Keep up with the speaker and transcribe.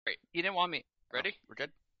Right. You didn't want me. Ready? We're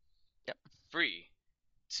good? Yep. 3,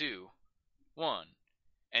 2, 1.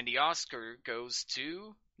 And the Oscar goes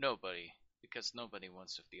to nobody, because nobody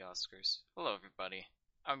wins with the Oscars. Hello, everybody.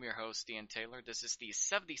 I'm your host, Ian Taylor. This is the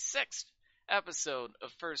 76th episode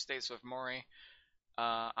of Thursdays with Moire.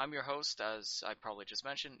 I'm your host, as I probably just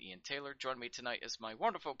mentioned, Ian Taylor. Joining me tonight is my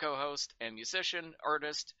wonderful co-host and musician,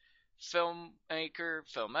 artist, filmmaker,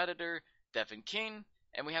 film editor, Devon King.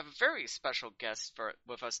 And we have a very special guest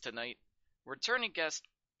with us tonight, returning guest,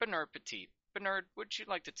 Bernard Petit. Bernard, would you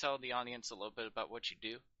like to tell the audience a little bit about what you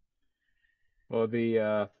do? Well,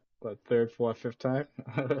 the third, fourth, fifth time.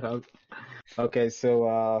 Okay,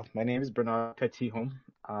 so my name is Bernard Petit.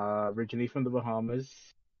 Originally from the Bahamas.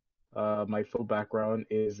 My full background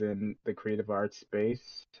is in the creative arts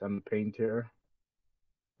space. I'm a painter,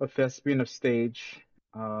 a thespian of stage,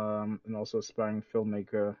 and also aspiring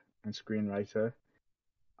filmmaker and screenwriter.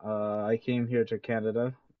 I came here to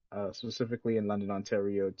Canada, specifically in London,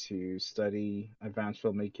 Ontario, to study advanced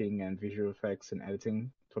filmmaking and visual effects and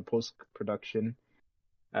editing for post-production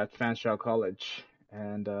at Fanshawe College.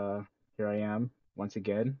 And here I am, once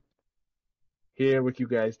again, here with you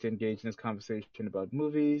guys to engage in this conversation about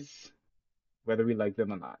movies, whether we like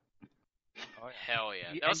them or not. Oh, hell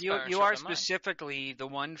yeah. And you are specifically the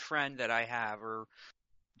one friend that I have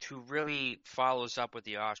who really follows up with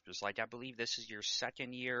the Oscars. Like, I believe this is your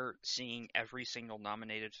second year seeing every single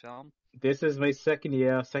nominated film. This is my second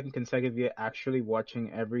consecutive year actually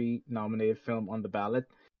watching every nominated film on the ballot.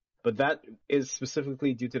 But that is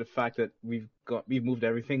specifically due to the fact that we've moved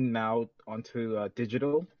everything now onto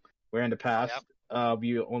digital, where in the past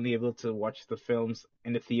we were only able to watch the films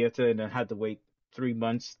in the theater and then had to wait 3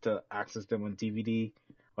 months to access them on DVD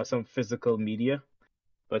or some physical media.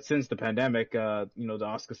 But since the pandemic, the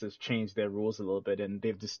Oscars has changed their rules a little bit, and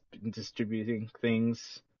they've been distributing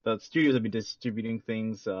things. The studios have been distributing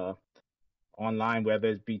things online, whether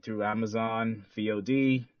it be through Amazon,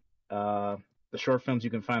 VOD. The short films you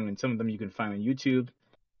can find, and some of them you can find on YouTube.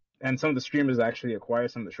 And some of the streamers actually acquire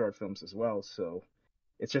some of the short films as well. So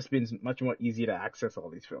it's just been much more easy to access all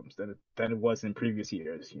these films than it was in previous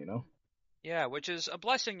years, Yeah, which is a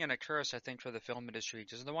blessing and a curse, I think, for the film industry.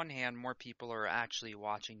 Because on the one hand, more people are actually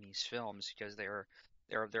watching these films because they're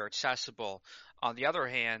accessible. On the other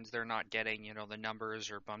hand, they're not getting the numbers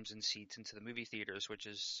or bums in seats into the movie theaters, which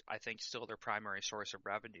is, I think, still their primary source of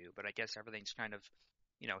revenue. But I guess everything's kind of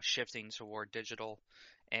shifting toward digital.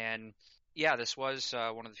 And yeah, this was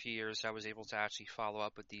one of the few years I was able to actually follow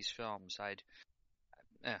up with these films.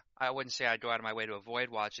 I wouldn't say I'd go out of my way to avoid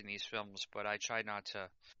watching these films, but I try not to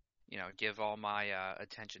give all my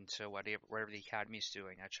attention to whatever the Academy's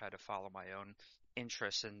doing. I try to follow my own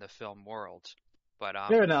interests in the film world. But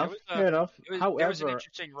fair enough. There was an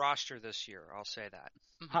interesting roster this year, I'll say that.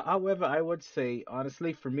 However, I would say,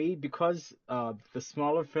 honestly, for me, because the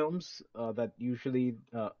smaller films that usually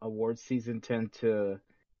award season tend to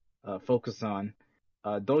focus on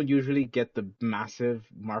don't usually get the massive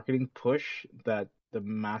marketing push that the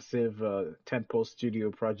massive tentpole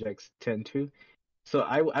studio projects tend to. So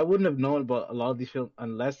I wouldn't have known about a lot of these films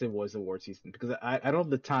unless it was award season, because I don't have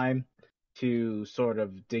the time to sort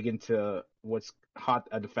of dig into what's hot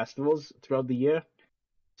at the festivals throughout the year.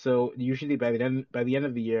 So usually by the end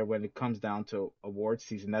of the year, when it comes down to award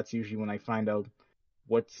season, that's usually when I find out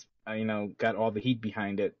what's got all the heat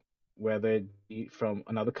behind it, whether it be from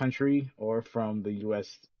another country or from the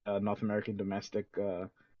U.S. North American domestic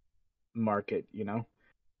market.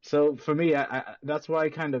 So for me, I that's why I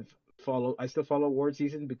kind of still follow award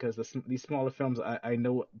season, because these smaller films, I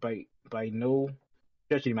know by no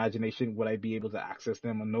stretch of imagination would I be able to access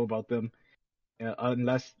them or know about them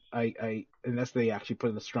unless they actually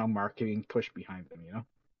put a strong marketing push behind them,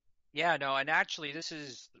 Yeah, no, and actually this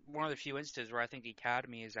is one of the few instances where I think the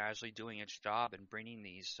Academy is actually doing its job in bringing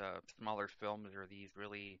these smaller films or these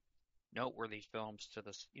really noteworthy films to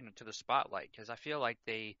the spotlight, because I feel like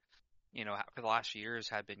they for the last few years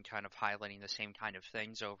have been kind of highlighting the same kind of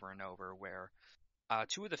things over and over, where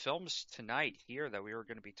two of the films tonight here that we were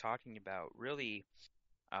going to be talking about really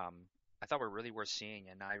I thought were really worth seeing,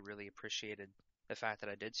 and I really appreciated the fact that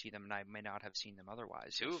I did see them, and I may not have seen them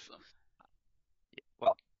otherwise. Two of them.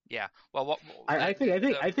 Well, yeah. Well, I think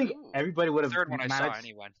everybody would have. Third one managed, I saw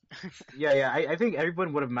anyway. Yeah. I think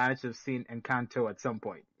everyone would have managed to have seen Encanto at some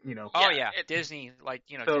point. Oh yeah, Disney,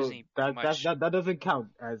 so Disney. That doesn't count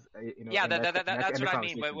as Yeah, that's what I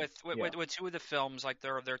mean. But with two of the films, like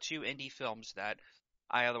there are two indie films that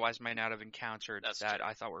I otherwise might not have encountered that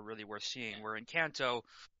I thought were really worth seeing. Where Encanto,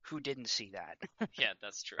 who didn't see that? Yeah,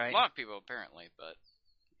 that's true. Right? A lot of people apparently, but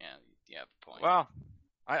yeah, you have a point. Well,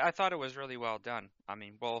 I thought it was really well done. I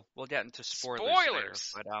mean, we'll get into spoilers there,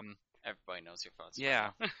 Spoilers! but Everybody knows your thoughts by yeah,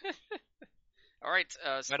 now. All right.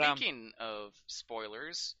 but Speaking of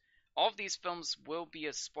spoilers, all of these films will be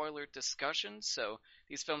a spoiler discussion. So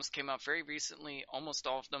these films came out very recently. Almost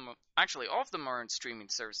all of them, actually, all of them are on streaming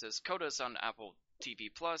services. Coda is on Apple TV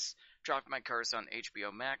Plus. Drive My Car is on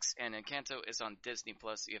HBO Max, and Encanto is on Disney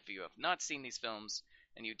Plus. If you have not seen these films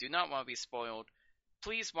and you do not want to be spoiled,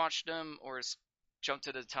 please watch them or jump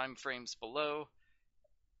to the time frames below.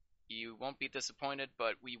 You won't be disappointed,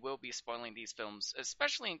 but we will be spoiling these films,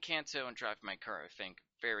 especially Encanto and Drive My Car, I think,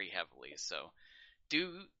 very heavily. So do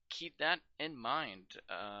keep that in mind.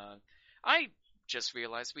 I just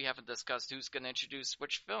realized we haven't discussed who's going to introduce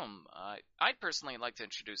which film. I'd personally like to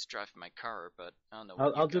introduce Drive My Car, but I don't know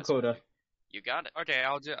what you I'll do guys want to Coda. do. You got it. okay,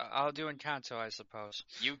 I'll do Encanto, I suppose.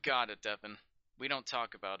 You got it, Devin. We don't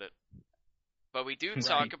talk about it. But we do Right.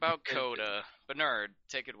 talk about Coda. Bernard,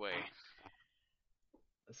 take it away.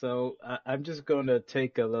 So I'm just going to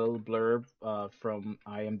take a little blurb from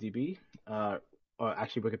IMDb, or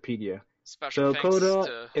actually Wikipedia. Special So thanks Coda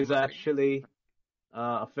to is whoever. actually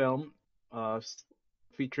a film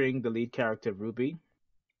featuring the lead character Ruby,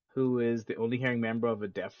 who is the only hearing member of a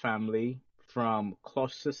deaf family from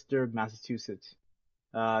Gloucester, Massachusetts.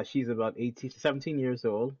 She's about 17 years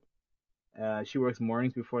old. She works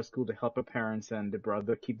mornings before school to help her parents and the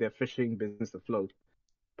brother keep their fishing business afloat.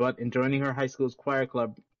 But in joining her high school's choir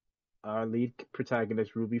club, our lead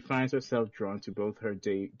protagonist Ruby finds herself drawn to both her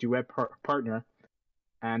duet partner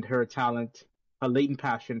and her talent, her latent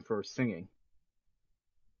passion for singing.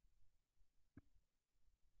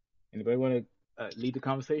 Anybody want to lead the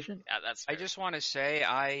conversation? Yeah, that's I fair. just want to say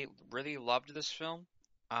I really loved this film.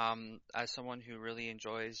 As someone who really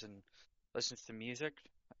enjoys and listens to music,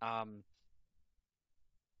 um,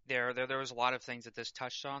 there was a lot of things that this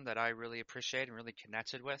touched on that I really appreciate and really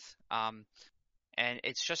connected with. And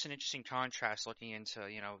it's just an interesting contrast looking into,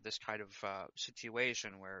 this kind of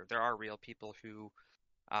situation where there are real people who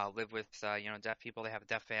live with, deaf people. They have a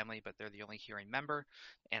deaf family, but they're the only hearing member.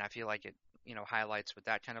 And I feel like it, highlights what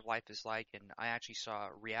that kind of life is like. And I actually saw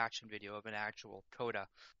a reaction video of an actual Coda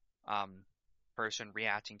um, person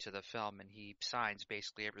reacting to the film, and he signs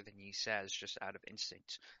basically everything he says just out of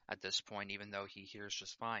instinct at this point, even though he hears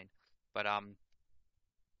just fine. But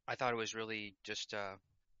I thought it was really just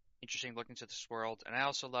interesting looking to this world, and I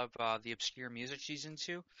also love the obscure music she's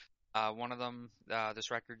into. One of them, this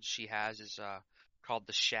record she has is called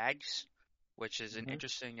The Shags, which is an Hmm.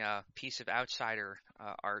 interesting piece of outsider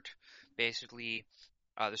art. Basically,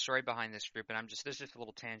 the story behind this group, and this is just a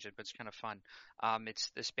little tangent, but it's kind of fun.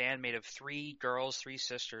 It's this band made of three girls, three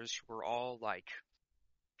sisters, who were all like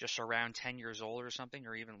just around 10 years old or something,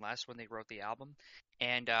 or even less when they wrote the album.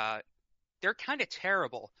 And they're kind of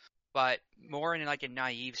terrible, but more in like a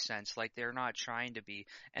naive sense, like they're not trying to be.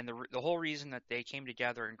 And the whole reason that they came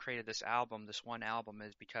together and created this album, this one album,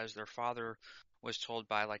 is because their father was told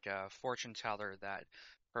by like a fortune teller that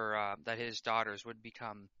that his daughters would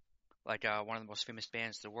become like one of the most famous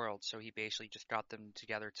bands in the world. So he basically just got them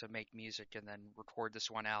together to make music and then record this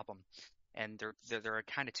one album. And they're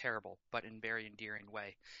kind of terrible, but in a very endearing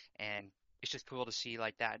way. And it's just cool to see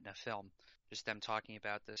like that in a film, just them talking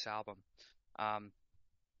about this album. Um,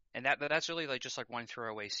 and that's really like just like one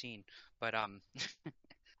throwaway scene, but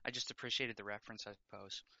I just appreciated the reference, I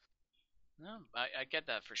suppose. No, I get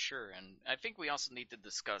that for sure, and I think we also need to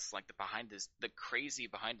discuss like the crazy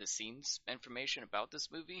behind the scenes information about this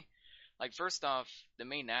movie. Like first off, the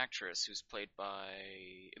main actress, who's played by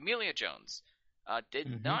Emilia Jones, did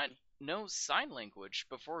Hmm. not know sign language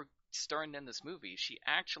before starring in this movie. She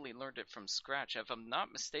actually learned it from scratch. If I'm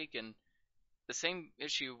not mistaken, the same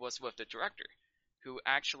issue was with the director, who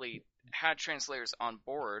actually had translators on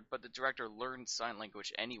board, but the director learned sign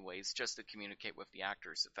language anyways just to communicate with the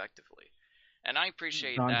actors effectively. And I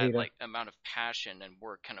appreciate John that Hader. like amount of passion and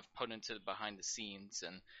work kind of put into the behind the scenes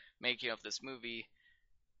and making of this movie.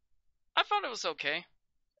 I thought it was okay.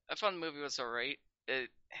 I thought the movie was alright. It,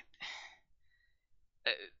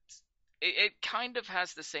 it kind of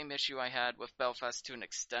has the same issue I had with Belfast to an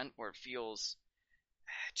extent, where it feels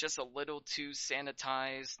just a little too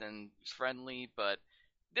sanitized and friendly, but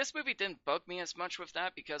this movie didn't bug me as much with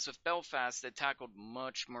that because with Belfast it tackled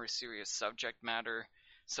much more serious subject matter,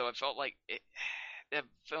 so I felt like that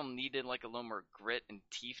film needed like a little more grit and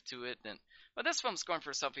teeth to it. And but this film's going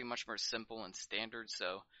for something much more simple and standard,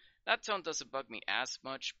 so that tone doesn't bug me as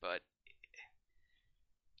much. But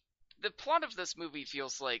the plot of this movie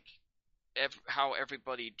feels like how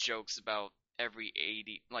everybody jokes about every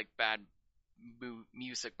 80 like bad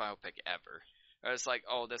music biopic ever. It's like,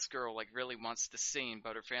 oh, this girl like really wants to sing,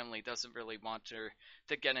 but her family doesn't really want her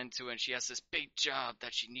to get into it. And she has this big job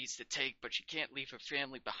that she needs to take, but she can't leave her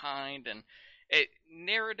family behind. And it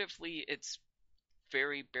narratively, it's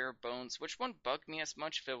very bare bones, which wouldn't bug me as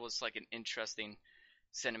much if it was like an interesting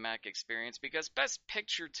cinematic experience. Because Best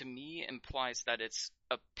Picture to me implies that it's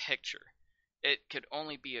a picture. It could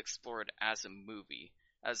only be explored as a movie,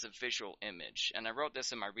 as a visual image. And I wrote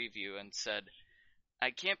this in my review and said, I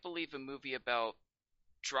can't believe a movie about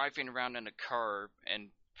driving around in a car and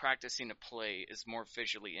practicing a play is more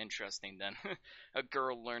visually interesting than a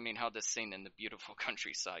girl learning how to sing in the beautiful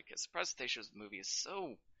countryside. Because the presentation of the movie is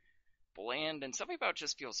so bland, and something about it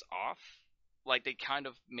just feels off. Like they kind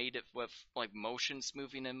of made it with like motion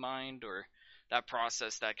smoothing in mind, or that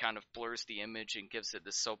process that kind of blurs the image and gives it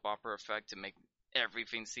the soap opera effect to make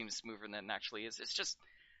everything seem smoother than it actually is. It's just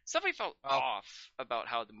something felt Well, off about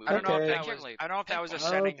how the movie. I don't know if Okay. that was I don't know if that was a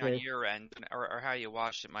pinpoint. setting on Okay. your end or how you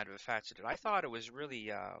watched it might have affected it. I thought it was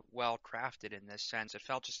really well crafted in this sense. It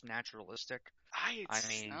felt just naturalistic. I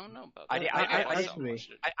mean, I don't know about I, that. di- Maybe I I just didn't. Actually,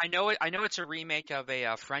 watched it. I know it. I know it's a remake of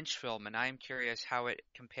a French film, and I am curious how it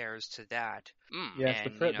compares to that. Mm. yes,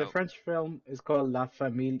 And the French film is called La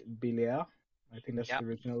Famille Bélier. I think that's yep, the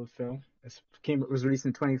original film. It was released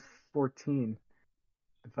in 2014,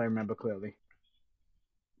 if I remember clearly.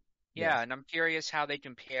 Yeah. yeah, and I'm curious how they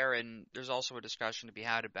compare. And there's also a discussion to be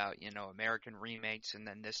had about American remakes, and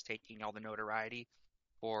then this taking all the notoriety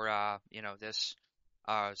for this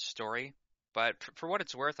story. But for what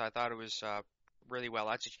it's worth, I thought it was really well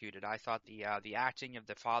executed. I thought the acting of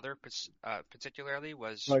the father, particularly,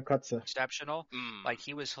 was Roy Kotze. exceptional. Mm. Like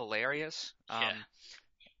he was hilarious. Yeah.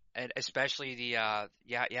 And especially yeah,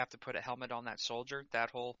 you have to put a helmet on that soldier. That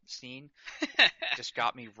whole scene just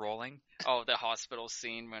got me rolling. Oh, the hospital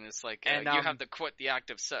scene when it's like, And you have to quit the act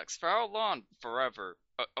of sex. For how long? Forever.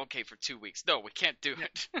 Okay, for 2 weeks. No, we can't do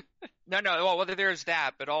it. no, well, whether there's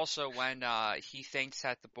that, but also when he thinks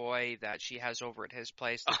that the boy that she has over at his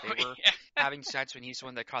place that Oh, they were yeah. having sex when he's the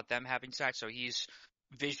one that caught them having sex, so he's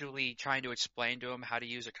visually trying to explain to him how to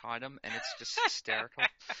use a condom, and it's just hysterical.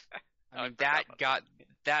 I I mean, forgot that about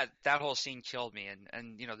got that whole scene killed me,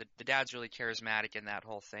 and the dad's really charismatic in that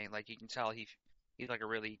whole thing. Like you can tell he's like a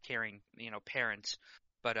really caring parent,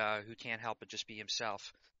 but who can't help but just be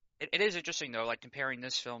himself. It is interesting though, like comparing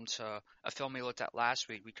this film to a film we looked at last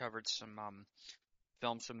week. We covered some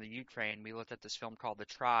films from the Ukraine. We looked at this film called The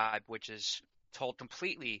Tribe, which is told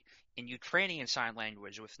completely in Ukrainian Sign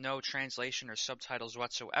Language with no translation or subtitles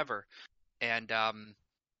whatsoever. And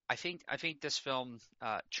I think this film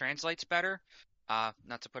translates better.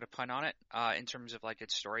 Not to put a pun on it, in terms of like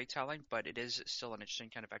its storytelling, but it is still an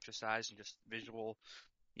interesting kind of exercise in just visual,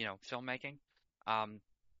 filmmaking. Um,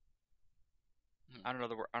 Hmm. I don't know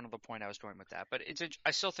the point I was going with that, but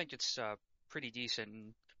I still think it's pretty decent.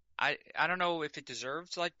 And I don't know if it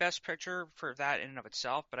deserves like Best Picture for that in and of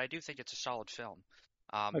itself, but I do think it's a solid film.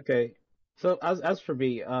 Um, Okay. So as for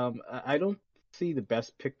me, I don't see the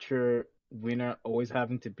Best Picture winner always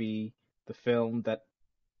having to be the film that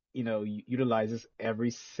utilizes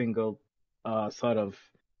every single sort of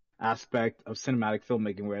aspect of cinematic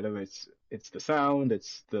filmmaking, whether it's the sound,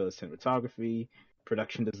 it's the cinematography,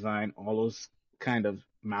 production design, all those kind of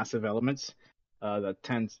massive elements that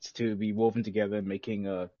tends to be woven together, making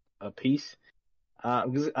a piece.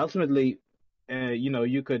 Because ultimately,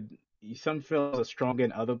 you could some films are stronger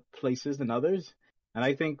in other places than others, and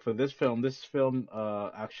I think for this film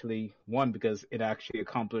actually won because it actually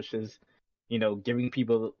accomplishes, giving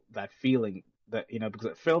people that feeling that because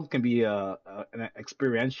a film can be an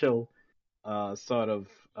experiential sort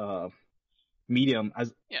of medium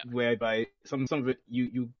as Yeah. whereby some of it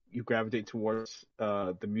you gravitate towards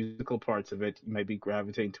the musical parts of it, you might be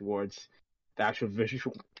gravitating towards the actual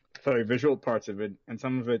visual parts of it, and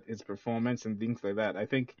some of it is performance and things like that. I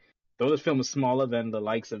think though this film is smaller than the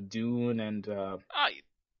likes of Dune and Oh,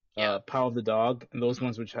 yeah. Power of the Dog, and those Mhm.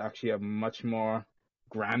 ones which actually are much more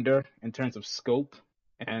grander in terms of scope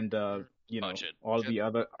and Budget. all of Ju- the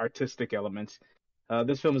other artistic elements.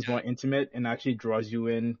 This film is more intimate and actually draws you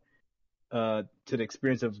in to the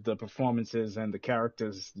experience of the performances and the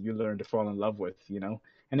characters you learn to fall in love with,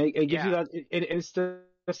 and it gives you yeah, that it's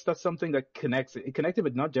just that's something that connects. It connected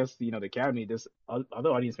with not just the Academy, there's other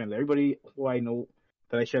audience members, everybody who I know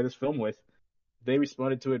that I share this film with, they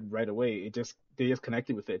responded to it right away. They just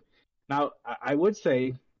connected with it. Now I would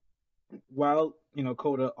say, while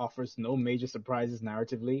Coda offers no major surprises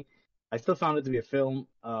narratively, I still found it to be a film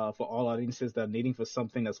for all audiences that are needing for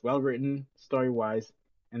something that's well written story wise,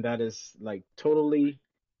 and that is like totally,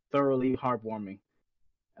 thoroughly heartwarming.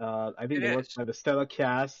 I think it the work is. by the stellar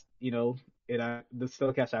cast, the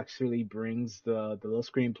still cast actually brings the little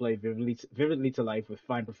screenplay vividly to life with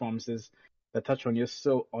fine performances that touch on your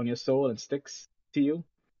soul and sticks to you.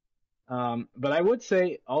 But I would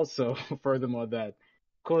say also, furthermore, that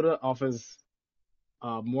Coda offers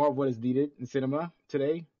more of what is needed in cinema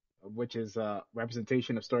today, which is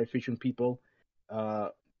representation of stories featuring people uh,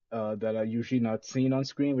 that are usually not seen on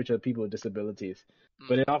screen, which are people with disabilities.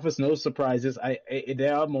 But Mm. it offers no surprises.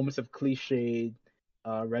 There are moments of cliched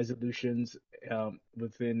resolutions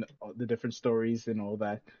within the different stories and all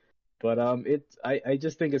that. But I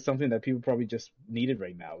just think it's something that people probably just needed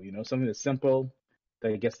right now. Something that's simple,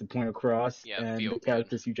 that gets the point across, Yeah, and feel the good.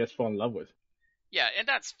 characters you just fall in love with. Yeah, and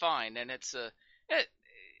that's fine. And it,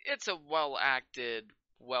 it's a well acted,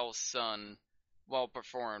 well sung, well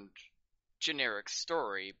performed generic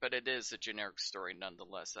story, but it is a generic story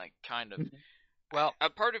nonetheless. I kind of Well, a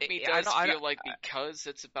part of me I does don't, I don't, feel like because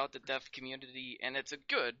it's about the deaf community and it's a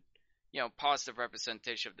good, positive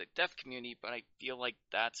representation of the deaf community, but I feel like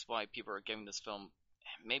that's why people are giving this film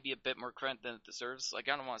maybe a bit more credit than it deserves. Like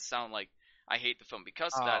I don't want to sound like I hate the film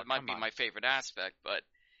because of that. oh, It might come be on. my favorite aspect, but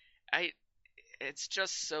I it's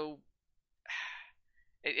just so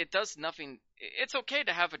it does nothing. It's okay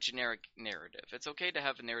to have a generic narrative. It's okay to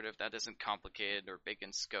have a narrative that isn't complicated or big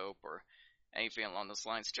in scope or anything along those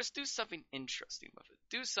lines. Just do something interesting with it.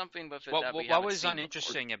 Do something with it that we What haven't was seen before.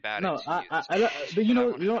 uninteresting about it No, to you? but What I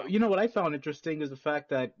want to know. what I found interesting is the fact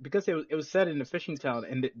that because it was set in a fishing town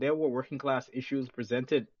and there were working class issues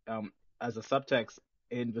presented as a subtext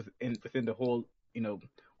within the whole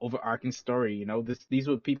overarching story. These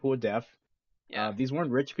were people who were deaf. Yeah. These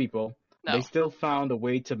weren't rich people. They No. still No. found a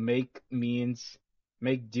way to make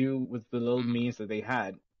do with the little Mm. means that they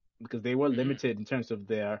had because they were Mm. limited in terms of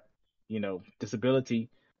their disability,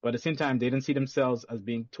 but at the same time they didn't see themselves as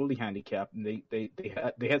being totally handicapped, and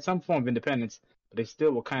they had some form of independence, but they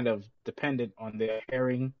still were kind of dependent on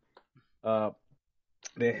uh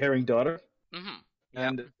their hearing daughter, Hmm. Yep.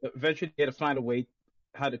 and eventually they had to find a way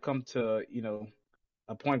how to come to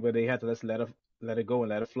a point where they had to just let it go and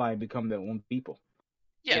let it fly and become their own people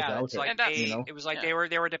Yeah. Yeah, without it's her. like And that's it was like yeah.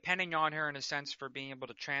 they were depending on her in a sense for being able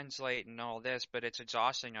to translate and all this, but it's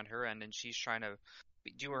exhausting on her end, and she's trying to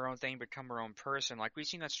do her own thing, become her own person. Like we've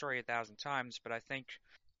seen that story 1,000 times, but I think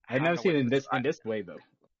I've I don't never know seen what it what's in this way though.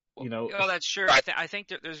 well, you know that's true. I think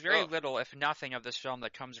there's very Oh. little, if nothing, of this film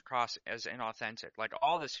that comes across as inauthentic. Like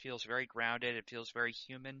all this feels very grounded. It feels very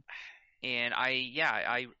human. And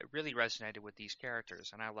I really resonated with these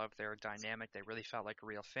characters, and I love their dynamic. They really felt like a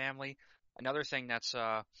real family. Another thing that's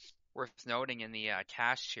worth noting in the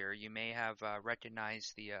cast here, you may have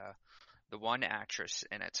recognized the one actress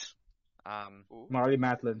in it. Um, Ooh. Marley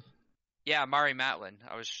Matlin. yeah, Mari Matlin.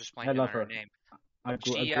 I was just I blanking love on her her. name. I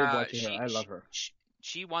She grew up watching her. I love her.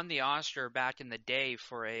 she won the Oscar back in the day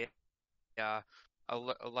for uh,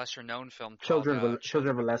 a lesser known film called Children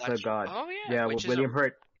Children of a of a Lesser Lesser, God. Oh yeah. Yeah, with which is a William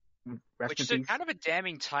Hurt. Rest which in is a peace. kind of a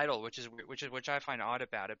damning title, which I find odd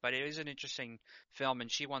about it. But it is an interesting film,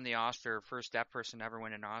 and she won the Oscar, first deaf person to ever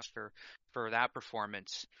win an Oscar for that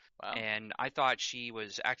performance. Wow. And I thought she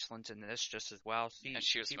was excellent in this just as well. And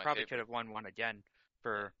she was She my probably could favorite. have won one again Yeah.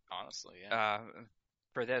 for Honestly, yeah. uh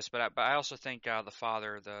for this. But I also think the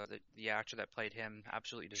father, the actor that played him,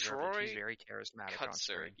 absolutely deserved it. He's Troy very charismatic on Kutzer.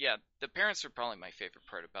 screen. Yeah, the parents are probably my favorite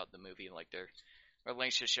part about the movie. Like their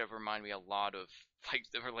relationship remind me a lot of like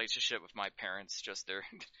the relationship with my parents. Just their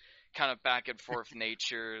kind of back and forth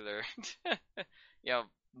nature. Their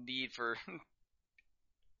need for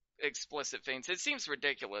explicit things. It seems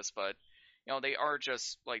ridiculous, but they are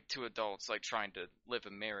just like two adults like trying to live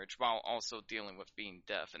a marriage while also dealing with being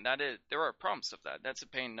deaf, and there are problems with that. That's a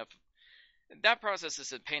pain enough. That process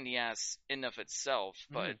is a pain in the ass in of itself,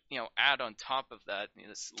 but Mm, add on top of that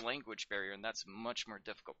this language barrier, and that's a much more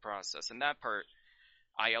difficult process. And that part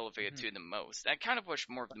I elevated hmm to the most. I kind of wish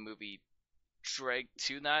more of the movie dragged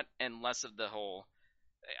to that and less of the whole.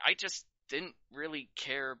 I just didn't really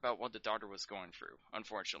care about what the daughter was going through.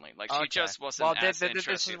 Unfortunately, like she Okay. just wasn't Well, as this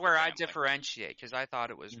interested is in the where I family. differentiate because I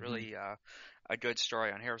thought it was Hmm. really a good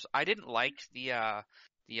story on here. I didn't like the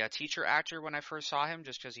teacher actor when I first saw him,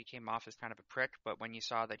 just because he came off as kind of a prick. But when you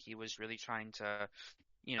saw that he was really trying to,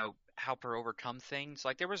 help her overcome things,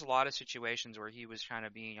 like there was a lot of situations where he was kind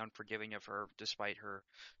of being unforgiving of her despite her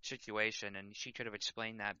situation, and she could have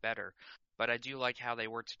explained that better. But I do like how they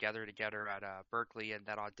worked together at Berkeley and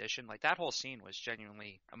that audition. Like that whole scene was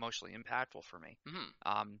genuinely emotionally impactful for me. Hmm.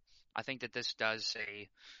 Um, I think that this does a,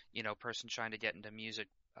 person trying to get into music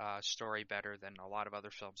story better than a lot of other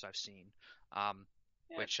films I've seen, um,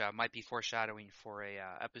 Yeah. which might be foreshadowing for a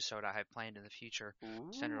episode I have planned in the future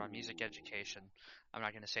centered on Ooh. music education. I'm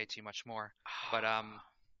not going to say too much more, but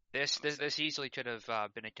This easily could have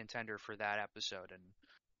been a contender for that episode, and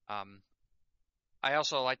um, I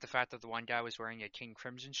also like the fact that the one guy was wearing a King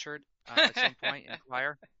Crimson shirt at some point in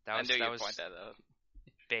Fire. That I was knew that you'd point was that out.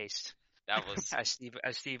 based, That was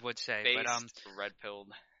as Steve would say. But based, red pilled.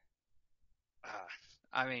 uh,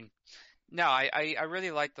 I mean, no, I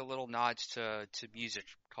really like the little nods to music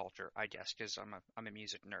culture, I guess, because I'm a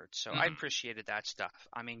music nerd, so I Mhm. appreciated that stuff.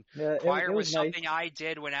 I mean, Yeah, choir it was was nice. something I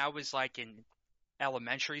did when I was like in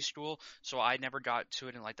elementary school, so I never got to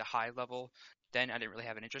it in like the high level. Then I didn't really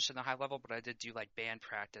have an interest in the high level, but I did do like band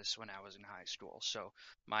practice when I was in high school, so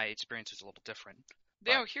my experience was a little different.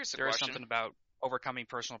 But Now, here's a there is question. something about overcoming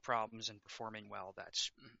personal problems and performing well that's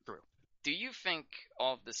true. Do you think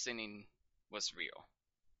all of the singing was real?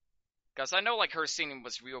 Because I know like her singing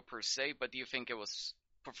was real per se, but do you think it was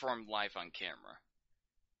performed live on camera?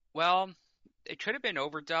 Well, it could have been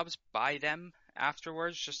overdubs by them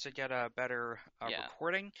afterwards just to get a better Yeah.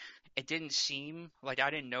 recording. It didn't seem like I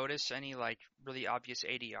didn't notice any like really obvious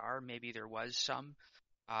ADR. Maybe there was some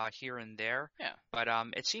here and there, Yeah. but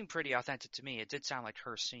it seemed pretty authentic to me. It did sound like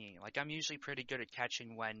her singing. Like I'm usually pretty good at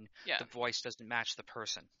catching when Yeah. the voice doesn't match the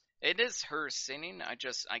person. It is her singing. I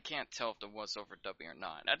can't tell if there was overdubbing or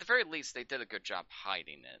not. At the very least, they did a good job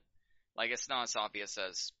hiding it. Like it's not as obvious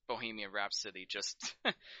as Bohemian Rhapsody. Just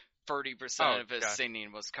 30% Oh of his God.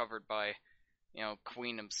 singing was covered by,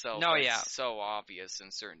 Queen himself. No, And yeah. it's so obvious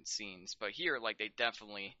in certain scenes. But here, like they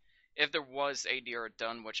definitely, if there was ADR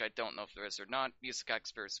done, which I don't know if there is or not, music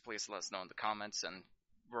experts, please let us know in the comments and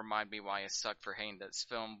remind me why I suck for hating this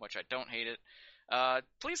film, which I don't hate it.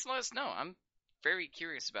 Please let us know. I'm very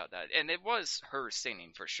curious about that. And it was her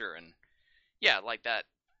singing for sure. And yeah, like that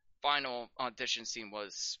final audition scene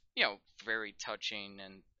was, very touching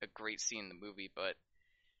and a great scene in the movie. But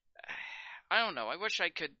I don't know. I wish I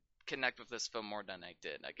could connect with this film more than I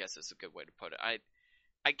did. I guess is a good way to put it.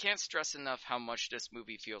 I can't stress enough how much this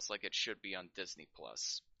movie feels like it should be on Disney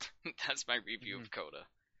Plus. That's my review Mhm. of Coda.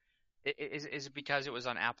 Is it because it was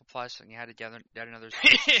on Apple Plus and you had to get another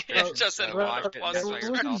It's subscription just to an watch Apple it Plus and It enjoy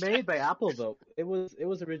subscription. wasn't yourself? made by Apple though. It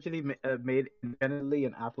was originally made independently,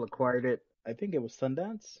 and Apple acquired it. I think it was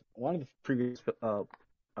Sundance, one of the previous uh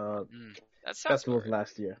Mm. That sounds about festivals right.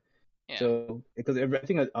 last year. Yeah. So because I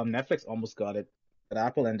think Netflix almost got it, but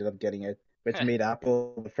Apple ended up getting it, which Heh. made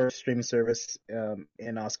Apple the first streaming service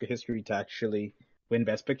in Oscar history to actually win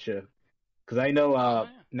Best Picture. Because I know Oh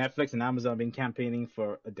Netflix and Amazon have been campaigning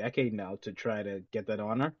for a decade now to try to get that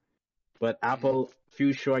honor, but Mhm. Apple,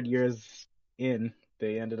 few short years in,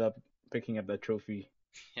 they ended up picking up that trophy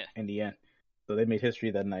yeah. in the end. So they made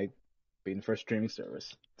history that night, being the first streaming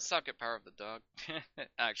service. Suck at Power of the Dog.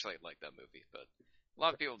 Actually, I like that movie, but a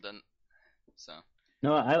lot of people didn't. So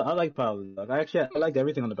No, I like Power of the Dog. I liked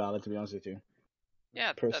everything on the ballot, to be honest with you,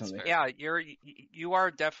 yeah, that's personally. fair. Yeah, you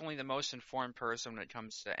are definitely the most informed person when it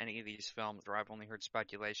comes to any of these films where I've only heard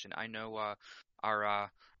speculation. I know our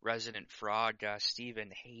resident frog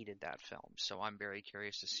Steven hated that film, so I'm very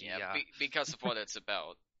curious to see. Yeah, because of what it's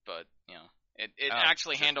about. But it Oh,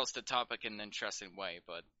 actually sure. handles the topic in an interesting way.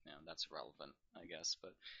 But that's relevant, I guess.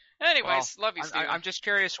 But Well, anyways, love you, Steven. I'm just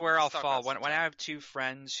curious where I'll Let's talk fall about when some I time. have two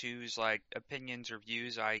friends whose like opinions or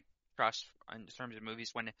views I trust in terms of movies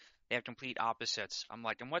when they have complete opposites. I'm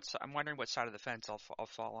wondering what side of the fence I'll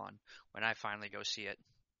fall on when I finally go see it.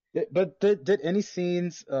 But did any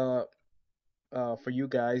scenes for you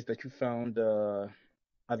guys that you found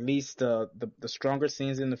at least the stronger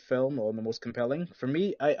scenes in the film or the most compelling? For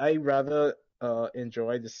me, I rather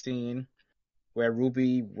enjoyed the scene where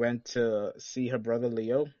Ruby went to see her brother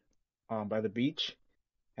Leo by the beach,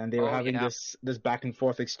 and they were Oh having yeah. this back and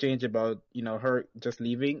forth exchange about her just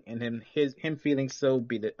leaving and him feeling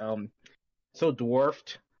so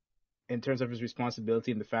dwarfed in terms of his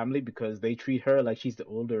responsibility in the family because they treat her like she's the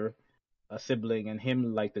older sibling and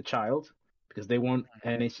him like the child because they won't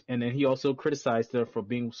and then he also criticized her for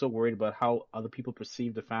being so worried about how other people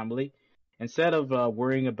perceive the family instead of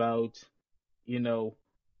worrying about you know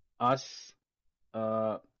us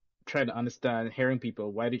uh trying to understand hearing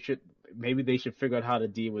people why they should maybe they should figure out how to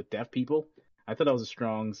deal with deaf people. I thought that was a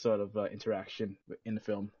strong sort of interaction in the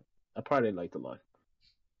film, a part I liked a lot.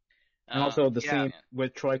 And also the Yeah. scene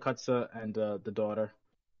with Troy Kutzer and the daughter.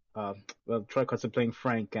 Troy Kutzer playing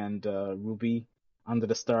Frank and Ruby under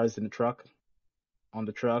the stars in the truck, on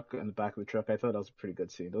the truck, in the back of the truck. I thought that was a pretty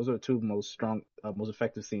good scene. Those are the two most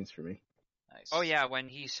effective scenes for me. Oh Nice. yeah, when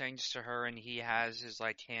he sings to her and he has his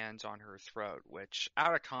like hands on her throat, which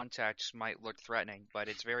out of context might look threatening, but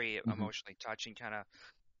it's very Hmm. emotionally touching kind of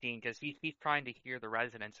scene because he's trying to hear the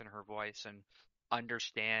resonance in her voice and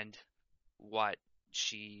understand what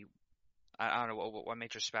she I don't know what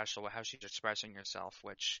made her special, how she's expressing herself,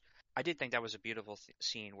 which I did think that was a beautiful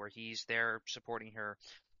scene where he's there supporting her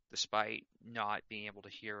despite not being able to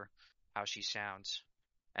hear how she sounds.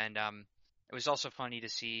 And it was also funny to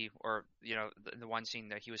see, or the one scene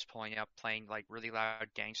that he was playing like really loud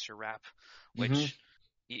gangster rap, Hmm. which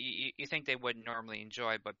you think they wouldn't normally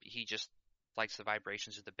enjoy, but he just likes the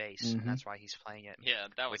vibrations of the bass, and Hmm. that's why he's playing it. Yeah,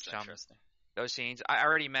 that was Which interesting. those scenes, I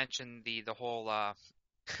already mentioned the whole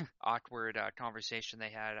awkward conversation they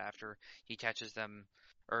had after he catches them,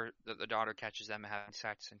 or the daughter catches them having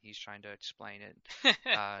sex, and he's trying to explain it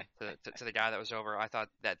to the guy that was over. I thought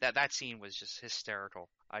that scene was just hysterical.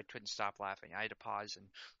 I couldn't stop laughing. I had to pause and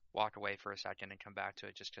walk away for a second and come back to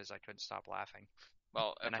it just because I couldn't stop laughing.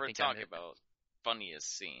 Well, And if I we're think that talking about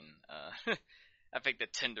funniest scene, I think the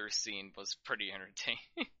Tinder scene was pretty entertaining.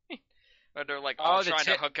 Where they're like all oh trying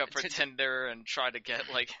to hook up for Tinder and try to get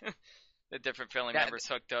like the different family that members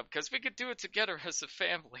hooked up because we could do it together as a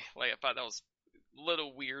family. Like I thought that was a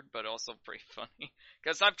little weird, but also pretty funny.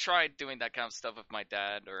 Because I've tried doing that kind of stuff with my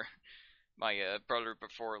dad or my brother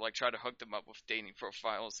before, like try to hook them up with dating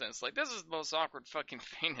profiles, and it's like this is the most awkward fucking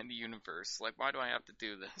thing in the universe. Like why do I have to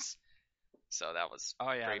do this? So that was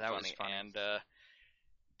oh yeah, pretty that was funny. funny. And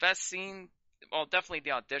best scene, well, definitely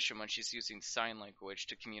the audition when she's using sign language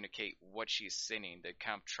to communicate what she's singing, to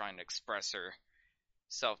kind of trying to express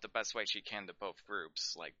herself the best way she can to both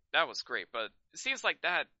groups. Like that was great. But it seems like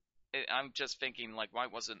that. I'm just thinking like, why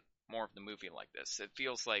wasn't more of the movie like this? It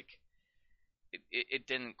feels like it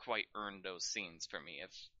didn't quite earn those scenes for me.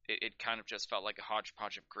 If it kind of just felt like a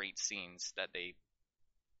hodgepodge of great scenes that they,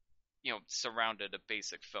 surrounded a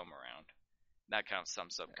basic film around. That kind of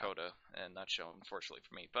sums up Yeah. Coda in a nutshell, unfortunately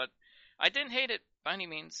for me. But I didn't hate it by any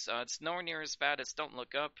means. It's nowhere near as bad as Don't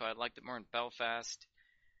Look Up. I liked it more in Belfast.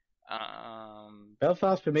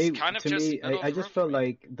 Belfast for It's me, kind of to just me, middle of I the just road for felt me.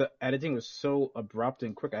 like the editing was so abrupt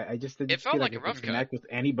and quick. I just It didn't felt feel like like a I could rough cut. connect with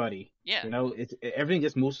anybody. Yeah. Everything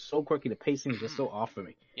just moves so quickly. The pacing is just so off for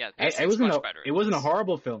me. Yeah, the I pacing's wasn't much a, better it in wasn't a this.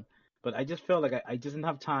 horrible film, but I just felt like I just didn't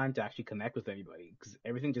have time to actually connect with anybody because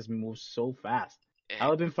everything just moves so fast. I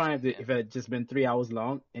would have been fine Yeah. if it had just been 3 hours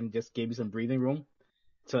long and just gave me some breathing room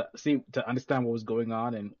to understand what was going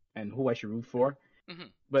on and who I should root for. Hmm.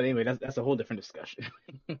 But anyway, that's a whole different discussion.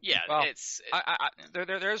 Yeah, Well, it's.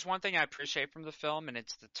 there's one thing I appreciate from the film, and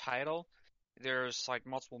it's the title. There's like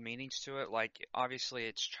multiple meanings to it. Like obviously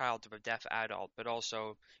it's child of a deaf adult, but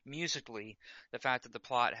also musically, the fact that the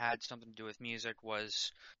plot had something to do with music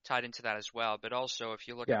was tied into that as well. But also, if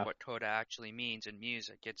you look at Yeah, what coda actually means in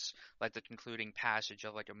music, it's like the concluding passage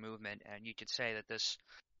of like a movement, and you could say that this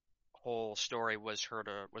whole story was sort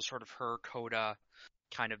of her coda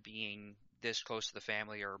kind of being this close to the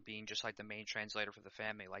family or being just like the main translator for the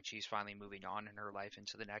family, like she's finally moving on in her life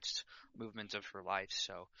into the next movement of her life.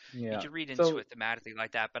 So you yeah. could read into So it thematically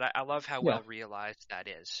like that, but I love how yeah, well realized that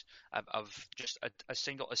is of just a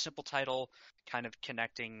simple title kind of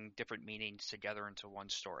connecting different meanings together into one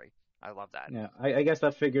story. I love that. yeah. I guess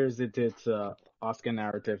that figures into its Oscar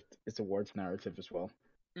narrative, its awards narrative as well.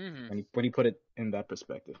 Hmm. When you put it in that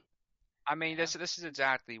perspective. I mean, Yeah. this is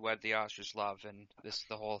exactly what the Oscars love, and this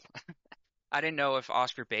the whole. I didn't know if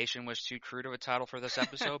Oscarbation was too crude of a title for this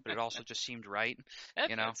episode, but it also just seemed right, It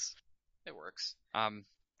you know. fits. It works. Um,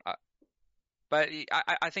 uh, But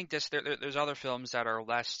I think there's other films that are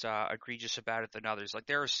less egregious about it than others. Like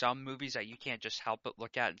there are some movies that you can't just help but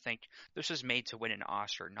look at and think this was made to win an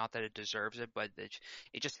Oscar. Not that it deserves it, but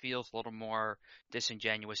it just feels a little more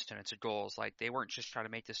disingenuous in its goals. Like they weren't just trying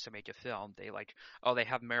to make this to make a film. They like, oh, they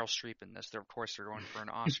have Meryl Streep in this. Of course they're going for an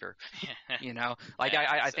Oscar. You know, like Yeah,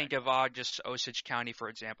 I think of just Osage County, for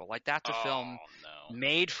example. Like that's a Oh film no.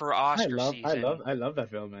 made for Oscar season. I love that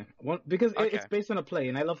film, man. Because Okay. it's based on a play,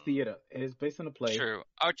 and I love theater. It is based on a play, True.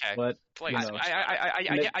 Okay. but Play you is know, much better.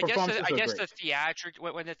 and the I performances were guess great. the theatric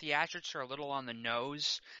when the theatrics are a little on the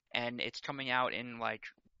nose and it's coming out in like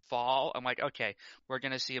fall, I'm like, okay, we're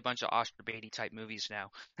gonna see a bunch of Oscar Beatty type movies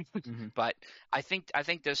now. Hmm. But I think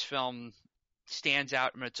this film stands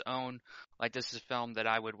out on its own. Like this is a film that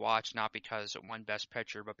I would watch not because it won Best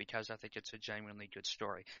Picture, but because I think it's a genuinely good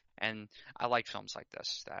story. And I like films like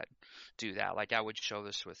this that do that. Like I would show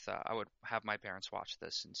this with, I would have my parents watch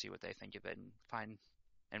this and see what they think of it and find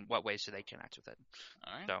and what ways do they connect with it.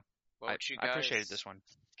 All right. So What would you I appreciated guys this one.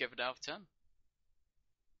 give it out of 10?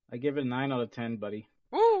 I give it a 9 out of 10, buddy.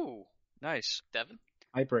 Woo! Nice. Devin?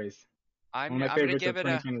 High praise. I'm One of my I'm gonna favorites of give it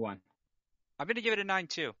a 2021. I'm gonna give it a 9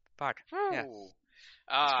 too. Fuck. Yeah, Woo!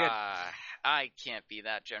 it's good. I can't be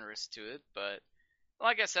that generous to it, but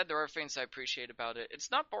like I said, there are things I appreciate about it.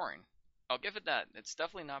 It's not boring. I'll give it that. It's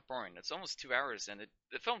definitely not boring. It's almost 2 hours, and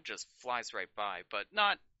the film just flies right by, but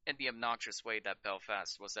not in the obnoxious way that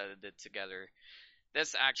Belfast was edited together,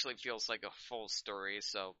 this actually feels like a full story.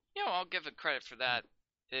 So, I'll give it credit for that.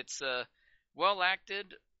 It's a well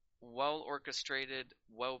acted, well orchestrated,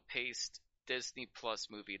 well paced Disney Plus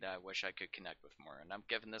movie that I wish I could connect with more. And I'm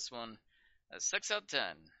giving this one a 6 out of 10.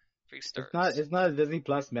 3 stars. It's not a Disney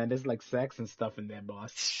Plus, man. There's like sex and stuff in there,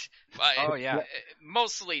 boss. Oh yeah.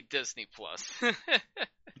 Mostly Disney Plus.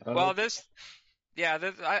 Well,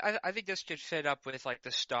 I think this could fit up with like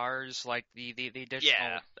the stars, like the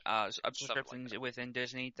additional subscriptions within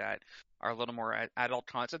Disney that are a little more adult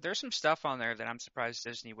content. There's some stuff on there that I'm surprised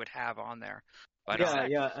Disney would have on there. But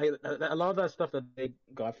a lot of that stuff that they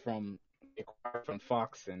got from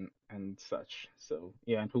Fox and such. So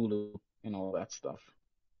yeah, and Hulu and all that stuff.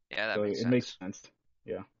 Yeah, that so makes it sense. makes sense.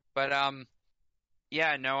 Yeah. But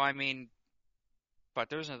yeah, no, I mean. But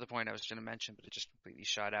there was another point I was going to mention, but it just completely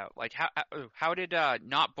shot out. Like, how did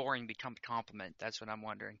not boring become a compliment? That's what I'm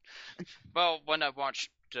wondering. Well, when I watched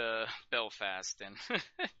Belfast and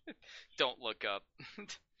Don't Look Up.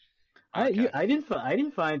 I didn't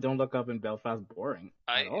find Don't Look Up in Belfast boring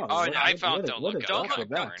at all. I found Don't Look Up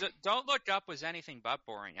boring. Don't Look Up was anything but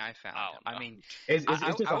boring. I found. Oh, no. I mean, it's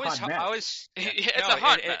just a hot mess. It's a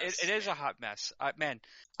hot mess. It is a hot mess. Man,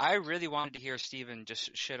 I really wanted to hear Steven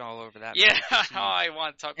just shit all over that. Yeah, I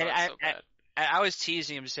want to talk about it so bad. And I was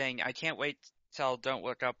teasing him, saying I can't wait till Don't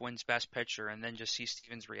Look Up wins Best Picture, and then just see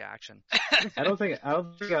Steven's reaction. I don't think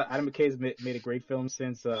Adam McKay's made a great film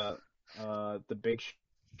since The Big Short.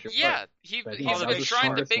 Yeah, he's been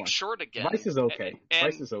trying The Big Short again. Vice is okay.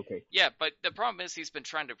 Vice is okay. Yeah, but the problem is he's been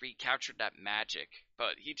trying to recapture that magic,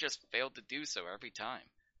 but he just failed to do so every time.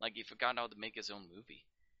 Like, he forgot how to make his own movie.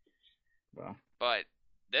 Wow. But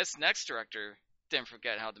this next director didn't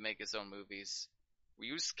forget how to make his own movies.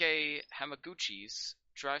 Ryusuke Hamaguchi's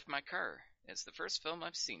Drive My Car is the first film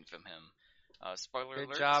I've seen from him. Spoiler alert.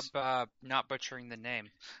 Good job not butchering the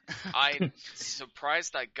name. I'm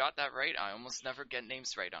surprised I got that right. I almost never get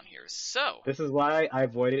names right on here. So this is why I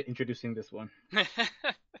avoided introducing this one.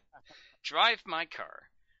 Drive My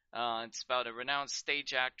Car. It's about a renowned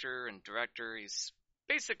stage actor and director. He's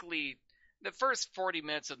basically the first 40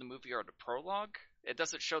 minutes of the movie are the prologue. It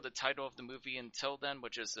doesn't show the title of the movie until then,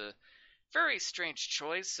 which is a very strange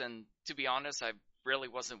choice. And to be honest, I really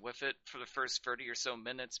wasn't with it for the first 30 or so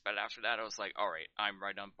minutes, but after that I was like, all right, I'm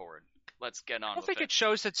right on board. Let's get on with it. I don't think it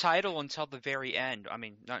shows the title until the very end. I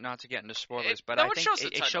mean, not to get into spoilers, but I think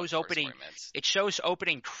it shows opening. It shows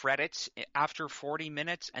opening credits after 40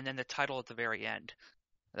 minutes, and then the title at the very end.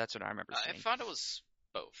 That's what I remember seeing. I thought it was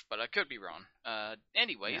both, but I could be wrong.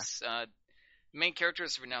 Anyways, main character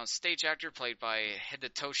is a renowned stage actor played by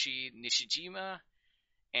Hidetoshi Nishijima.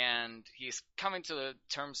 And he's coming to the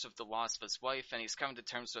terms with the loss of his wife, and he's coming to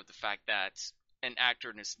terms with the fact that an actor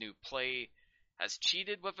in his new play has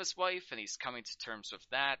cheated with his wife, and he's coming to terms with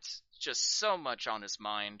that. Just so much on his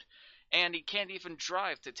mind. And he can't even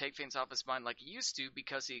drive to take things off his mind like he used to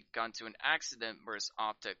because he got into an accident where his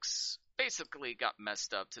optics basically got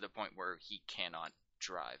messed up to the point where he cannot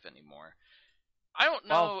drive anymore. I don't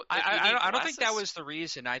know. I don't think that was the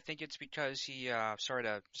reason. I think it's because he sorry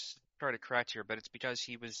to correct here, but it's because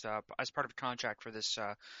he was as part of a contract for this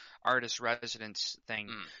artist residence thing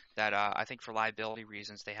that I think for liability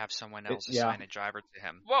reasons they have someone else assign a driver to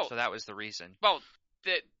him. Well, so that was the reason. Well,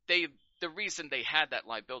 the reason they had that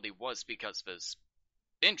liability was because of his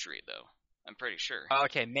injury, though. I'm pretty sure.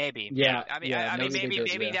 Okay, maybe. Yeah. I mean,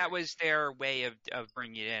 maybe that was their way of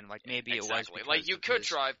bringing it in. Like maybe it was like you could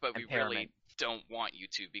drive, but we really don't want you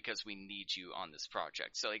to because we need you on this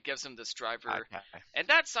project. So it gives him this driver. Okay. And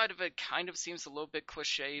that side of it kind of seems a little bit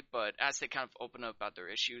cliche, but as they kind of open up about their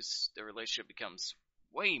issues, the relationship becomes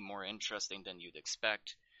way more interesting than you'd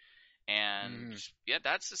expect. And yeah,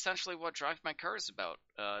 that's essentially what Drive My Car is about.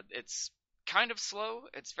 It's kind of slow.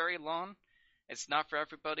 It's very long. It's not for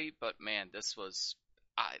everybody, but man, this was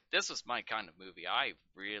my kind of movie. I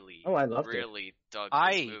really dug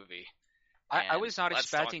this movie. I was not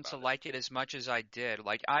expecting to like it as much as I did.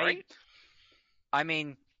 Like I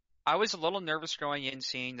mean, I was a little nervous going in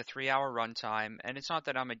seeing the 3-hour runtime, and it's not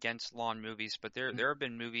that I'm against long movies, but there have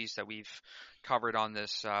been movies that we've covered on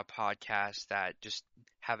this podcast that just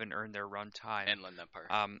haven't earned their runtime. Inland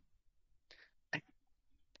Empire.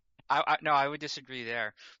 I would disagree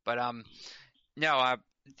there, but I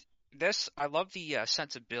love the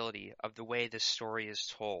sensibility of the way this story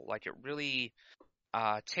is told. Like it really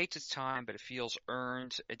takes its time, but it feels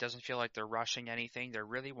earned. It doesn't feel like they're rushing anything. They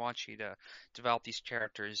really want you to develop these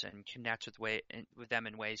characters and connect with them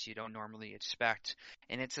in ways you don't normally expect.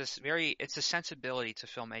 And it's a sensibility to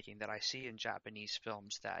filmmaking that I see in Japanese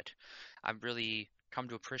films that I've really come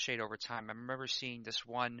to appreciate over time. I remember seeing this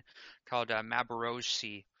one called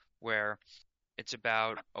Maboroshi, where it's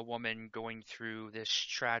about a woman going through this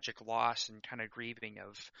tragic loss and kind of grieving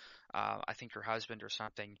of, I think, her husband or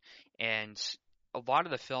something. And a lot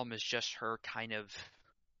of the film is just her kind of,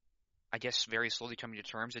 I guess, very slowly coming to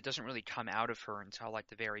terms. It doesn't really come out of her until like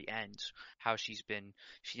the very end, how she's been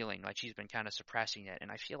feeling, like she's been kind of suppressing it.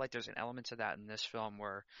 And I feel like there's an element to that in this film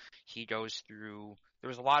where he goes through. There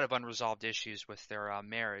was a lot of unresolved issues with their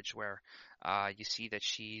marriage, where you see that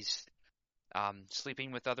she's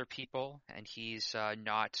sleeping with other people, and he's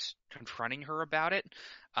not confronting her about it.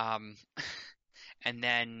 Um, and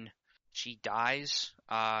then she dies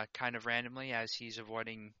kind of randomly as he's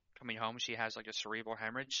avoiding coming home. She has like a cerebral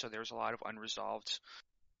hemorrhage, so there's a lot of unresolved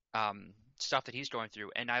stuff that he's going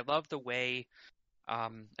through. And I love the way,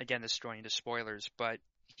 again, this is going into spoilers, but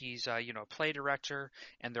he's a play director,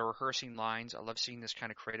 and they're rehearsing lines. I love seeing this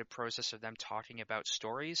kind of creative process of them talking about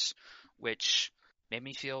stories, which made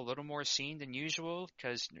me feel a little more seen than usual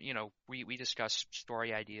because we discuss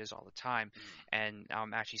story ideas all the time, and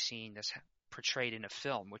I'm actually seeing this portrayed in a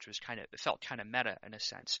film, which was it felt kind of meta in a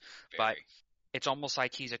sense. But it's almost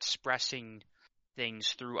like he's expressing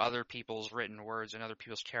things through other people's written words and other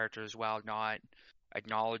people's characters while not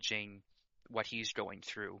acknowledging what he's going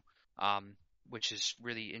through, which is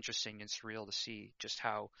really interesting and surreal to see just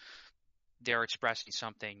how they're expressing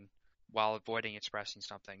something while avoiding expressing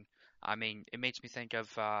something. I mean, it makes me think of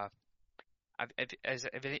has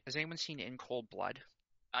anyone seen In Cold Blood?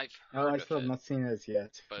 I've Oh, heard I of still have it, not seen it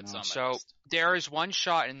yet. but it's No. on my So list. there is one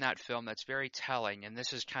shot in that film that's very telling, and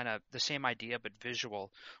this is kind of the same idea but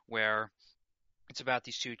visual, where it's about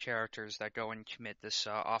these two characters that go and commit this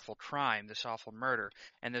awful crime, this awful murder,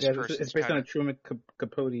 and this Yeah, it's person's based kind on a of Truman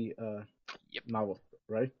Capote Yep. novel,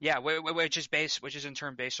 right? yeah, which is in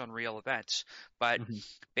turn based on real events. But Hmm.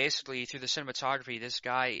 basically, through the cinematography, this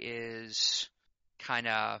guy is kind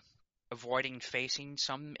of avoiding facing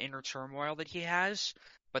some inner turmoil that he has.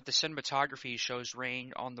 But the cinematography shows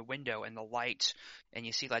rain on the window and the light, and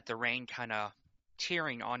you see like the rain kind of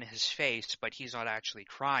tearing on his face, but he's not actually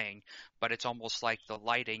crying. But it's almost like the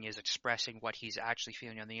lighting is expressing what he's actually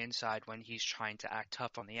feeling on the inside when he's trying to act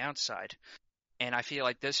tough on the outside. And I feel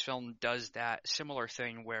like this film does that similar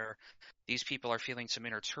thing where these people are feeling some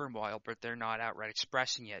inner turmoil, but they're not outright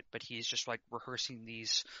expressing it. But he's just like rehearsing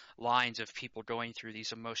these lines of people going through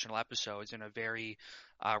these emotional episodes in a very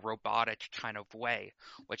robotic kind of way,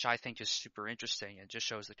 which I think is super interesting. It just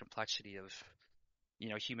shows the complexity of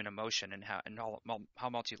human emotion and how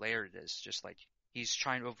multi-layered it is. Just like he's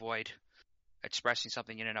trying to avoid expressing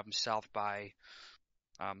something in and of himself by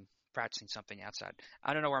practicing something outside.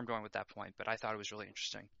 I don't know where I'm going with that point, but I thought it was really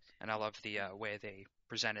interesting, and I love the way they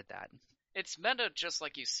presented that. It's meta, just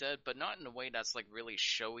like you said, but not in a way that's like really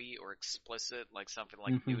showy or explicit, like something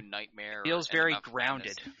like Hmm. New Nightmare Feels or very MF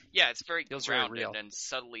grounded. Madness. Yeah, it's very Feels very grounded real. and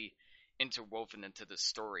subtly interwoven into the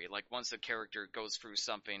story. Like once a character goes through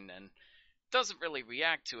something and doesn't really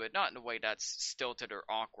react to it, not in a way that's stilted or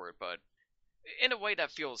awkward, but in a way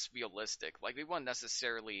that feels realistic. Like we wouldn't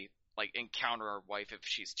necessarily like encounter our wife if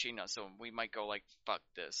she's cheating on someone. We might go like, "Fuck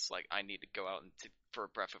this! Like I need to go out for a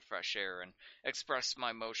breath of fresh air and express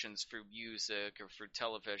my emotions through music or through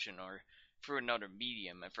television or through another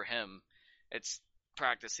medium." And for him, it's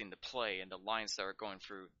practicing the play and the lines that are going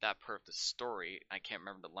through that part of the story. I can't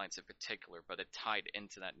remember the lines in particular, but it tied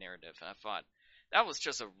into that narrative. And I thought that was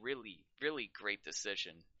just a really, really great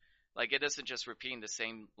decision. Like it isn't just repeating the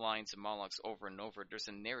same lines and monologues over and over. There's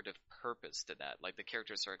a narrative purpose to that. Like the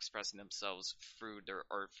characters are expressing themselves through their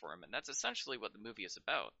art form, and that's essentially what the movie is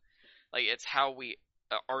about. Like it's how we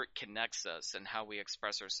art connects us and how we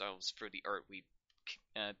express ourselves through the art we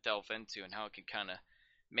delve into, and how it can kind of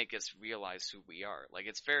make us realize who we are. Like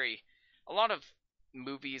it's very a lot of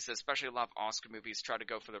movies, especially a lot of Oscar movies, try to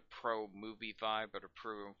go for the pro movie vibe or the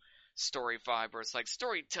pro story vibe, where it's like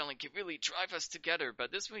storytelling can really drive us together. But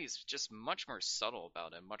this movie is just much more subtle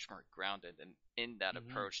about it, much more grounded, and in that Hmm.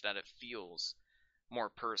 approach, that it feels more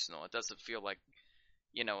personal. It doesn't feel like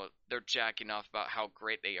they're jacking off about how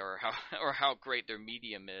great they are, how or how great their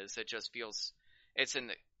medium is. It just feels it's in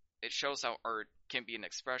it shows how art can be an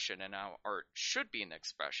expression and how art should be an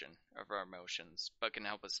expression of our emotions, but can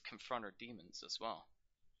help us confront our demons as well.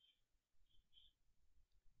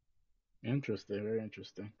 Interesting, very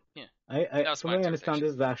interesting. Yeah. That was from my what I understand, interpretation.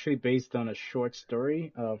 this is actually based on a short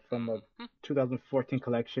story from a Hmm. 2014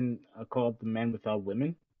 collection called The Men Without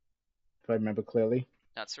Women, if I remember clearly,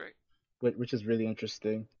 That's right. which is really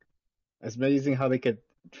interesting. It's amazing how they could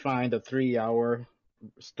find a 3 hour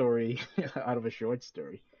story out of a short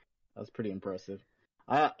story. That's pretty impressive.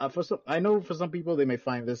 I know for some people they may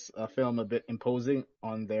find this film a bit imposing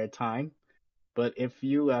on their time, but if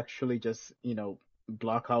you actually just,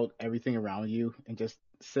 block out everything around you and just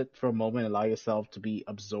sit for a moment and allow yourself to be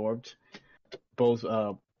absorbed both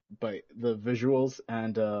by the visuals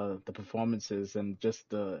and the performances and just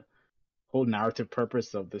the whole narrative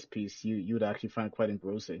purpose of this piece, you would actually find it quite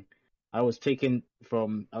engrossing. I was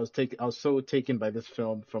so taken by this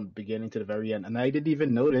film from beginning to the very end, and I didn't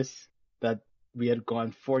even notice that we had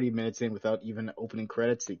gone 40 minutes in without even an opening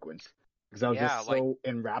credit sequence because I was Yeah, just like so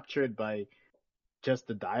enraptured by just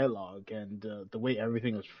the dialogue and the way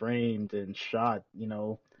everything was framed and shot.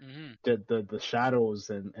 hmm The shadows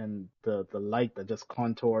and the light that just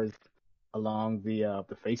contours along the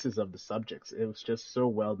faces of the subjects. It was just so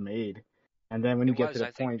well made. And then when you it get to was, the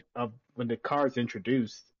I think. point of when the car is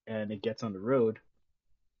introduced and it gets on the road,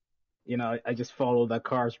 I just followed that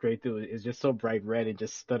car straight through. It's just so bright red and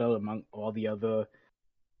just stood out among all the other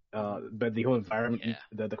but the whole environment Yeah.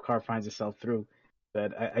 that the car finds itself through.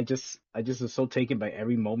 That I just was so taken by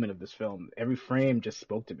every moment of this film. Every frame just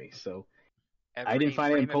spoke to me. So I didn't Every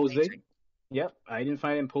find it frame of imposing. painting. Yep, I didn't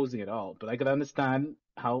find it imposing at all. But I could understand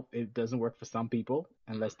how it doesn't work for some people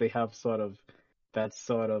Hmm. unless they have that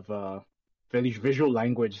sort of visual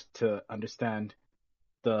language to understand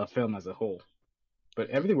the film as a whole. But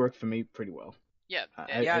Hmm. everything worked for me pretty well. Yeah,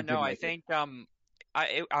 Yeah, I no, did I like it. think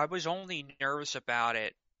I was only nervous about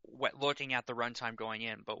it looking at the runtime going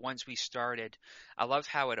in, but once we started, I love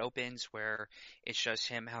how it opens where it's just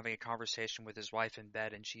him having a conversation with his wife in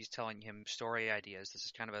bed and she's telling him story ideas. This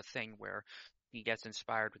is kind of a thing where he gets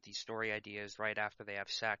inspired with these story ideas right after they have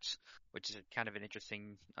sex, which is kind of an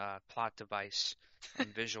interesting plot device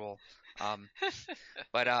and visual. Um,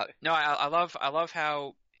 but no, I love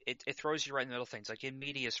how it throws you right in the middle of things, like in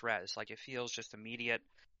medias res, like it feels just immediate,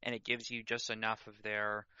 and it gives you just enough of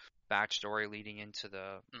their backstory leading into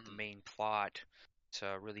the hmm main plot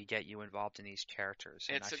to really get you involved in these characters.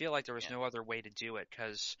 And I it's a feel like there was yeah. no other way to do it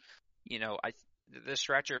because, I the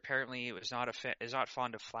stretcher apparently was not is not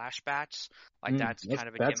fond of flashbacks. Like that's kind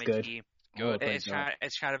of a That's good. gimmicky. Oh, Good. thank God.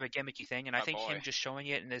 It's kind of a gimmicky thing, and I My think him boy. just showing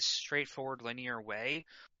it in this straightforward linear way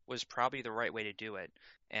was probably the right way to do it.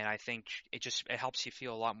 And I think it helps you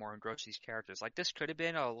feel a lot more engrossed in these characters. Like this could have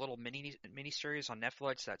been a little mini series on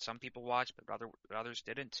Netflix that some people watched, but others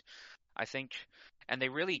didn't. I think, and they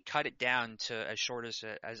really cut it down to as short as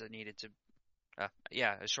it needed to.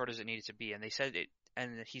 Yeah, as short as it needed to be. And they said it.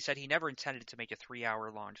 And he said he never intended to make a 3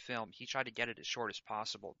 hour long film. He tried to get it as short as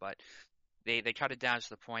possible, but they cut it down to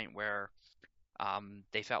the point where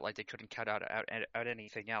they felt like they couldn't cut out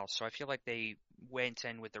anything else. So I feel like they went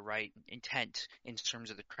in with the right intent in terms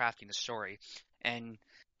of the crafting the story. And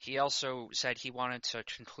he also said he wanted to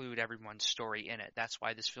conclude everyone's story in it. That's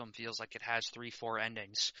why this film feels like it has three, four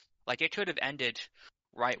endings. Like it could have ended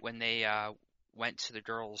right when they went to the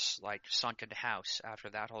girls' like sunken house after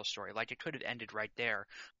that whole story. Like it could have ended right there,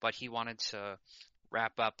 but he wanted to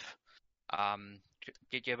wrap up um,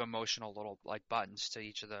 give emotional little like buttons to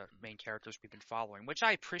each of the main characters we've been following, which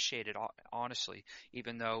I appreciated honestly,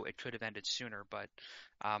 even though it could have ended sooner. But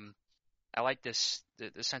um, I like the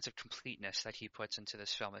sense of completeness that he puts into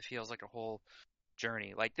this film. It feels like a whole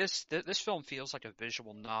journey. Like this film feels like a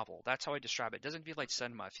visual novel. That's how I describe it. It doesn't feel like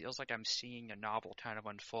cinema. It feels like I'm seeing a novel kind of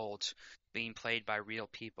unfold, being played by real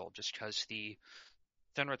people. Just because the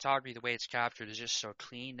cinematography, the way it's captured, is just so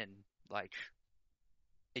clean and like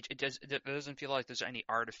it doesn't feel like there's any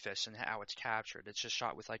artifice in how it's captured. It's just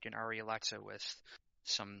shot with like an Arri Alexa with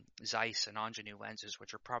some Zeiss and Ingenue lenses,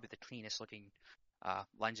 which are probably the cleanest looking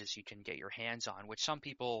lenses you can get your hands on, which some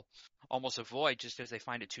people almost avoid just because they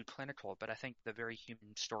find it too clinical. But I think the very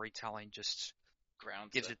human storytelling just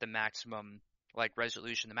Grounds gives it. it the maximum like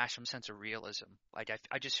resolution, the maximum sense of realism. Like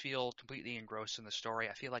I just feel completely engrossed in the story.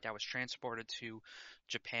 I feel like I was transported to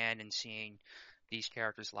Japan and seeing these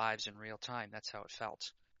characters' lives in real time. That's how it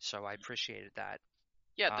felt. So I appreciated that.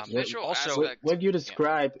 Yeah, the What visual Also, aspect. what you Yeah.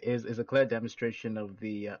 describe is a clear demonstration of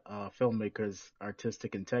the filmmaker's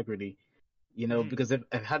artistic integrity. mhm, Because if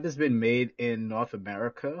had this been made in North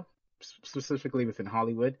America, specifically within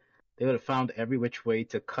Hollywood, they would have found every which way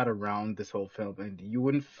to cut around this whole film, and you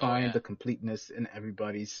wouldn't Oh find yeah. the completeness in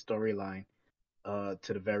everybody's storyline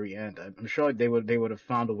to the very end. I'm sure they would have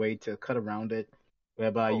found a way to cut around it,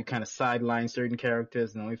 whereby you Oh kind of sideline certain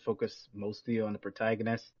characters and only focus mostly on the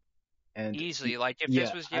protagonist. And Easily, like if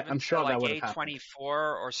this yeah, was given I'm to sure that like would have happened.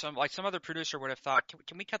 A24 or some other producer would have thought,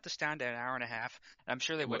 can we cut this down to an hour and a half? And I'm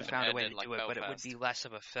sure they would Move have Yeah. found a way ahead to like do it, but it would be Belfast. less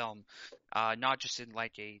of a film, not just in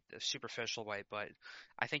like a superficial way, but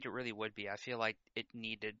I think it really would be. I feel like it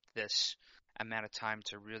needed this amount of time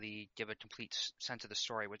to really give a complete sense of the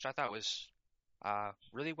story, which I thought was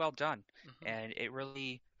really well done, Hmm. and it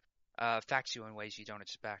really affects you in ways you don't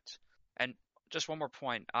expect. And just one more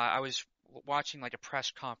point, I was watching like a press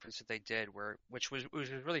conference that they did which was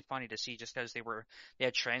really funny to see just as they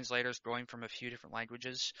had translators going from a few different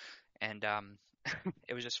languages, and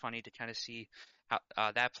it was just funny to kind of see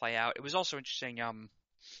how that play out. It was also interesting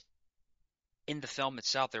in the film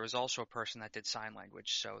itself there was also a person that did sign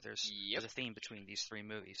language, so Yep. there's a theme between these three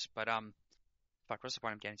movies. But fuck, what's the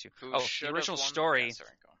point I'm getting to? Who Oh, the should have original won? Yeah, story,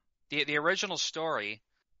 sorry, go on. the original story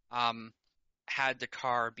um had the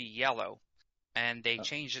car be yellow and they Uh,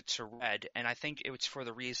 changed it to red. And I think it was for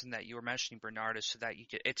the reason that you were mentioning, Bernard, is so that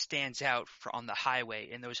it stands out on the highway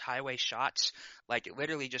in those highway shots. Like it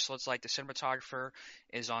literally just looks like the cinematographer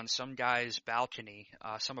is on some guy's balcony,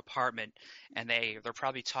 some apartment, and they're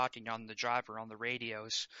probably talking on the driver on the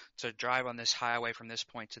radios to drive on this highway from this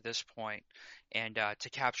point to this point, and to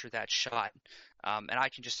capture that shot. And I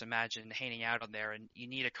can just imagine hanging out on there, and you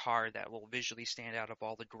need a car that will visually stand out of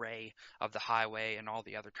all the gray of the highway and all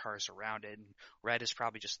the other cars around it. And red is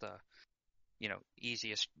probably just the,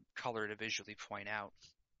 easiest color to visually point out,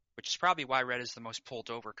 which is probably why red is the most pulled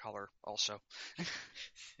over color also.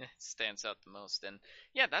 Stands out the most. And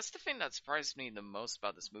yeah, that's the thing that surprised me the most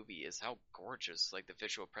about this movie is how gorgeous like the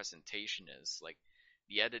visual presentation is. Like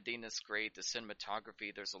the editing is great, the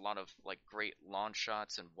cinematography, there's a lot of like great long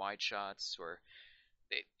shots and wide shots where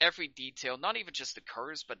every detail, not even just the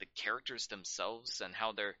cars, but the characters themselves and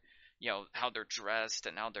how they're how they're dressed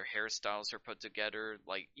and how their hairstyles are put together.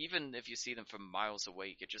 Like even if you see them from miles away,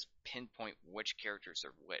 you could just pinpoint which characters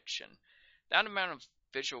are which, and that amount of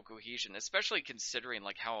visual cohesion, especially considering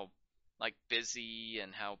like how like busy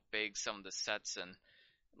and how big some of the sets and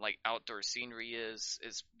like outdoor scenery is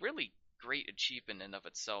really great achievement in of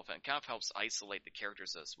itself, and it kind of helps isolate the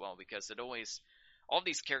characters as well because it always all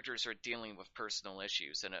these characters are dealing with personal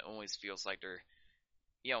issues, and it always feels like they're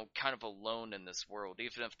kind of alone in this world.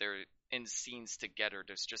 Even if they're in scenes together,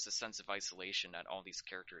 there's just a sense of isolation that all these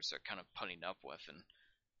characters are kind of putting up with in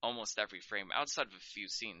almost every frame, outside of a few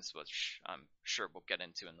scenes, which I'm sure we'll get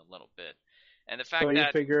into in a little bit. And the so fact you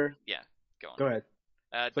that, figure, yeah, go on. go ahead.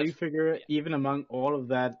 So The you figure yeah, even among all of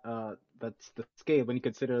that, that's the scale when you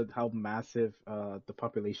consider how massive the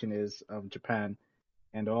population is of Japan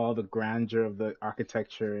and all the grandeur of the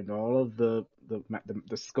architecture and all of the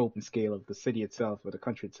scope and scale of the city itself or the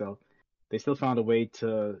country itself, they still found a way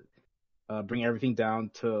to bring everything down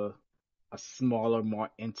to a smaller, more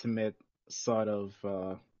intimate sort of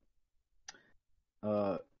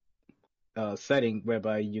uh, setting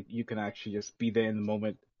whereby you can actually just be there in the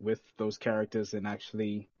moment with those characters and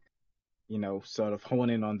actually sort of hone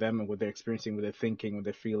in on them and what they're experiencing, what they're thinking, what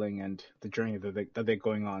they're feeling, and the journey that they're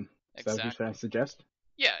going on. Is that what you're trying exactly. to suggest?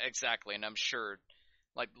 Yeah, exactly. And I'm sure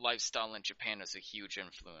like lifestyle in Japan is a huge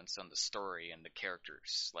influence on the story and the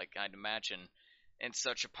characters. Like I'd imagine in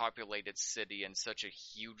such a populated city and such a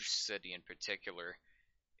huge city in particular,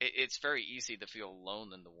 it's very easy to feel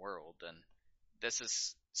alone in the world. And this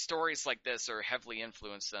is stories like this are heavily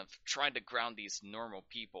influenced of trying to ground these normal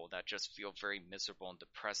people that just feel very miserable and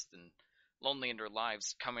depressed and lonely in their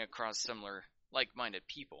lives, coming across similar like-minded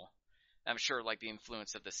people. I'm sure like the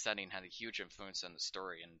influence of the setting had a huge influence on the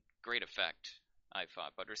story and great effect, I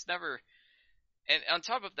thought. But there's never, and on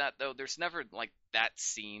top of that though, there's never like that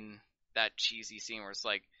scene, that cheesy scene where it's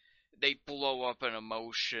like they blow up an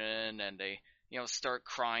emotion and they start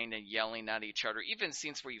crying and yelling at each other. Even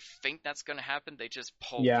scenes where you think that's going to happen, they just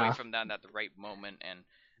pull away Yeah. from that at the right moment. And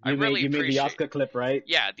I You mean really you mean the appreciate, Oscar clip, right?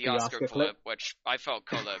 yeah, the The Oscar Oscar clip. clip, which I felt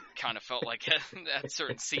Coda kind of felt like at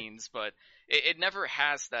certain scenes, but it never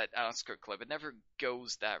has that Oscar clip. It never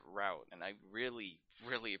goes that route, and I really,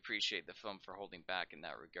 really appreciate the film for holding back in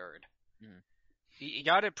that regard. Mm. You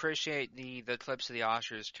got to appreciate the clips of the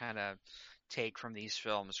Oscars kind of take from these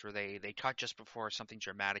films where they cut just before something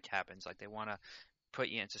dramatic happens. Like they want to put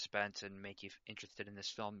you in suspense and make you interested in this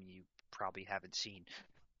film you probably haven't seen,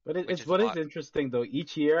 But which it's is a what is lot. interesting though.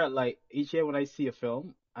 Each year when I see a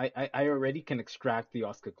film, I already can extract the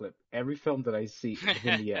Oscar clip. Every film that I see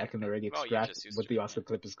within the year, I can already Well, you're extract just used what to the it, yeah. Oscar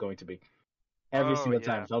clip is going to be. Every Oh single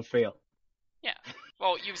time, yeah. without fail. Yeah.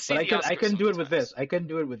 Well, you've But seen I the could I Oscars couldn't so do many it with this. times. I couldn't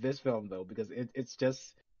do it with this film though because it's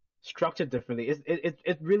just structured differently.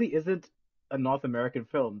 It really isn't a North American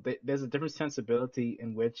film. There's a different sensibility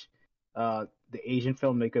in which the Asian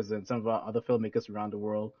filmmakers and some of our other filmmakers around the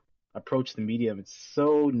world approach the medium, it's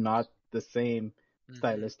so not the same Hmm.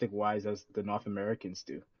 stylistic wise as the North Americans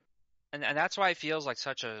do. And that's why it feels like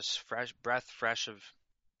such a fresh breath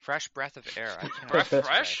of air. I cannot Breath speak today.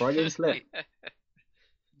 fresh? Freudian slip.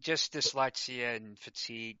 Just dyslexia and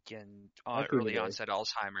fatigue and I feel you early guys. onset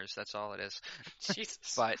Alzheimer's. That's all it is.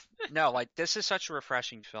 Jesus. But no, like this is such a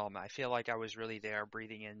refreshing film. I feel like I was really there,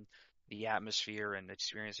 breathing in the atmosphere and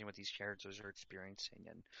experiencing what these characters are experiencing,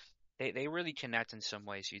 and they really connect in some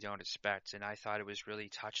ways you don't expect, and I thought it was really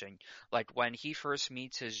touching. Like when he first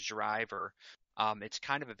meets his driver, it's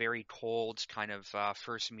kind of a very cold kind of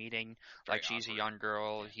first meeting. Very Like she's a awkward. young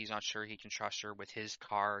girl, Yeah. he's not sure he can trust her with his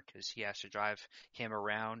car because he has to drive him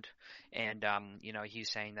around, and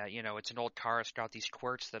he's saying that it's an old car, it's got these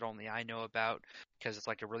quirks that only I know about because it's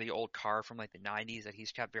like a really old car from like the 90s that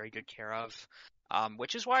he's kept very good care of.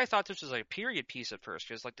 Which is why I thought this was like a period piece at first,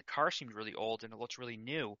 because like the car seemed really old and it looks really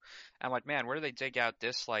new. I'm like, man, where do they dig out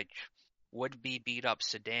this like would be beat up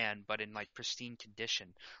sedan, but in like pristine condition?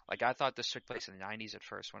 Like I thought this took place in the 90s at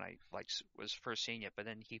first when I like was first seeing it, but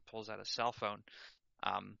then he pulls out a cell phone.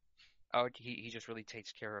 Um, he just really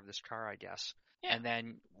takes care of this car, I guess. Yeah. And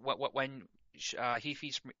then when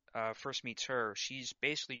first meets her, she's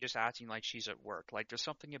basically just acting like she's at work. Like there's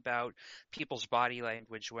something about people's body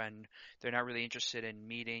language when they're not really interested in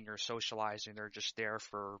meeting or socializing. They're just there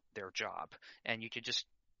for their job, and you could just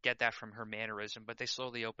get that from her mannerism. But they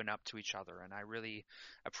slowly open up to each other, and I really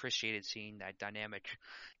appreciated seeing that dynamic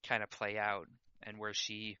kind of play out, and where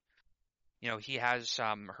he has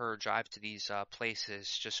her drive to these places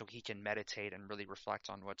just so he can meditate and really reflect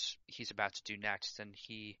on what he's about to do next. And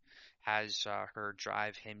he has her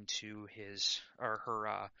drive him to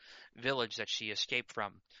her village that she escaped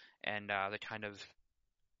from, and the kind of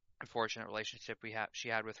unfortunate relationship she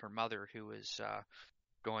had with her mother, who was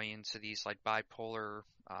going into these like bipolar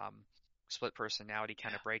split personality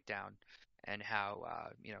kind of breakdown, and how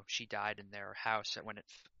she died in their house when it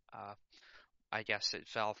uh, I guess it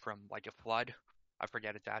fell from like a flood. I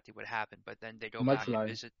forget exactly what happened, but then they go back and Mudslide.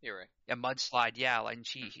 visit You're right. a mudslide. Yeah, and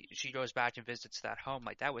Hmm. she goes back and visits that home.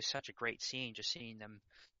 Like that was such a great scene, just seeing them,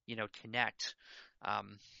 connect.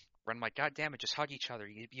 Where I'm like, God damn it, just hug each other.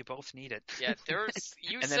 You both need it. Yeah, there's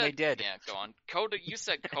you And then they said did. yeah, go on. Coda you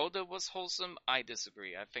said Coda was wholesome. I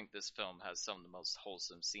disagree. I think this film has some of the most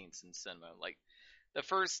wholesome scenes in cinema. Like the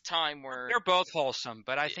first time where They're both wholesome,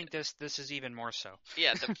 but I think this is even more so.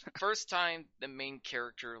 yeah, the first time the main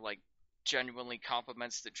character like genuinely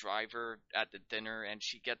compliments the driver at the dinner and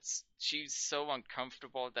she's so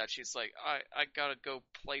uncomfortable that she's like, I gotta go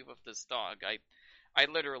play with this dog. I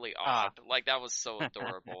literally Ah, awed. Like that was so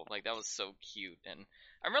adorable. Like that was so cute. And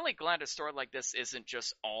I'm really glad a story like this isn't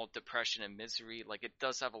just all depression and misery. Like it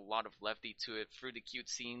does have a lot of levity to it through the cute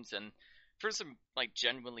scenes and for some like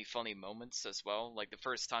genuinely funny moments as well. Like the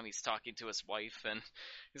first time he's talking to his wife and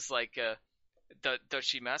he's like, does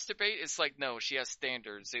she masturbate? It's like, no, she has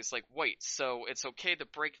standards. It's like, wait, so it's okay to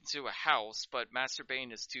break into a house, but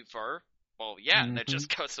masturbating is too far? Well, yeah, and that Hmm.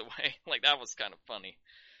 just goes away. Like, that was kind of funny.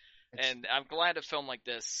 it's And I'm glad a film like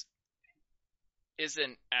this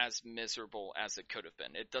isn't as miserable as it could have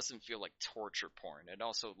been. It doesn't feel like torture porn. It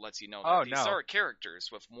also lets you know that oh these no. are characters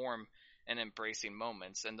with warm and embracing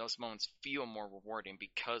moments, and those moments feel more rewarding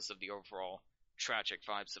because of the overall tragic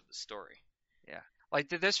vibes of the story. Yeah. Like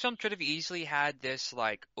this film could have easily had this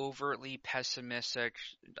like overtly pessimistic,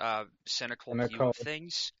 cynical And I view call of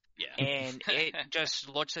things, and Yeah. it just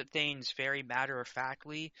looks at things very matter of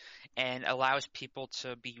factly and allows people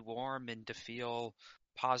to be warm and to feel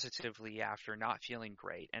positively after not feeling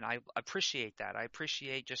great. And I appreciate that. I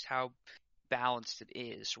appreciate just how balanced it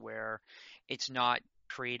is, where it's not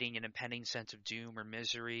creating an impending sense of doom or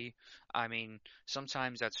misery. I mean,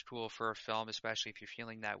 sometimes that's cool for a film, especially if you're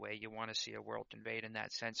feeling that way. You want to see a world invade in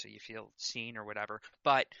that sense so you feel seen or whatever.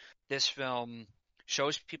 But this film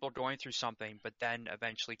shows people going through something, but then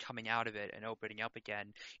eventually coming out of it and opening up again,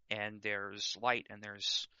 and there's light and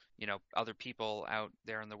there's other people out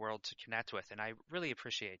there in the world to connect with, and I really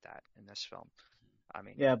appreciate that in this film. I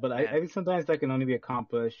mean, Yeah, but I man, think sometimes that can only be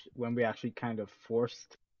accomplished when we actually kind of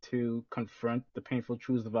forced to confront the painful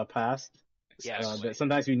truths of our past. yes. That Exactly.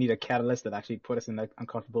 sometimes we need a catalyst that actually put us in that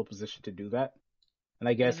uncomfortable position to do that. And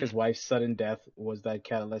I guess his Hmm. wife's sudden death was that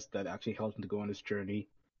catalyst that actually helped him to go on his journey,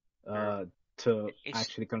 True. uh, to It's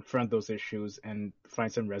actually confront those issues and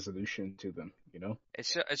find some resolution to them, you know?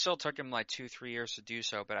 it still took him like 2 3 years to do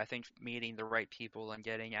so, but I think meeting the right people and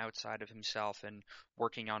getting outside of himself and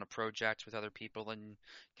working on a project with other people and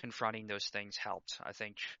confronting those things helped. I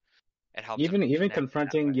think it helped him Even connect in that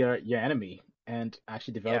confronting way. your enemy and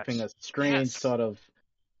actually developing Yes. a strange Yes. sort of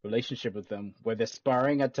relationship with them, where they're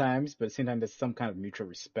sparring at times, but at the same time there's some kind of mutual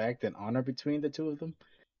respect and honor between the two of them.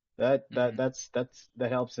 That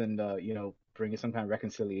helps in bringing some kind of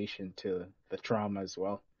reconciliation to the trauma as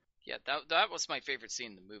well. Yeah, that was my favorite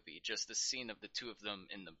scene in the movie. Just the scene of the two of them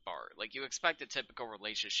in the bar. Like you expect a typical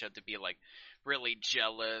relationship to be like really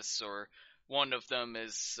jealous, or one of them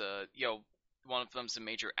is one of them's a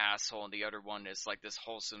major asshole and the other one is like this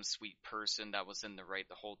wholesome sweet person that was in the right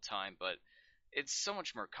the whole time, but it's so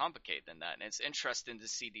much more complicated than that. And it's interesting to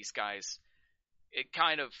see these guys it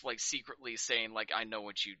kind of like secretly saying like I know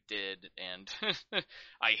what you did and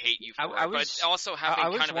I hate you for it, but also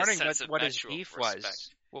having kind of a sense of what his mutual beef respect.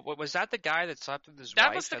 Was that the guy that slept with his wife?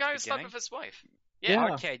 That was the guy who slept with his wife.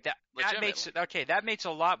 Yeah. Okay, that makes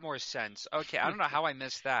a lot more sense. Okay, I don't know how I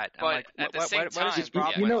missed that. But I'm like, at the same time, what is his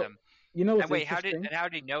problem with him? What's wait, how interesting?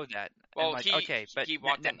 did he know that? Well, like, he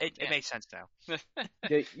walked in. It makes sense now.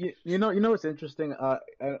 Yeah, what's interesting?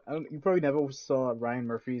 You probably never saw Ryan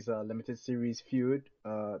Murphy's limited series Feud,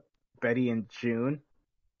 Betty and June.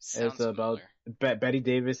 Sounds It's about Betty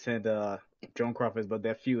Davis and Joan Crawford, but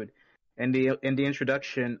their feud. And in the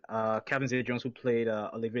introduction, Catherine Zeta-Jones, who played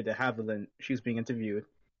Olivia de Havilland, she was being interviewed,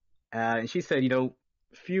 and she said,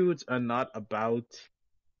 feuds are not about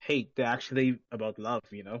hate; they're actually about love.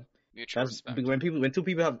 Mutual respect. When two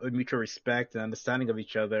people have a mutual respect and understanding of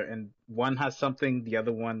each other, and one has something the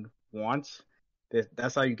other one wants,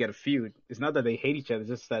 that's how you get a feud. It's not that they hate each other; it's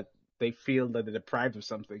just that they feel that they're deprived of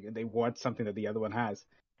something and they want something that the other one has.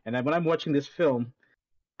 And then when I'm watching this film,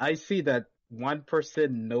 I see that one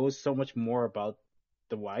person knows so much more about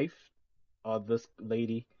the wife of this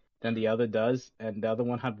lady than the other does, and the other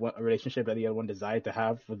one had a relationship that the other one desired to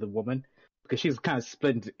have with the woman, because she's kind of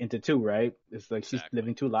split into two, right? It's like she's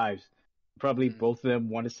living two lives. Probably both of them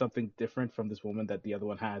wanted something different from this woman that the other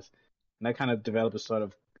one has, and that kind of developed a sort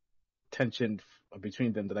of tension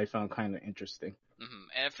between them that I found kind of interesting. Mm-hmm.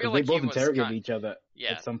 And I feel like they both interrogated each other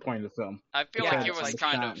at some point in the film. I feel like he was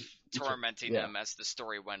kind of tormenting him as the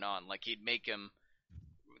story went on. Like he'd make him,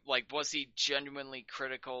 like, was he genuinely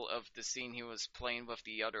critical of the scene he was playing with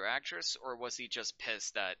the other actress, or was he just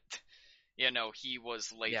pissed that, he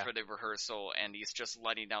was late for the rehearsal and he's just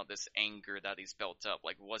letting out this anger that he's built up?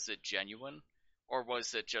 Like, was it genuine, or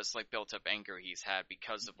was it just like built up anger he's had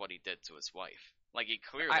because of what he did to his wife? Like he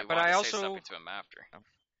clearly wanted to say something to him after.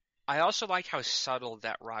 I also like how subtle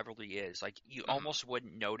that rivalry is. Like, you almost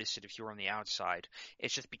wouldn't notice it if you were on the outside.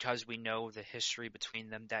 It's just because we know the history between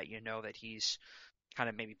them that you know that he's kind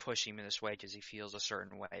of maybe pushing him in this way because he feels a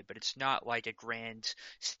certain way. But it's not like a grand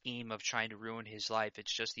scheme of trying to ruin his life.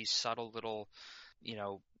 It's just these subtle little,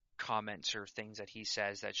 comments or things that he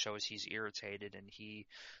says that shows he's irritated and he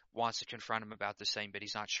wants to confront him about this thing, but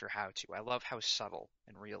he's not sure how to. I love how subtle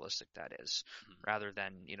and realistic that is, rather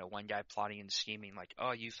than, one guy plotting and scheming like,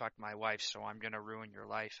 oh, you fucked my wife, so I'm going to ruin your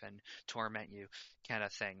life and torment you kind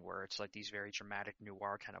of thing, where it's like these very dramatic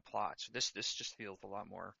noir kind of plots. This just feels a lot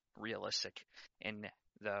more realistic in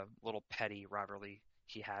the little petty rivalry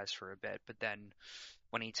he has for a bit. But then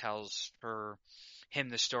when he tells him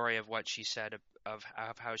the story of what she said of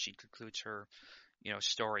how she concludes her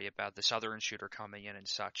story about the Southern shooter coming in and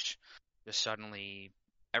such, just suddenly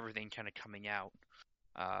everything kind of coming out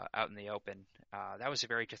in the open. That was a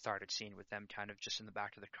very cathartic scene with them kind of just in the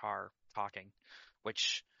back of the car talking,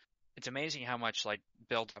 which it's amazing how much like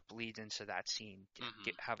build up leads into that scene,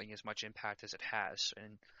 having as much impact as it has.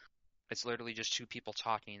 And it's literally just two people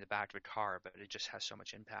talking in the back of a car, but it just has so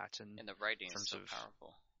much impact. And the writing is so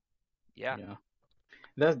powerful. Yeah.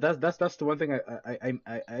 That's the one thing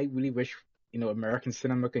I really wish American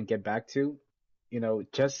cinema can get back to,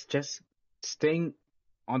 just staying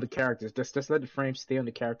on the characters. Just let the frame stay on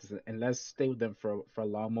the characters and let's stay with them for a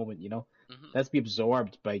long moment. Let's be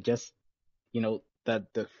absorbed by just the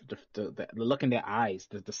look in their eyes,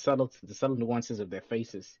 the subtle nuances of their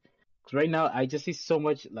faces. Because right now I just see so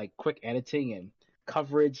much like quick editing and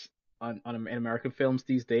coverage in American films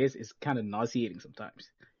these days is kind of nauseating sometimes.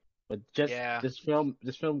 But this film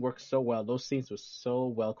works so well. Those scenes were so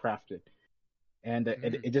well crafted, and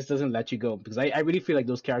it just doesn't let you go, because I really feel like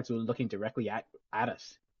those characters were looking directly at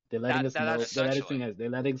us. They're letting us know. They're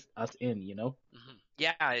letting us in. Mm-hmm.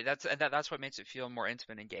 Yeah, that's what makes it feel more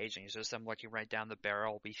intimate and engaging. It's just them looking right down the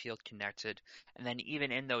barrel. We feel connected, and then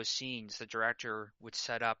even in those scenes, the director would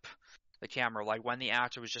set up the camera. Like when the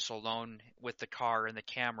actor was just alone with the car and the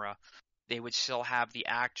camera, they would still have the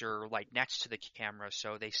actor like next to the camera,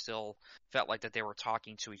 so they still felt like that they were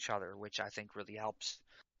talking to each other, which I think really helps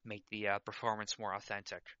make the performance more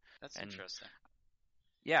authentic. That's interesting.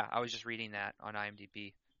 Yeah, I was just reading that on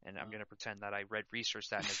IMDb, and I'm going to pretend that I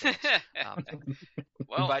researched that in advance.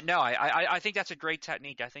 Well, But no, I think that's a great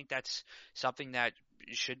technique. I think that's something that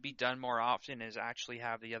should be done more often, is actually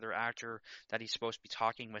have the other actor that he's supposed to be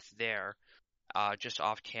talking with there, just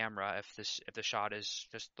off camera. If the shot is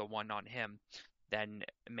just the one on him, then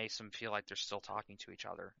it makes them feel like they're still talking to each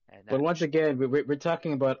other. And But that once again, we're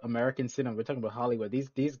talking about American cinema. We're talking about Hollywood.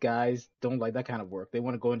 These guys don't like that kind of work. They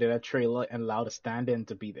want to go into that trailer and allow the stand-in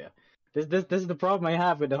to be there. This is the problem I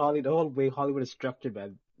have with the whole way Hollywood is structured,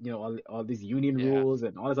 man. You know, all these union yeah. rules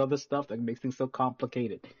and all this other stuff that makes things so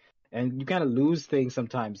complicated, and you kind of lose things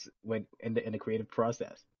sometimes when in the creative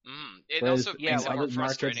process. It Whereas also Yeah, makes in it like more other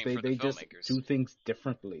markets, frustrating for the they just filmmakers. do things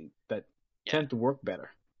differently that Yeah. tend to work better.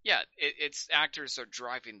 Yeah, it's actors are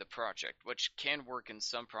driving the project, which can work in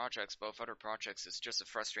some projects, but with other projects, it's just a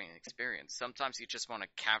frustrating experience. Sometimes you just want to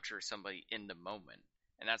capture somebody in the moment,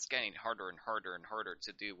 and that's getting harder and harder and harder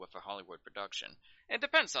to do with a Hollywood production. And it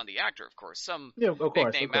depends on the actor, of course. Some Yeah, of big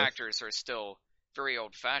course, of name course. actors are still very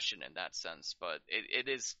old fashioned in that sense, but it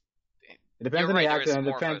is. It depends You're on the right, there actor, is and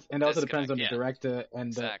more of a it also depends disconnect. on the Yeah, director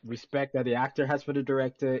and the exactly. respect that the actor has for the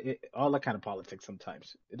director. All that kind of politics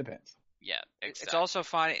sometimes. It depends. Yeah, it's exactly. also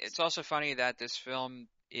funny. It's also funny that this film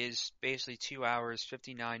is basically 2 hours,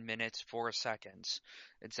 59 minutes, 4 seconds,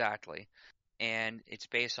 exactly, and it's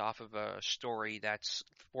based off of a story that's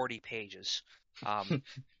 40 pages. Um,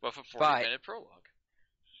 With a 40 but minute prologue.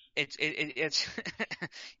 it's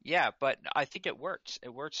yeah, but I think it works.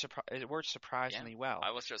 It works Yeah, surprisingly well,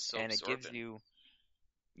 I was just so and it gives absorbent. you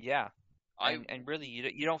yeah, I and really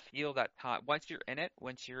you don't feel that time once you're in it.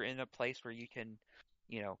 Once you're in a place where you can,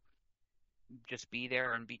 you know, just be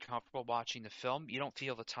there and be comfortable watching the film, you don't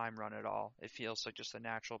feel the time run at all. It feels like just a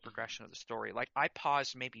natural progression of the story. Like I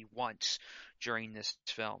paused maybe once during this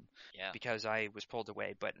film yeah. because I was pulled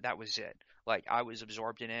away, but that was it. Like I was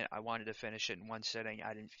absorbed in it. I wanted to finish it in one sitting.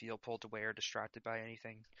 I didn't feel pulled away or distracted by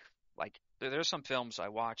anything. Like there's some films I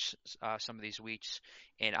watch some of these weeks,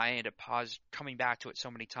 and I end up coming back to it so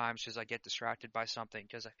many times because I get distracted by something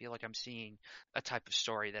because I feel like I'm seeing a type of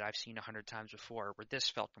story that I've seen 100 times before. Where this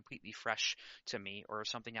felt completely fresh to me, or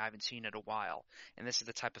something I haven't seen in a while. And this is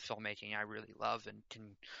the type of filmmaking I really love and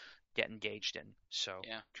can get engaged in. So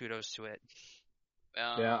Yeah. kudos to it.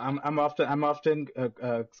 Yeah, Um, I'm often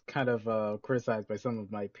kind of criticized by some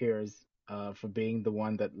of my peers for being the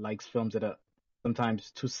one that likes films that are sometimes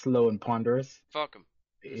too slow and ponderous. fuck 'em.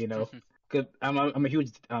 You know, 'cause I'm a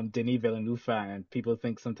huge Denis Villeneuve fan, and people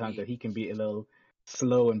think sometimes We that he can be a little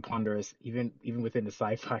slow and ponderous, even within the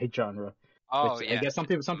sci-fi genre. oh Which I yeah. guess some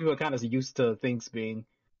people are kind of used to things being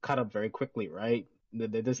cut up very quickly, right?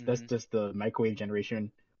 That's hmm just the microwave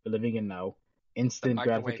generation we're living in now. The Instant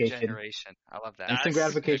microwave gratification, generation. I love that. instant That's a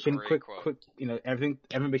gratification, great quick, quote. quick. You know, everything,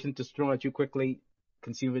 information just thrown at you quickly,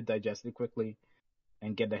 consume it, digest it quickly,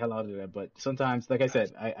 and get the hell out of there. But sometimes, like I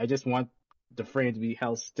said, I just want the frame to be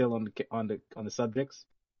held still on the subjects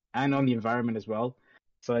and on the environment as well,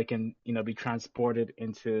 so I can be transported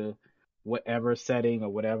into whatever setting or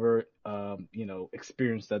whatever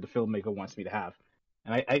experience that the filmmaker wants me to have.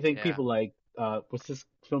 And I think Yeah. people like what's this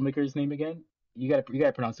filmmaker's name again? You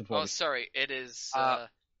gotta pronounce it for Oh, me. sorry. It is Ryusuke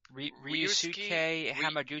Ryusuke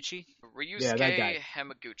Hamaguchi. Yeah, that Ryusuke guy.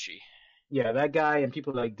 Hamaguchi. Yeah, that guy and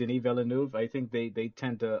people like Denis Villeneuve, I think they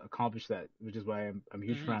tend to accomplish that, which is why I'm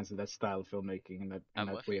huge hmm fans of that style of filmmaking and I'm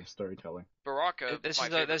that with way you. of storytelling. Baraka, my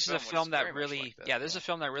favorite This is a film, was film that very much really like that. yeah, this is a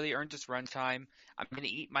film that really earned its runtime. I'm gonna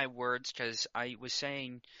eat my words because I was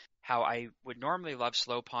saying how I would normally love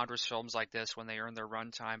slow ponderous films like this when they earn their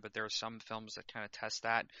runtime, but there are some films that kind of test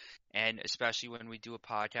that, and especially when we do a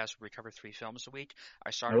podcast where we cover 3 films a week,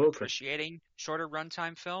 I started Oh, okay. appreciating shorter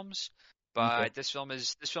runtime films. Okay. But this film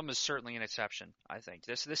is certainly an exception. I think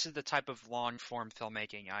this is the type of long form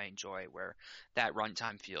filmmaking I enjoy, where that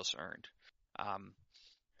runtime feels earned. Um,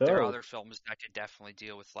 there are So other films that could definitely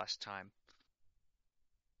deal with less time.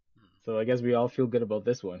 so I guess we all feel good about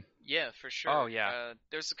this one. Yeah, for Oh sure. yeah.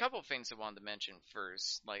 There's a couple of things I wanted to mention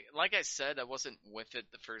first. Like I said, I wasn't with it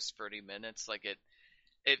the first 30 minutes. Like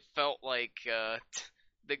it felt like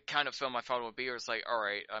the kind of film I thought it would be. It was like, all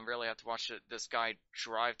right, I really have to watch this guy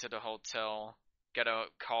drive to the hotel, get a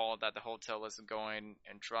call that the hotel isn't going,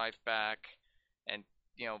 and drive back, and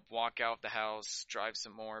walk out the house, drive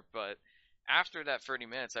some more. But after that 30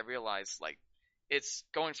 minutes, I realized like it's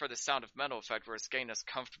going for the Sound of Metal effect, where it's getting us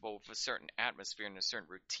comfortable with a certain atmosphere and a certain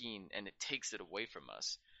routine, and it takes it away from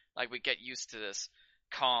us. Like we get used to this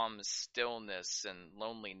calm stillness and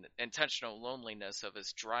intentional loneliness of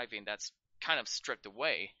his driving that's kind of stripped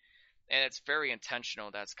away, and it's very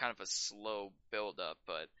intentional. That's kind of a slow build up,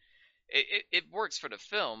 but it works for the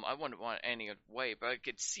film. I wouldn't want it any other way, but I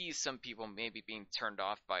could see some people maybe being turned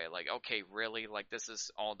off by it. Like, okay, really? Like this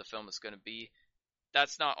is all the film is going to be?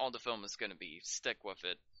 that's not all the film is going to be. Stick with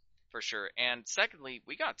it for sure. And secondly,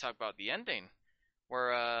 we got to talk about the ending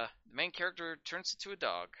where the main character turns into a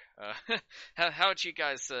dog. How'd you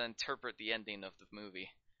guys interpret the ending of the movie?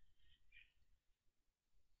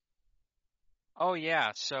 Oh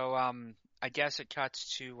yeah, so I guess it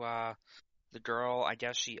cuts to the girl. I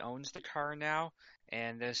guess she owns the car now,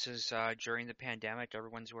 and this is during the pandemic.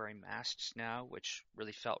 Everyone's wearing masks now, which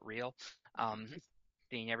really felt real. Um,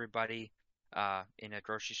 Seeing everybody in a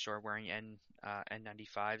grocery store wearing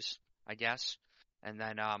N95s, I guess. And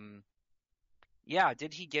then yeah,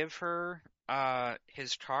 did he give her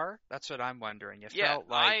his car? That's what I'm wondering. It Yeah, felt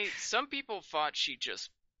like I some people thought she just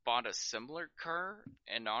bought a similar car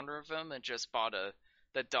in honor of him and just bought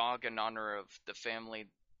the dog in honor of the family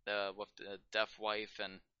with the deaf wife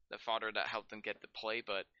and the father that helped them get the play,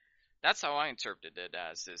 but that's how I interpreted it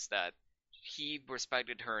as is that he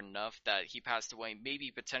respected her enough that he passed away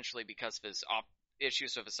maybe potentially because of his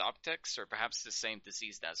issues with his optics or perhaps the same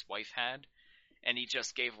disease that his wife had and he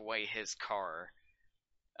just gave away his car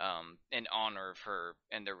in honor of her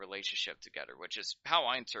and their relationship together, which is how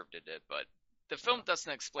I interpreted it. But the film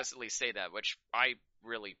doesn't explicitly say that, which I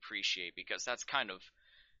really appreciate because that's kind of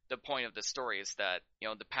the point of the story is that,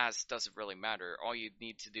 the past doesn't really matter. All you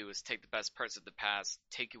need to do is take the best parts of the past,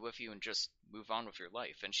 take it with you, and just move on with your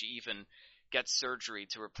life. And she even gets surgery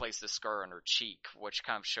to replace the scar on her cheek, which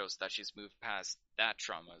kind of shows that she's moved past that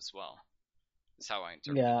trauma as well. Is how I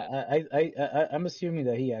interpreted Yeah, it. I'm assuming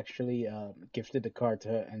that he actually gifted the car to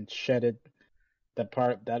her and shedded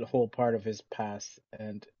that whole part of his past,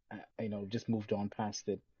 and just moved on past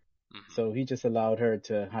it. Mm-hmm. So he just allowed her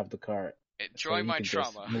to have the car, so Enjoy he my can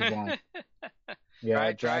just trauma. move on.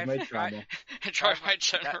 Yeah, drive my drive, trauma. Enjoy my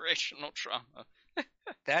that, generational trauma.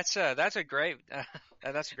 that's a great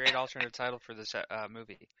that's a great alternative title for this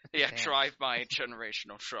movie. Yeah, Damn. drive my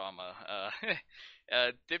generational trauma.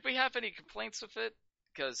 Did we have any complaints with it?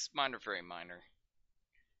 Because mine are very minor.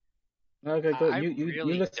 Okay, go. I You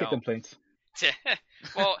really list your don't. complaints.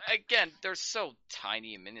 Well, again, they're so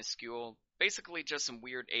tiny and minuscule. Basically, just some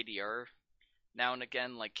weird ADR now and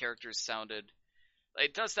again, like characters sounded.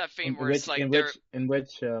 It does that thing In where it's which like in they're which in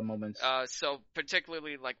which moments? so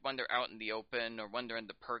particularly like when they're out in the open or when they're in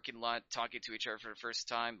the parking lot talking to each other for the first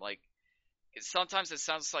time. Like sometimes it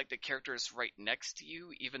sounds like the character is right next to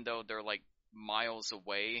you, even though they're like miles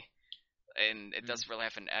away, and it Mm. doesn't really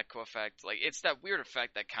have an echo effect. Like it's that weird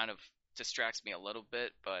effect that kind of distracts me a little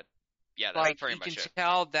bit, but yeah, that's Like very you can much it.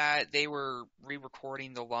 tell that they were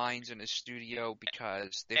re-recording the lines in a studio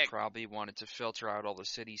because they E- probably wanted to filter out all the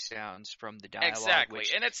city sounds from the dialogue, exactly,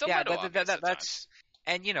 which and it's a yeah, little obvious at that's times.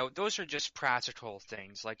 and those are just practical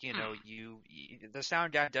things. Like, the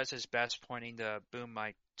sound guy does his best pointing the boom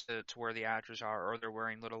mic to where the actors are, or they're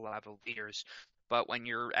wearing little lavaliers. But when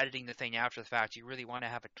you're editing the thing after the fact, you really want to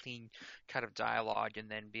have a clean cut of dialogue and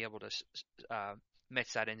then be able to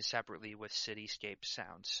mix that in separately with cityscape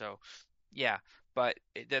sounds. So, yeah, but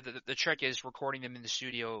the trick is recording them in the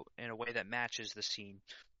studio in a way that matches the scene.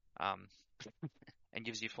 Um, and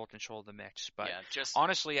gives you full control of the mix. But Yeah, just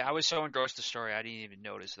honestly, I was so engrossed in the story, I didn't even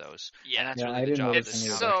notice those. yeah, And that's Yeah, really I the didn't job of notice it's the any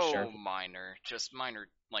of sound that. mixer. so minor, just minor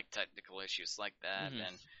like technical issues like that. Hmm.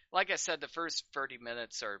 And like I said, the first 30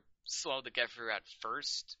 minutes are slow to get through at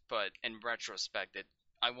first, but in retrospect,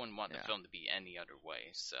 I wouldn't want the Yeah. film to be any other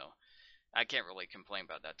way. So I can't really complain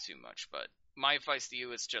about that too much. But my advice to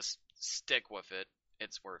you is just stick with it.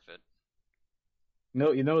 It's worth it.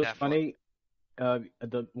 No, it's Definitely. funny.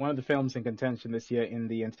 The one of the films in contention this year in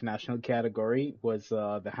the international category was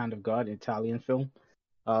The Hand of God, Italian film,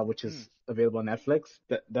 which Hmm. is available on Netflix.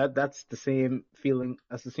 That's the same feeling.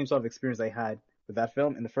 That's the same sort of experience I had with that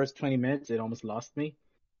film. In the first 20 minutes, it almost lost me,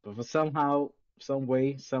 but for somehow, some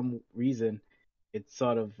way, some reason, it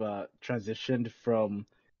sort of transitioned from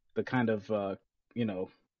the kind of you know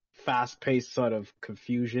fast-paced sort of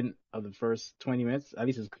confusion of the first 20 minutes. At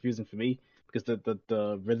least it's confusing for me because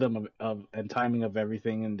the rhythm of and timing of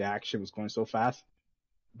everything and the action was going so fast.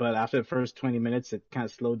 But after the first 20 minutes, it kind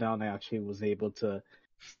of slowed down. I actually was able to,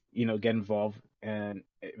 get involved and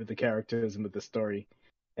with the characters and with the story.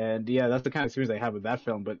 And yeah, that's the kind of experience I have with that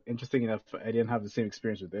film. But interesting enough, I didn't have the same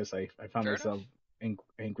experience with this. I found Fair enough. myself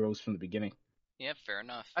engrossed from the beginning. Yeah, fair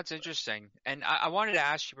enough. That's interesting. And I wanted to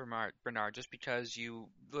ask you, Bernard, just because you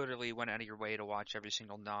literally went out of your way to watch every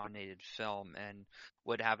single nominated film and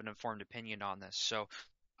would have an informed opinion on this. So,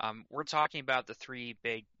 we're talking about the three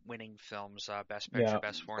big winning films: Best Picture, Yeah,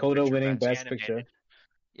 Best Foreign Coda Feature, winning Best Best Animated. Picture.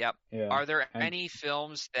 Yep. Yeah, Are there and any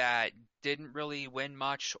films that didn't really win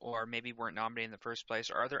much, or maybe weren't nominated in the first place?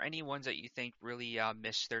 Or are there any ones that you think really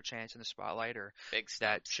missed their chance in the spotlight, or Big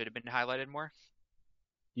that snubs. should have been highlighted more?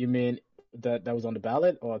 you mean that was on the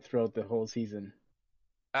ballot, or throughout the whole season?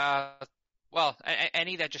 Uh, well,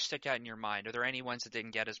 any that just stick out in your mind. Are there any ones that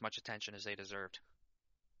didn't get as much attention as they deserved?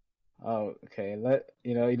 Oh, okay.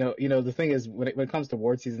 The thing is, when it comes to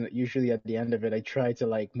award season, usually at the end of it, I try to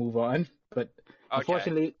like move on, but Okay.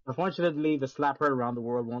 unfortunately, the slapper around the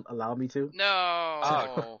world won't allow me to. So,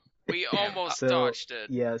 No, we Damn. almost so dodged it.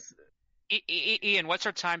 yes. Ian, what's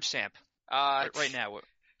our timestamp Uh, right now?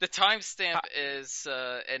 the timestamp Uh, is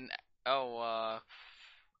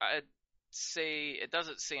I'd say it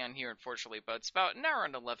doesn't say on here unfortunately, but it's about an hour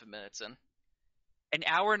and 11 minutes in. an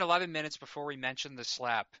hour and 11 minutes before we mentioned the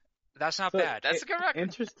slap. That's not So, bad. That's correct.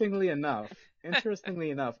 interestingly enough,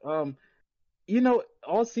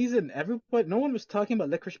 all season, no one was talking about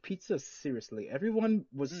licorice pizza seriously. Everyone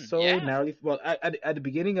was so Yeah. narrowly. Well, at the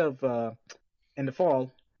beginning of in the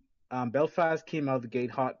fall, Belfast came out of the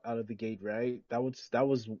gate hot out of the gate, right? That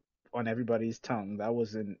was on everybody's tongue. That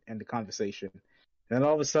was in the conversation. Then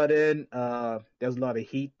all of a sudden, there was a lot of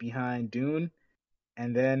heat behind Dune,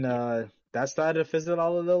 and then Yeah. that started to fizzle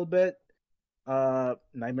out a little bit.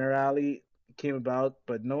 Nightmare Alley came about,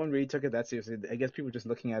 but no one really took it that seriously. I guess people were just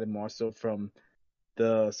looking at it more so from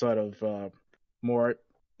the sort of more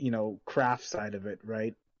craft side of it,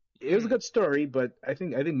 right? It was a good story, but I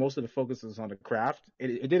think most of the focus was on the craft.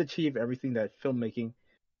 It did achieve everything that filmmaking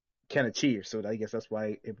can achieve, so I guess that's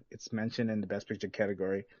why it's mentioned in the best picture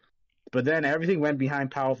category. But then everything went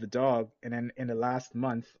behind Power of the Dog, and then in the last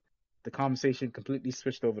month, the conversation completely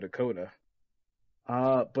switched over to Coda.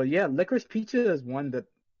 But yeah, Licorice Pizza is one that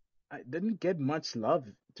I didn't get much love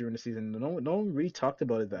during the season. No one really talked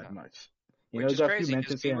about it that No. much. Which It is got a few crazy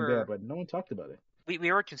because mentions here and there, but no one talked about it.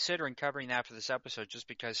 we were considering covering that for this episode just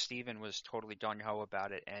because Steven was totally gung ho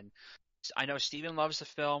about it, and I know Steven loves the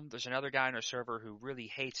film. There's another guy on our server who really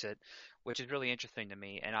hates it, which is really interesting to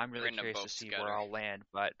me, and I'm We're really in a curious to boat see together. where I'll land.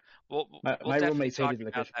 But we'll My definitely roommates talk hated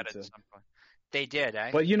about Licorice that at Pizza. some point. They did,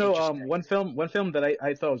 eh? But Interesting. one film that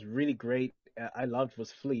I thought was really great, I loved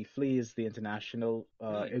was Flea. Flea is the international.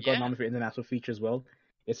 It got Yeah. nominated for international feature as well.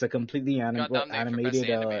 It's a completely Got nominated for best animated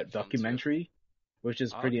animated film too. documentary, which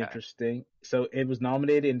is pretty Okay. interesting. So it was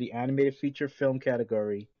nominated in the animated feature film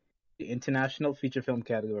category, the international feature film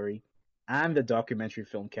category, and the documentary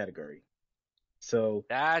film category. So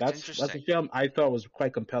That's that's a interesting. film I thought was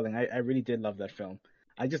quite compelling. I really did love that film.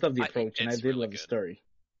 I just love the I approach, and I It's did really love the good. story.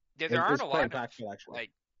 there aren't It's a quite lot of impactful, actually.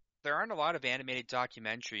 like there aren't a lot of animated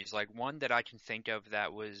documentaries. Like one that I can think of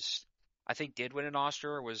that was I think did win an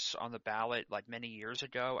Oscar was on the ballot like many years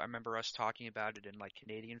ago. I remember us talking about it in like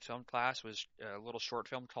Canadian film class. Was a little short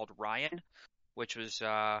film called Ryan, which was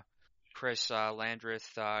Chris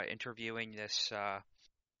Landreth interviewing this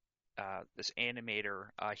animator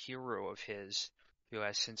hero of his who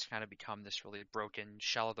has since kind of become this really broken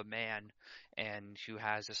shell of a man and who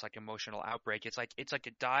has this like emotional outbreak. It's like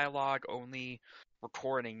a dialogue only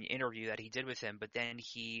recording interview that he did with him, but then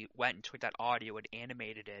he went and took that audio and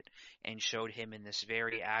animated it and showed him in this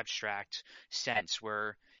very abstract sense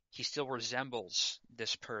where he still resembles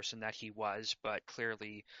this person that he was, but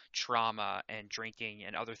clearly trauma and drinking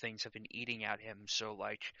and other things have been eating at him. So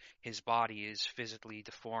like his body is physically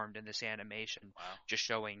deformed in this animation, Wow. just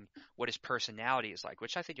showing what his personality is like,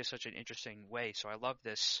 which I think is such an interesting way. So I love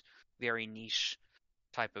this very niche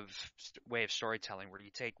type of way of storytelling where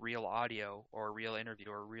you take real audio or a real interview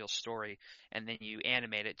or a real story and then you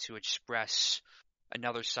animate it to express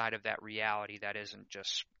another side of that reality that isn't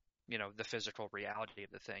just the physical reality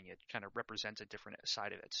of the thing. It kind of represents a different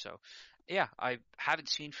side of it. So yeah, I haven't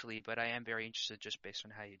seen Flea, but I am very interested just based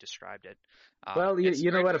on how you described it. Well, you, It's a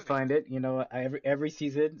you know great where to movie. find it. Every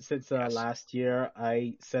season since Yes. last year,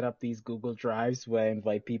 I set up these Google Drives where I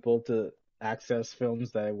invite people to access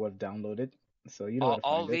films that I would have downloaded. So you know where to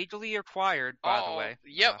All find it. legally acquired, by the All way.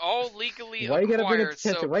 yep, all legally Why you gotta bring acquired. So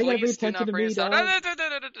attention? Why you gotta bring please do attention not to bring me, us down.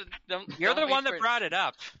 dog? You're Don't the make one that brought it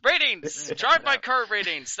up. ratings. You brought Drive it My up. Car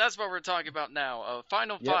ratings. That's what we're talking about now.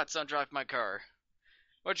 Final Yep. thoughts on Drive My Car.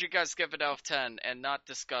 What'd you guys give it out of 10 and not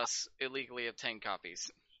discuss illegally obtained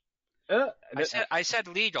copies? Uh, I said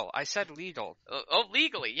legal. I said legal.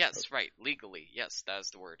 Legally, yes, right, legally, yes, that is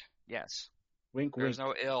the word. Yes. wink, There's wink.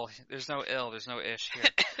 no ill. There's no ill. There's no ish here.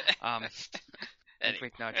 Um, wink,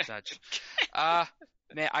 wink, nudge, nudge.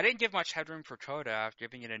 Man, I didn't give much headroom for Coda after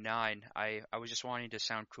giving it a 9. I was just wanting to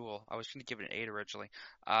sound cool. I was going to give it an 8 originally.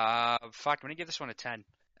 Fuck, I'm going to give this one a 10.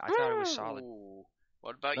 I thought it was solid. Ooh.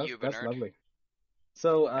 What about you, That's Bernard? lovely.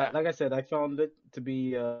 So, Yeah. like I said, I found it to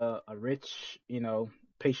be a rich,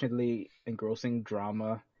 patiently engrossing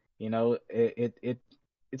drama. It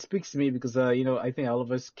speaks to me because I think all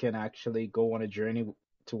of us can actually go on a journey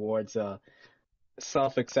towards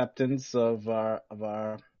self acceptance of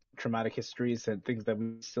our traumatic histories and things that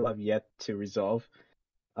we still have yet to resolve.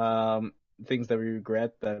 Um, Things that we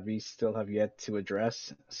regret that we still have yet to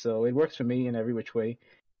address. So it works for me in every which way.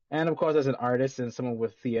 And of course, as an artist and someone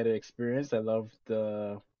with theater experience, I love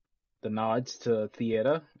the nods to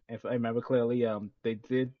theater. If I remember clearly,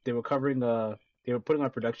 they were putting on a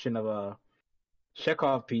production of a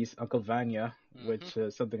Chekhov piece, Uncle Vanya, Mm-hmm. which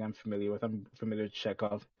is something I'm familiar with. I'm familiar with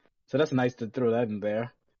Chekhov, so that's nice to throw that in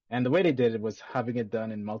there. And the way they did it was having it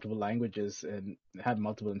done in multiple languages and had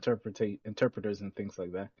multiple interpreters and things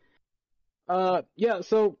like that. Yeah.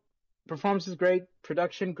 So performance is great,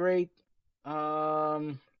 production great.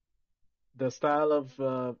 Um, the style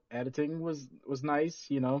of editing was nice.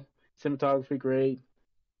 Cinematography great.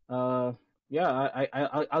 Uh, yeah.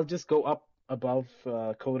 I'll just go up above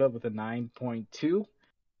Coda with a 9.2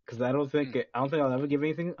 because I don't think I'll ever give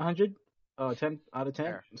anything 100, 10 out of 10.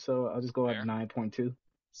 Fair. So I'll just go at Fair. 9.2.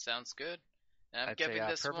 Sounds good. And I'm I'd say giving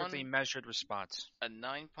this perfectly one measured response. a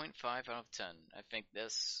 9.5 out of 10. I think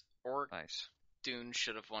this or Nice. Dune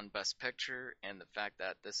should have won Best Picture, and the fact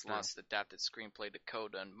that this True. lost adapted screenplay to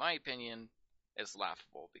Coda, in my opinion, is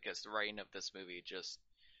laughable because the writing of this movie just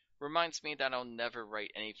reminds me that I'll never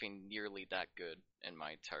write anything nearly that good in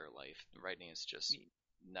my entire life. The writing is just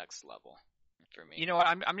next level for me. You know what?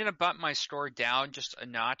 I'm gonna bump my score down just a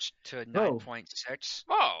notch to a Oh, 9.6,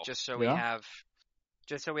 Whoa! just so yeah.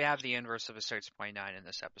 we have the inverse of a 6.9 in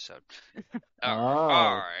this episode. All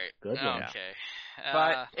Oh, right. good one. Okay.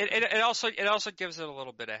 But it also gives it a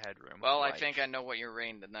little bit of headroom. Well, I like, think I know what you're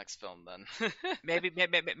rating the next film then. maybe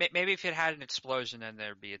if it had an explosion, then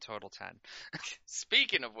there'd be a total 10.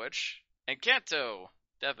 Speaking of which, Encanto.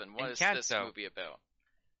 Devin, what is this Encanto. movie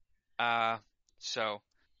about? So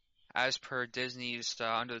as per Disney's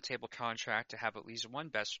under the table contract to have at least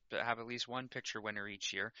one picture winner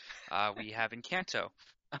each year, we have Encanto,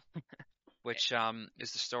 which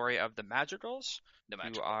is the story of the Madrigals, The who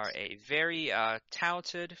Magic are a very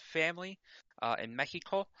talented family in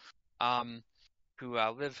Mexico, who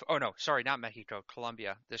live. Oh no, sorry, not Mexico,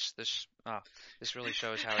 Colombia. This really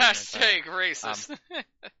shows how ignorant I am. Hashtag racist.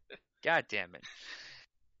 God damn it.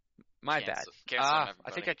 My bad. Cancel I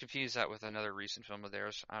everybody. think I confused that with another recent film of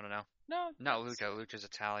theirs. I don't know. No, Not that's- Luca. Luca's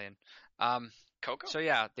Italian. Coco. So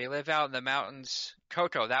yeah, they live out in the mountains.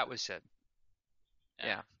 Coco, that was it.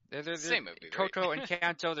 Yeah. They're Same movie, right? Coco and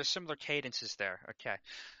Canto, there's similar cadences there. Okay.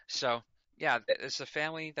 So, yeah, it's a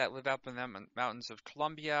family that live up in the mountains of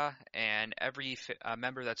Colombia, and every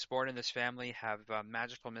member that's born in this family have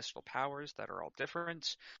magical mystical powers that are all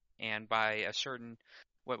different. And by a certain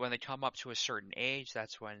when they come up to a certain age,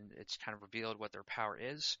 that's when it's kind of revealed what their power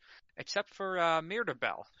is. Except for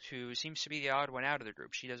Mirabelle, who seems to be the odd one out of the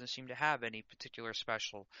group. She doesn't seem to have any particular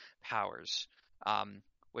special powers,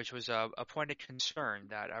 which was a point of concern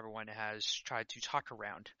that everyone has tried to talk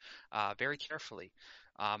around very carefully.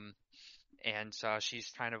 And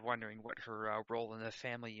she's kind of wondering what her role in the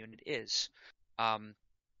family unit is.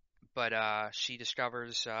 But she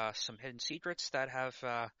discovers some hidden secrets that have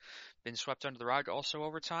been swept under the rug also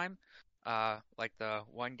over time, like the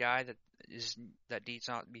one guy that needs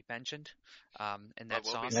not to be mentioned, and that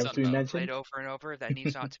will be song Never that's to be being mentioned. played over and over that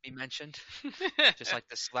needs not to be mentioned, just like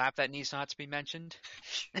the slap that needs not to be mentioned.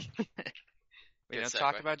 We Good don't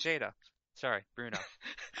talk segue. about Jada. Sorry, Bruno.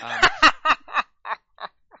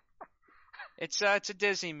 It's a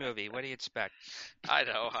Disney movie. What do you expect? I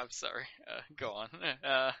know. I'm sorry. Go on.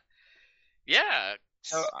 Yeah.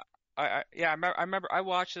 So I remember I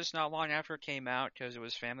watched this not long after it came out because it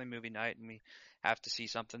was family movie night and we have to see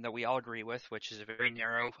something that we all agree with, which is a very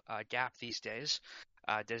narrow gap these days.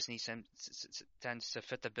 Disney tends to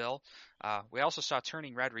fit the bill. We also saw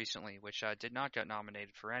Turning Red recently, which did not get nominated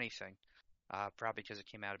for anything, probably because it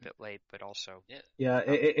came out a bit late, but also. Yeah,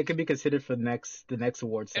 it could be considered for the next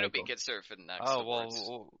award cycle. It'll be considered for the next Oh awards.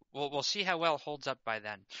 well, we'll see how well it holds up by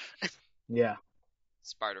then. Yeah.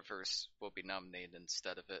 Spider-Verse will be nominated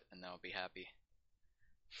instead of it, and I'll be happy.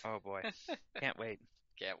 Oh boy, can't wait.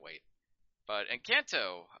 Can't wait. But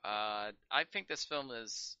Encanto, I think this film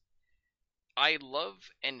is. I love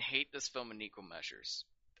and hate this film in equal measures.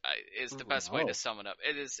 Is the best way Wow. to sum it up.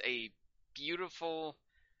 It is a beautiful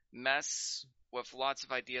mess with lots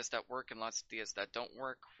of ideas that work and lots of ideas that don't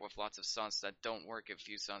work, with lots of songs that don't work and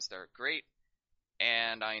few songs that are great.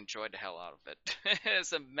 And I enjoyed the hell out of it.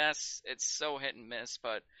 It's a mess. It's so hit and miss,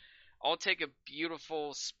 but I'll take a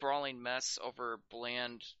beautiful, sprawling mess over a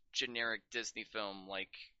bland, generic Disney film like,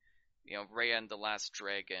 Raya and the Last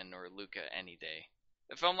Dragon or Luca any day.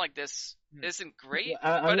 A film like this isn't great,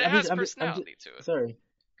 but it has personality to it. Sorry.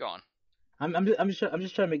 Go on. I'm just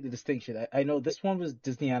trying to make the distinction. I know this one was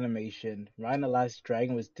Disney animation. Raya and the Last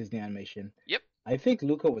Dragon was Disney animation. Yep. I think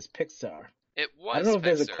Luca was Pixar. It I don't was know if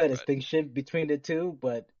there's a Pixar, clear but distinction between the two,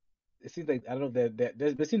 but it seems like I don't know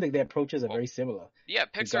it seems like their approaches are well, very similar, yeah,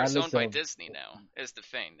 Pixar's regardless owned by of. Disney now, is the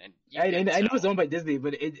thing, and you I can know it's tell. owned by Disney,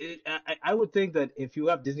 but I would think that if you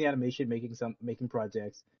have Disney Animation making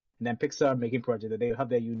projects, and then Pixar making projects, that they have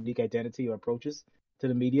their unique identity or approaches to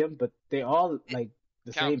the medium, but they all like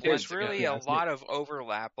the Kind of same blend thing. There's If really you together. a ask me. lot of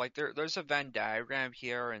overlap. Like there's a Venn diagram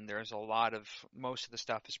here, and there's a lot of most of the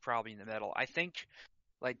stuff is probably in the middle. I think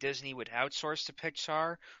like Disney would outsource to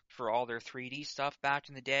Pixar for all their 3D stuff back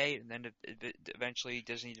in the day, and then eventually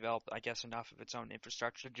Disney developed, I guess, enough of its own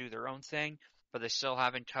infrastructure to do their own thing. But they still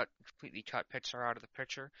haven't completely cut Pixar out of the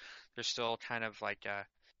picture. They're still kind of like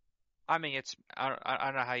I mean, it's I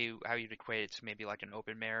don't know how you'd equate it to maybe like an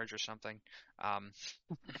open marriage or something. Um,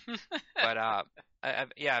 but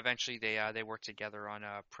yeah, eventually they work together on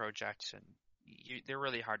projects, and they're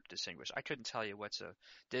really hard to distinguish. I couldn't tell you what's a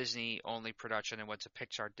Disney only production and what's a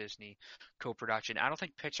Pixar Disney co-production. I don't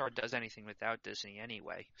think Pixar does anything without Disney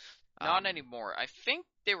anyway. Not Um, anymore. I think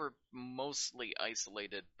they were mostly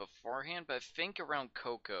isolated beforehand, but I think around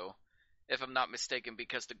Coco, if I'm not mistaken,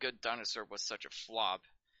 because The Good Dinosaur was such a flop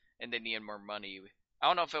and they needed more money. I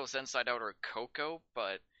don't know if it was Inside Out or Coco,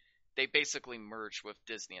 but they basically merged with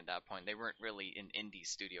Disney at that point. They weren't really an indie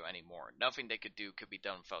studio anymore. Nothing they could do could be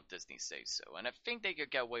done without Disney say so. And I think they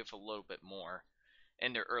could get away with a little bit more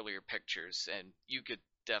in their earlier pictures, and you could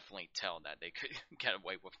definitely tell that they could get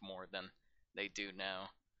away with more than they do now.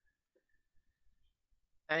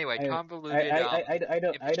 anyway, I convoluted I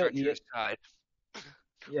don't infrastructure aside.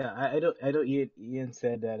 Yeah, I don't. Ian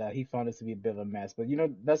said that he found this to be a bit of a mess, but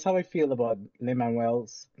that's how I feel about Lin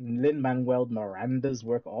Manuel Miranda's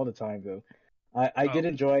work all the time, though. I Oh, did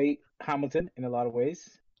enjoy Hamilton in a lot of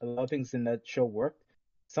ways. A lot of things in that show worked.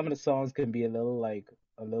 Some of the songs can be a little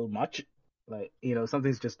much, like some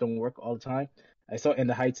things just don't work all the time. I saw In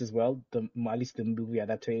the Heights as well, at least the movie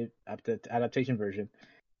adaptation version.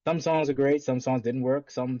 Some songs are great, some songs didn't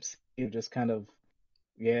work, some just kind of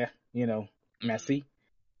yeah, Hmm. messy.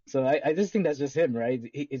 So I just think that's just him, right?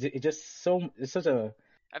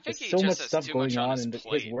 I think it's he so much just has stuff too much going on on his in his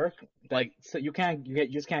plate. work that Like, you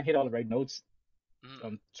just can't hit all the right notes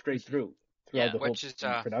mm, straight throughout yeah, the whole which is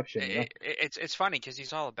production, it's funny because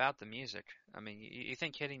he's all about the music. I mean, you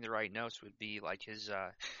think hitting the right notes would be like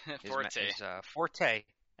Forte. his forte.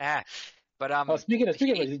 Ah, but Oh, speaking of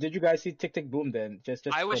he which, did you guys see Tick Tick Boom then? Just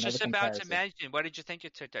I for was another just about to comparison. mention, what did you think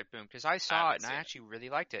of Tic Tac Boom? Because I I saw it haven't and I seen it. actually really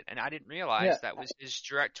liked it, and I didn't Yeah, realize that was his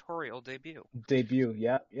directorial debut. debut.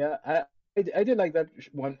 Yeah, yeah. I did like that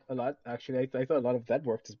one a lot actually. I thought a lot of that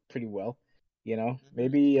worked pretty well. Hmm.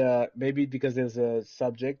 Maybe because there's a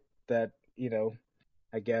subject that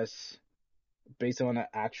I guess based on an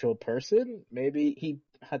actual person, maybe he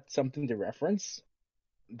had something to reference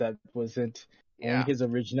that wasn't only Yeah. his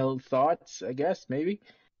original thoughts. I guess maybe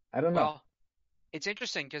I don't know. Well, it's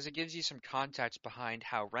interesting because it gives you some context behind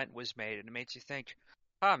how Rent was made, and it makes you think,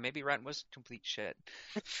 huh, maybe Rent was complete shit.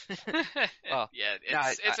 Well, Yeah, no,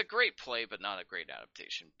 it's a great play, but not a great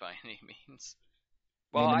adaptation by any means.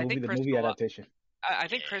 I mean I think the movie adaptation. I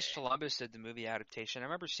think Chris Yeah, Columbus did the movie adaptation. I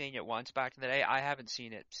remember seeing it once back in the day. I haven't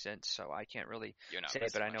seen it since, so I can't really you're not say,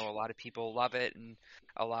 but missing I know much. a lot of people love it and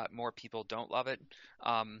a lot more people don't love it.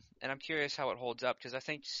 And I'm curious how it holds up because I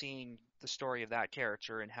think seeing the story of that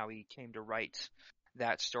character and how he came to write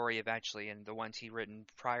that story eventually and the ones he written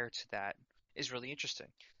prior to that is really interesting.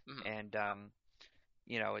 Mhm. And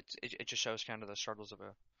it just shows kind of the struggles of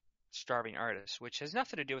a starving artist, which has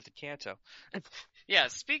nothing to do with the canto. Yeah,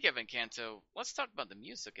 speaking of Encanto, let's talk about the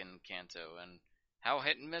music in Encanto and how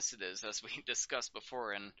hit and miss it is, as we discussed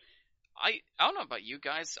before. And I don't know about you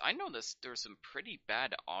guys, I noticed there's some pretty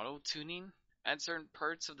bad auto tuning at certain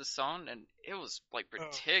parts of the song, and it was like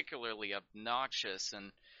particularly obnoxious.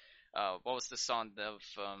 And what was the song of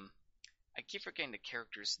I keep forgetting the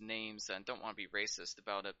characters' names and don't want to be racist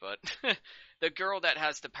about it, but the girl that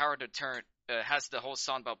has the power to turn has the whole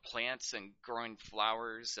song about plants and growing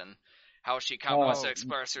flowers and how she kind of wants to Oh, Oh,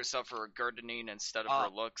 express herself for her gardening instead of her uh,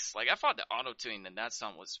 looks. Like I thought the auto tuning in that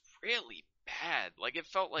song was really bad. Like it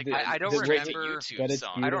felt like the a I don't the straight way to remember YouTube that it's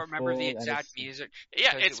song. I don't remember the beautiful and exact it's music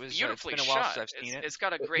Yeah, because it's it's beautifully been a while shot. since I've seen it. It's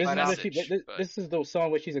got a great this But is where she message, but this is the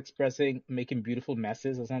song where she's expressing making beautiful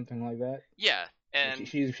messes or something like that. yeah, She and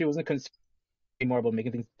she, she wasn't concerned more about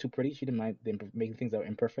making things too pretty. She didn't mind making things that were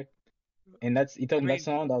imperfect. And that's you I talking that mean,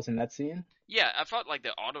 song that was in that scene. yeah, I felt like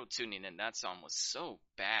the auto tuning in that song was so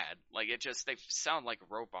bad. Like it just they sound like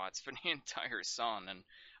robots for the entire song, and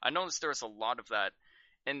I noticed there was a lot of that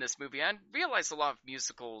in this movie. I realized a lot of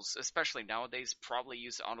musicals, especially nowadays, probably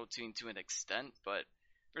use auto tune to an extent, but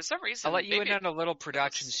For some I'll reason, let you in maybe on a little it was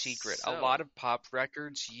production secret. A so. lot of pop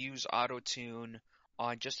records use auto-tune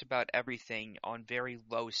on just about everything on very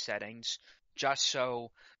low settings, just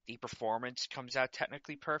so the performance comes out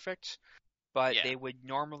technically perfect. But Yeah, they would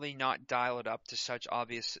normally not dial it up to such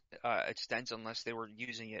obvious extents unless they were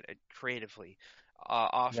using it creatively. Right.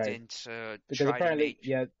 Often to Because try to apparently, make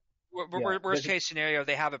yeah, yeah. worst case scenario,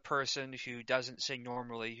 they have a person who doesn't sing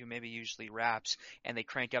normally, who maybe usually raps, and they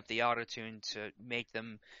crank up the auto tune to make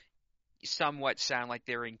them somewhat sound like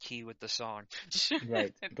they're in key with the song.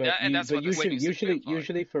 Right, and that's what this Which, music video for.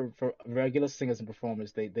 usually for regular singers and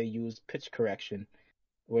performers, they use pitch correction,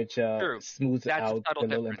 which true, smooths that's a out subtle the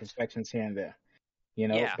little difference. imperfections here and there. You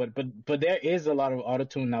know, Yeah, but there is a lot of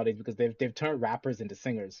autotune nowadays because they've turned rappers into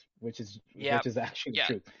singers, yeah. which is actually the Yeah,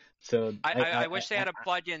 truth. So I wish they had a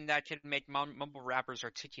plugin that could make mumble rappers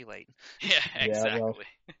articulate. yeah, yeah, well, exactly.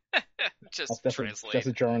 Just that's translate.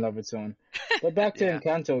 a genre of its own. But back to Yeah.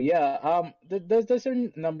 Encanto, yeah. There's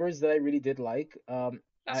certain numbers that I really did like.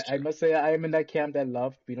 That's I true. must say I am in that camp that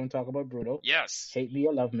loved. We don't talk about Bruno. Yes, Hate me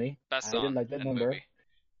or love me. best I did song like that in the number movie.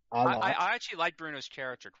 a lot. I actually like Bruno's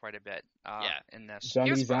character quite a bit Yeah, in this. he John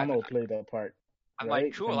was fun. Leguizamo played that part, I'm like,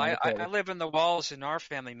 right? If cool. I'm not I recalling. live in the walls in our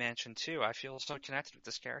family mansion too. I feel so connected with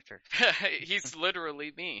this character. He's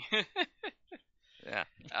literally me. Yeah.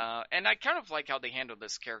 And I kind of like how they handle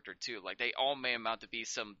this character too. Like they all made him out to be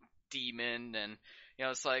some demon, and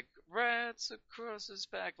it's like rats across his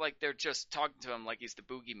back. Like they're just talking to him like he's the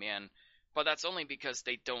boogeyman. But that's only because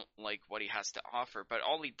they don't like what he has to offer. But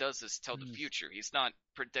all he does is tell the Mm. future. He's not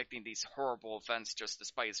predicting these horrible events just to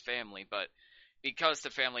spite his family, but because the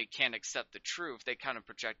family can't accept the truth, they kind of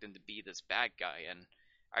project him to be this bad guy. And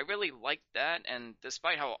I really liked that. And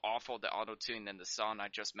despite how awful the auto tune in the song I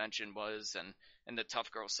just mentioned was, and the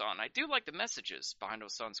Tough Girl song, I do like the messages behind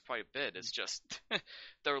those songs quite a bit. It's just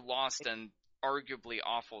they're lost in arguably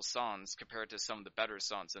awful songs compared to some of the better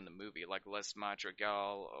songs in the movie, like Les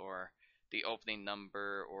Madrigal or the opening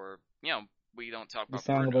number, or we don't talk The about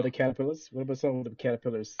song about Bruno. the caterpillars. What about song with the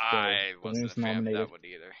caterpillars? I The wasn't a ones fan of nominated. that one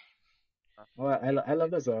either. Well, I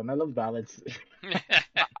love that song. I love ballads.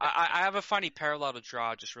 I have a funny parallel to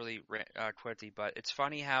draw just really quickly, but it's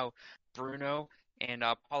funny how Bruno and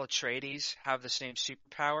Paul Atreides have the same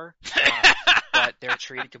superpower, but they're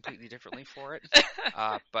treated completely differently for it.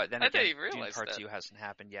 But then I again, didn't even Dune realize Part that. 2 hasn't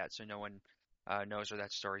happened yet, so no one knows where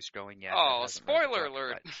that story's going yet. Oh, that hasn't read the spoiler book,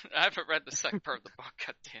 alert! but- I haven't read the second part of the book.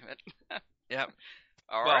 God damn it! Yep.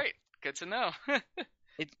 All Well, right, good to know.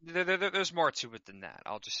 there's more to it than that.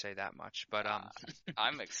 I'll just say that much. But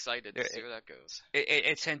I'm excited to see where that goes.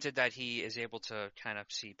 it's hinted that he is able to kind of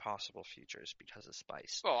see possible futures because of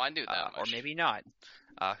spice, Well, I knew that or much. maybe not.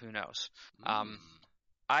 Who knows? Mm.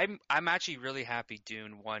 I'm actually really happy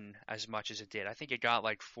Dune won as much as it did. I think it got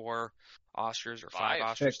like 4 Oscars or 5 5.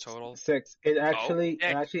 Oscars total. Six. It Oh,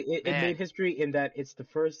 it man. made history in that it's the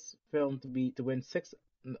first film to win 6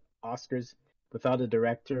 Oscars without a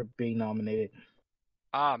director being nominated.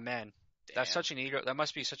 Ah, man. That's damn. such an ego. That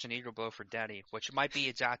must be such an ego blow for Denny, which might be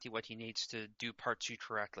exactly what he needs to do part 2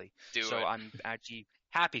 correctly. Do So it. I'm actually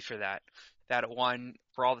happy for that. That it won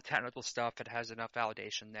for all the technical stuff. It has enough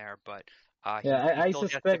validation there, but Yeah, he still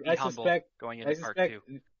gets to be humble going into part 2.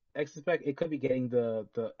 I suspect it could be getting the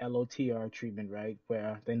LOTR treatment, right?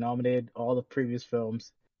 Where they nominated all the previous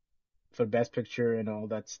films for Best Picture and all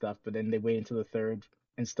that stuff, but then they wait until the third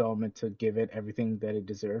installment to give it everything that it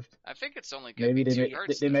deserved. I think it's only gonna Maybe be 2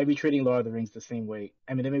 parts. they Though. may be treating Lord of the Rings the same way.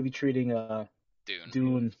 I mean, they may be treating Dune.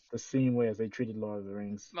 Dune the same way as they treated Lord of the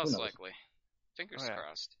Rings. Who Most knows? likely. Fingers Oh, yeah.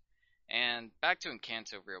 crossed. And back to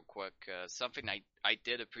Encanto real quick. Something I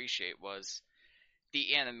did appreciate was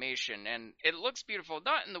the animation, and it looks beautiful.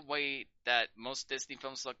 Not in the way that most Disney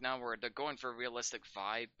films look now, where they're going for a realistic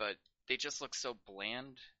vibe, but they just look so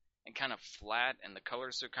bland and kind of flat, and the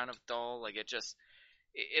colors are kind of dull. Like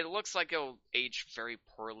it looks like it'll age very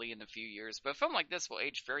poorly in a few years, but a film like this will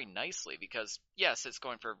age very nicely because, yes, it's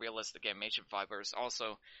going for a realistic animation vibe, but there's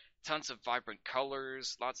also tons of vibrant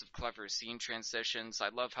colors, lots of clever scene transitions. I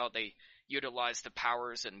love how they utilize the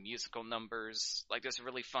powers and musical numbers. Like, there's a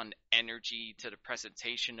really fun energy to the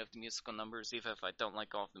presentation of the musical numbers, even if I don't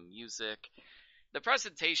like all of the music. The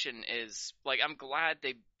presentation is, like, I'm glad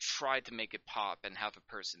they tried to make it pop and have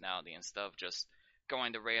a personality instead of just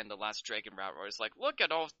going the Raya and the Last Dragon route, where it's like, look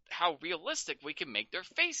at all how realistic we can make their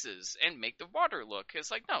faces and make the water look.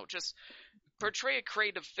 It's like, no, just portray a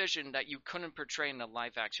creative vision that you couldn't portray in a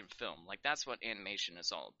live action film. Like, that's what animation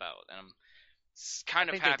is all about. And I'm kind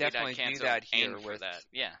I of think they happy that definitely do Encanto that here aimed for with that.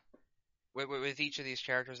 Yeah. with each of these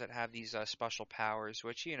characters that have these special powers,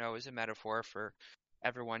 which is a metaphor for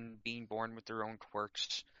everyone being born with their own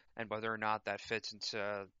quirks. and whether or not that fits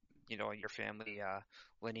into, your family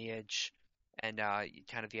lineage and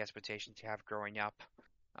kind of the expectations you have growing up.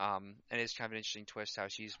 And it's kind of an interesting twist how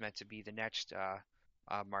she's meant to be the next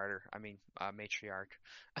martyr, matriarch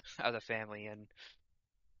of the family. And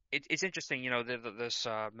it's interesting, this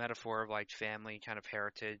metaphor of like family kind of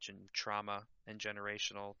heritage and trauma and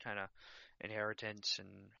generational kind of inheritance and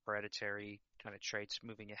hereditary kind of traits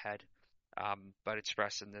moving ahead, but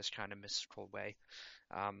expressed in this kind of mystical way.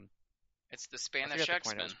 Um, It's the I Spanish forget the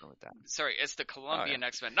point I X-Men. was going with that. Sorry, it's the Oh yeah, Colombian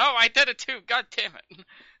X-Men. No, I did it too. God damn it.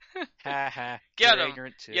 ha ha, Get you're him.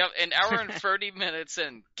 ignorant too. Yep, an hour and 30 minutes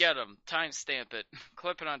in. Get him. Timestamp it.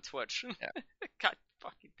 Clip it on Twitch. Yeah, God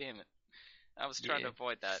fucking damn it. I was trying to yeah.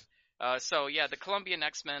 avoid that. So yeah, the Colombian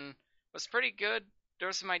X-Men was pretty good. There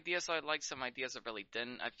were some ideas I liked, some ideas I really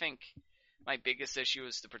didn't. I think my biggest issue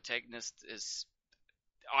is the protagonist is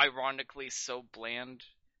ironically so bland.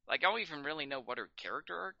 Like, I don't even really know what her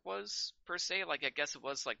character arc was, per se. Like, I guess it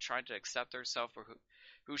was, like, trying to accept herself for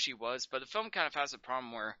who she was. But the film kind of has a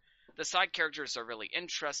problem where the side characters are really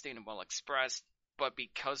interesting and well expressed, but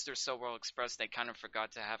because they're so well expressed, they kind of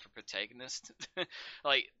forgot to have a protagonist.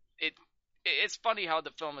 Like, it, it's funny how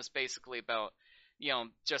the film is basically about,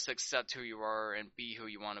 just accept who you are and be who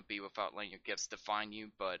you want to be without letting your gifts define you,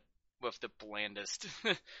 but with the blandest,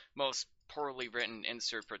 most poorly written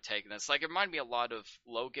insert protagonist. Like, it reminded me a lot of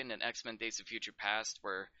Logan in X-Men Days of Future Past,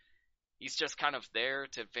 where he's just kind of there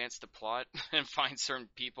to advance the plot and find certain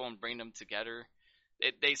people and bring them together.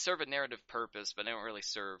 They serve a narrative purpose, but they don't really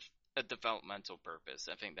serve a developmental purpose.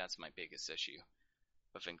 I think that's my biggest issue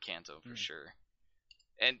with Encanto, for sure.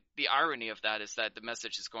 And the irony of that is that the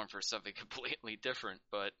message is going for something completely different,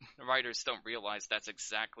 but the writers don't realize that's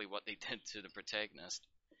exactly what they did to the protagonist.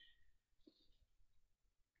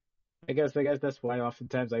 I guess that's why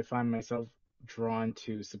oftentimes I find myself drawn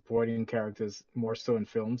to supporting characters more so in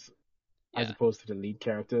films as Yeah. opposed to the lead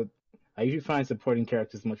character. I usually find supporting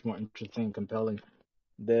characters much more interesting and compelling.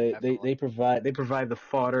 They provide the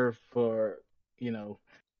fodder for you know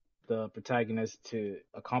the protagonist to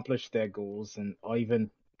accomplish their goals and or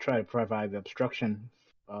even try to provide the obstruction,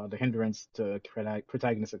 the hindrance to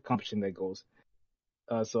protagonists accomplishing their goals.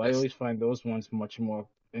 So I That's, always find those ones much more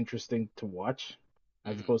interesting to watch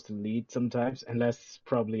as mhm. opposed to lead sometimes, unless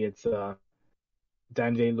probably it's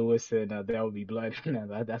Daniel Day-Lewis and There Will Be Blood.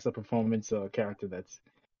 That's a performance character that's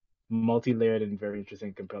multi-layered and very interesting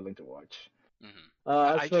and compelling to watch. Mhm.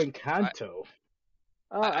 As I for just Encanto,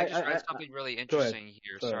 I just read something really go ahead. interesting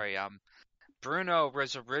here. Sorry. Sorry. Bruno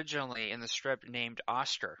was originally in the script named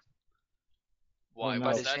Oscar, Oh Why but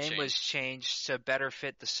was no. his that name was changed? changed to better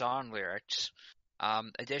fit the song lyrics.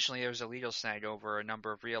 Additionally, there was a legal snag over a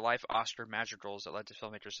number of real-life Oscar madrigals that led to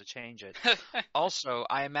filmmakers to change it. Also,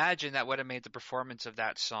 I imagine that would have made the performance of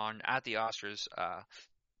that song at the Oscars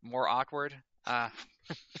more awkward.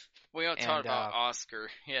 We don't talk And about Oscar.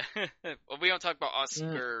 Yeah. Well, we don't talk about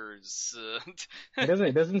Mm, Oscars.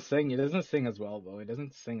 It doesn't sing. It doesn't sing as well though. It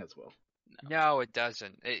doesn't sing as well. no, it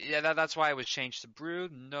doesn't. Yeah, that's why it was changed to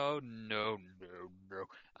Brood. No, no, no, no.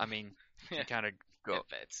 I mean, Yeah, to kind of it go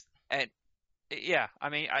fits. and yeah. I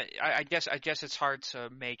mean, I guess it's hard to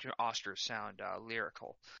make your Oscars sound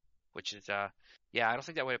lyrical, which is yeah. I don't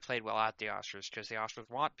think that would have played well at the Oscars because the Oscars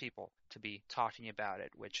want people to be talking about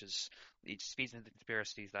it, which is it feeds into the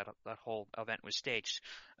conspiracies that that whole event was staged.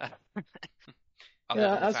 Other Yeah.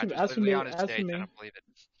 than the fact it was literally on a As for stage, I me, don't believe it.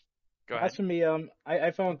 Go As ahead. for me,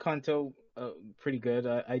 I found Kanto pretty good.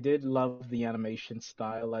 I did love the animation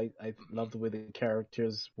style. I Hmm. loved the way the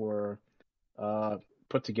characters were uh,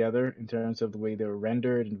 put together in terms of the way they were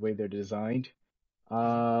rendered and the way they're designed.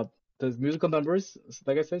 Uh, the musical numbers,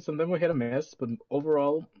 like I said, some of them were hit or miss, but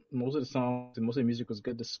overall, most of the songs and most of the music was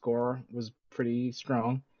good. The score was pretty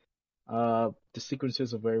strong. The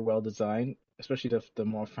sequences are very well designed, especially the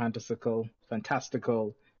more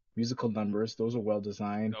fantastical musical numbers. Those are well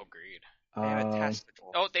designed. Agreed. Um,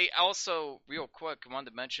 Fantastical. Oh, they also, real quick, I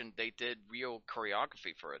wanted to mention they did real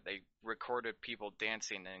choreography for it. They recorded people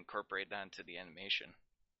dancing and incorporated that into the animation.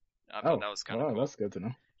 I thought Oh, that was kind of wow, cool. that's good to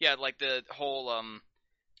know. Yeah, like the whole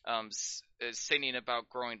singing about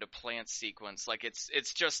growing to plant sequence. Like it's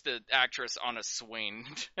just the actress on a swing,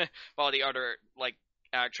 while the other like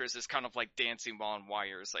actress is kind of like dancing while on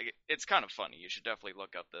wires. Like it's kind of funny. You should definitely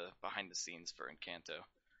look up the behind the scenes for Encanto.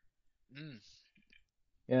 Mm,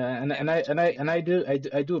 Yeah, damn it,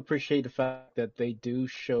 sweet. I do appreciate the fact that they do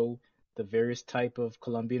show the various type of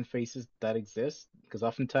Colombian faces that exist, because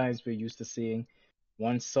oftentimes we're used to seeing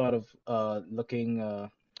one sort of looking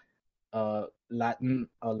Latin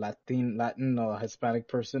or Hispanic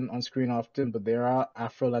person on screen often, but there are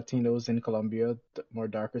Afro Latinos in Colombia, more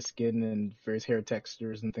darker skin and various hair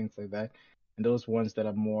textures and things like that. And those ones that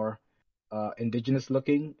are more indigenous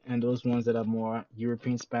looking, and those ones that are more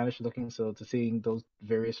European Spanish looking. So to seeing those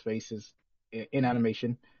various faces in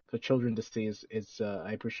animation for children to see is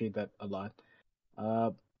I appreciate that a lot.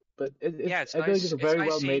 Uh, but Yeah, it's it's I feel like it's nice. a It's very nice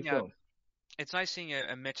well made seeing film.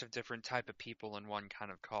 a mix of different type of people in one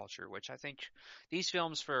kind of culture, which I think these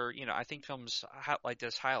films I think films like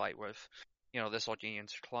this highlight with, this looking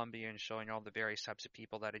into Colombia and showing all the various types of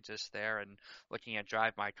people that exist there, and looking at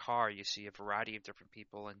Drive My Car, you see a variety of different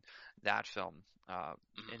people in that film, in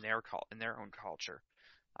Mhm. in their own culture.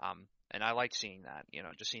 And I like seeing that,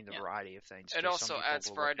 just seeing the Yeah. variety of things, It because some also people adds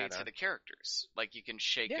will look variety at to a, the characters. Like you can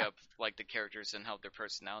shake yeah, up like the characters and help their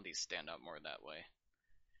personalities stand out more that way.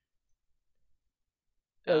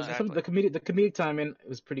 Some exactly. the comedic timing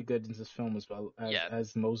was pretty good in this film as well Yeah.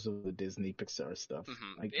 as most of the Disney Pixar stuff.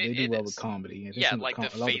 Like they do It well with is. comedy. I think Yeah, like the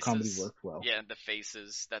a lot of the comedy faces. worked well. Yeah, the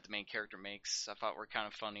faces that the main character makes, I thought were kind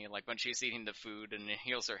of funny. Like when she's eating the food and it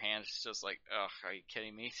heals her hand, she's just like, "Ugh, are you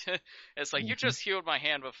kidding me?" It's like you Hmm. just healed my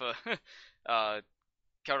hand with a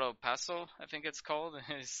Coda Paso, I think it's called.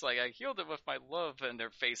 And it's like I healed it with my love, and their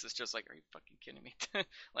face is just like, "Are you fucking kidding me?"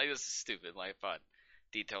 Like this is stupid. Like I thought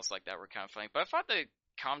details like that were kind of funny, but I thought the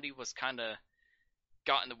comedy was kind of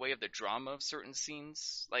got in the way of the drama of certain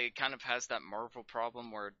scenes. Like it kind of has that Marvel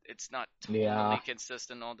problem where it's not Yeah. tonally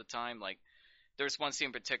consistent all the time. Like there's one scene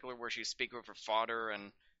in particular where she's speaking with her father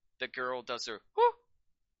and the girl does her whoo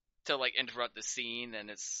to like interrupt the scene, and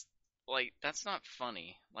it's like that's not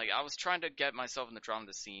funny. Like I was trying to get myself in the drama of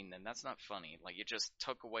the scene, and that's not funny. Like it just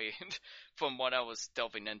took away from what I was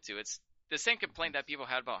delving into. It's the same complaint that people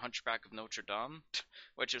had about Hunchback of Notre Dame,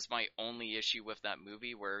 which is my only issue with that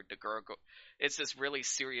movie, where the gargoyle, it's this really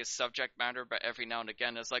serious subject matter, but every now and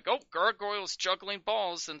again it's like, oh, gargoyles juggling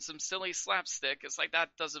balls and some silly slapstick. It's like that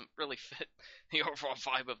doesn't really fit the overall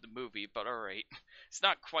vibe of the movie, but alright. It's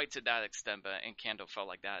not quite to that extent, but Encanto felt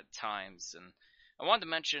like that at times. And I wanted to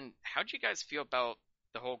mention, how do you guys feel about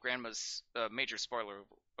the whole grandma's major spoiler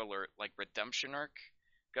alert, like redemption arc?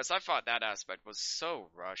 Because I thought that aspect was so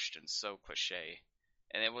rushed and so cliche,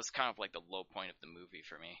 and it was kind of like the low point of the movie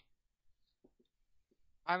for me.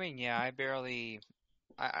 I mean, yeah, I barely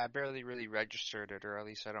really registered it, or at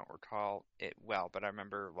least I don't recall it well, but I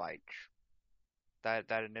remember like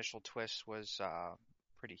that initial twist was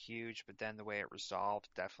pretty huge, but then the way it resolved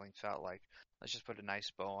definitely felt like, let's just put a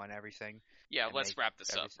nice bow on everything Yeah, and let's make wrap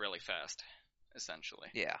this up everything. really fast, essentially.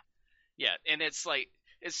 Yeah. Yeah, and it's like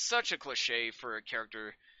it's such a cliche for a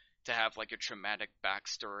character to have like a traumatic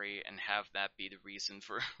backstory and have that be the reason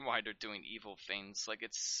for why they're doing evil things. Like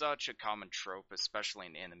it's such a common trope, especially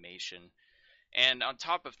in animation. And on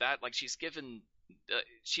top of that, like she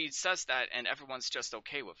says that, and everyone's just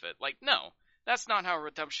okay with it. Like, no, that's not how a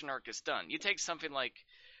redemption arc is done. You take something like,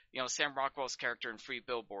 Sam Rockwell's character in Free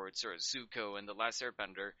Billboards or Zuko in The Last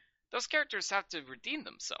Airbender. Those characters have to redeem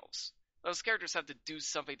themselves. Those characters have to do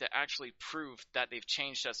something to actually prove that they've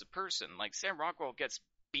changed as a person. Like Sam Rockwell gets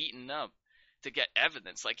beaten up to get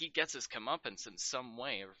evidence. Like he gets his comeuppance in some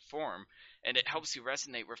way or form, and it helps you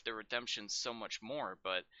resonate with the redemption so much more.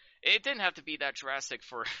 But it didn't have to be that drastic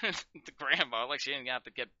for the grandma. Like she didn't have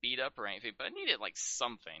to get beat up or anything, but I needed like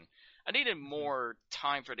something. I needed Hmm. more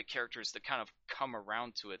time for the characters to kind of come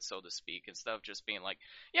around to it, so to speak, instead of just being like,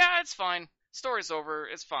 yeah, it's fine. Story's over.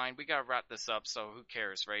 It's fine. We gotta wrap this up, so who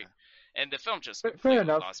cares, right? And the film just Fair completely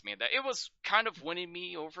enough. lost me in that. It was kind of winning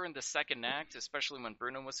me over in the second act, especially when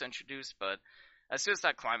Bruno was introduced, but as soon as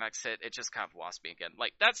that climax hit, it just kind of lost me again.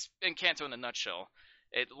 Like, that's Encanto in a nutshell.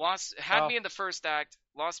 Had Well, me in the first act,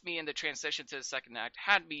 lost me in the transition to the second act,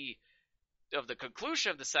 had me of the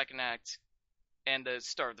conclusion of the second act and the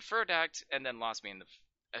start of the third act, and then lost me in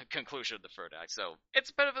the conclusion of the third act. So it's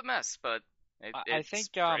a bit of a mess, but I it's think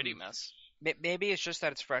pretty mess. maybe it's just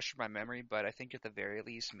that it's fresh in my memory, but I think at the very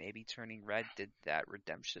least, maybe Turning Red did that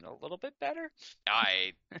redemption a little bit better.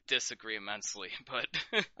 I disagree immensely, but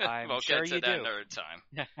I'm we'll sure get to you that do. another time.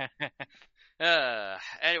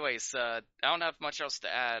 Anyways, I don't have much else to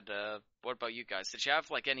add. What about you guys? Did you have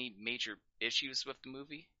like any major issues with the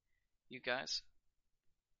movie, you guys?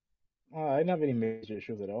 I didn't have any major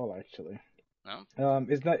issues at all, actually. No,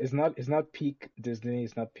 It's not peak Disney.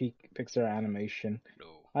 It's not peak Pixar animation.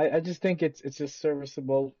 no. I just think it's just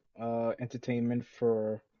serviceable entertainment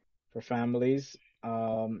for families.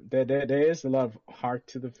 There is a lot of heart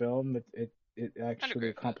to the film. It I'd actually agree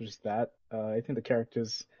with that. accomplishes that. I think the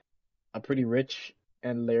characters are pretty rich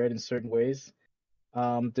and layered in certain ways.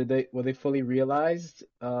 Were they fully realized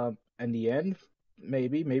in the end?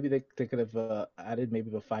 maybe they could have added maybe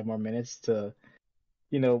about 5 more minutes to,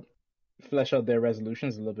 you know, flesh out their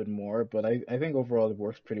resolutions a little bit more. But I think overall it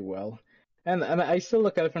works pretty well. And I still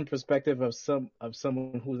look at it from perspective of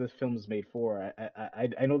someone who this film is made for.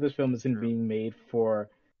 I know this film isn't True. being made for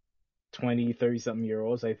 20, 30 something year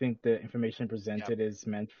olds. I think the information Yep. presented is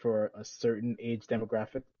meant for a certain age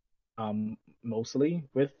demographic, mostly,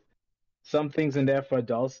 with some things in there for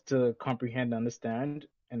adults to comprehend, understand,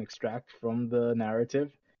 and extract from the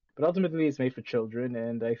narrative. But ultimately, it's made for children,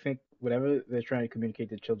 and I think whatever they're trying to communicate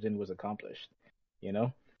to children was accomplished. You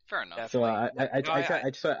know, Fair enough. so Definitely. No,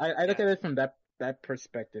 I look yeah, at it from that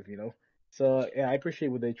perspective. So yeah, I appreciate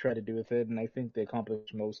what they try to do with it, and I think they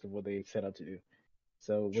accomplished most of what they set out to do.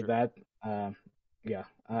 So with true. that, yeah,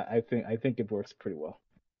 I think it works pretty well.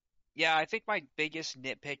 Yeah, I think my biggest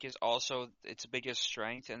nitpick is also its biggest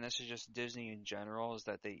strength, and this is just Disney in general, is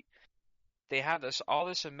that they have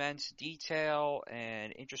this immense detail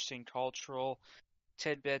and interesting cultural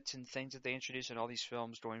tidbits and things that they introduce in all these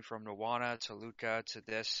films, going from Moana to Luca to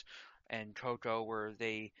this and Coco, where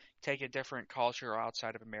they take a different culture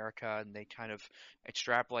outside of America and they kind of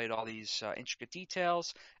extrapolate all these intricate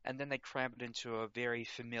details, and then they cram it into a very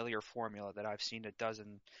familiar formula that I've seen a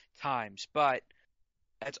dozen times. But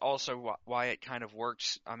that's also why it kind of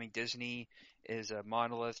works. I mean, Disney is a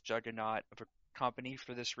monolith juggernaut of a company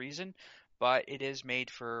for this reason, but it is made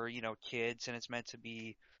for, kids, and it's meant to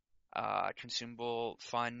be consumable,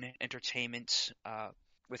 fun entertainment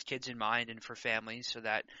with kids in mind and for families, so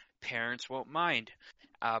that parents won't mind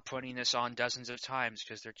putting this on dozens of times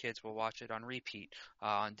because their kids will watch it on repeat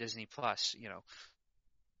on Disney Plus.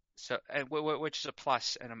 So, which is a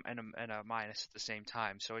plus and a minus at the same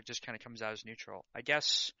time. So it just kind of comes out as neutral. I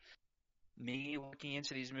guess me looking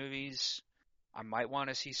into these movies, I might want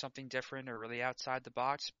to see something different or really outside the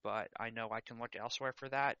box, but I know I can look elsewhere for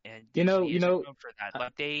that, and You know, Disney you isn't know, known for that. uh,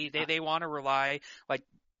 Like they uh, they want to rely, like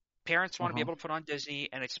parents want to be uh-huh. able to put on Disney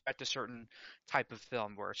and expect a certain type of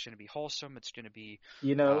film where it's going to be wholesome, it's going to be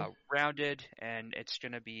You know, rounded, and it's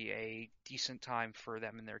going to be a decent time for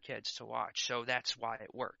them and their kids to watch. So that's why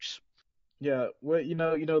it works. yeah. Well,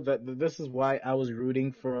 that this is why I was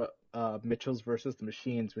rooting for Mitchell's versus the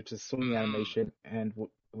Machines, which is Sony Mm, Animation, and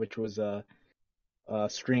which was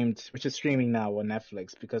streamed, which is streaming now on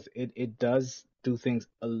Netflix, because it does do things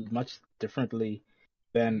much differently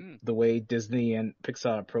than Mm. the way Disney and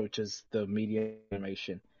Pixar approaches the media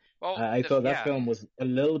animation. well, I thought that Yeah, film was a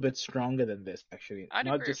little bit stronger than this, actually, I'd not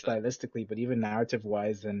agree with just that. stylistically, but even narrative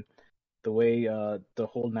wise, and the way the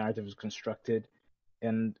whole narrative is constructed.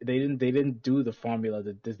 And they didn't do the formula,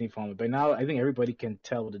 the Disney formula. By now, I think everybody can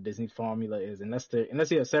tell what the Disney formula is, unless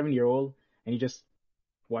you're a 7 year old and you're just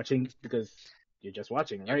watching because you're just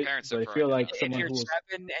watching, Your right? parents But have if you're ruined like enough. if someone you're who's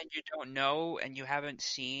 7 and you don't know and you haven't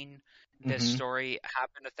seen this hmm story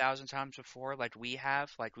happen 1,000 times before, like we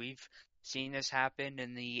have, like we've seen this happen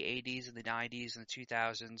in the 80s and the 90s and the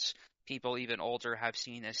 2000s. People even older have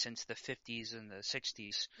seen this since the 50s and the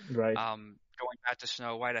 60s. right, Going back to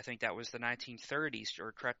Snow White, I think that was the 1930s,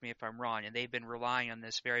 or correct me if I'm wrong, and they've been relying on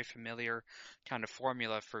this very familiar kind of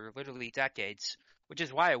formula for literally decades, which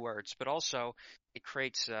is why it works, but also it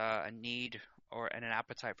creates a need and an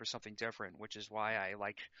appetite for something different, which is why I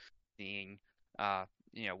like seeing uh,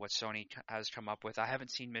 what Sony has come up with. I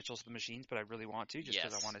haven't seen Mitchell's the Machines, but I really want to, just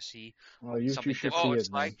because I Yes. want to see well, what you something should different see Well, it,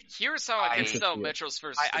 looks man. like. here's how I You can I should sell see it. Mitchell's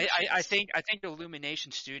versus the I Machines. think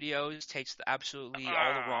Illumination Studios takes absolutely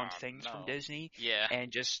all the wrong Ah, things from no. Disney Yeah.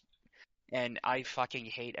 and just and I fucking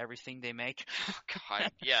hate everything they make. Oh God.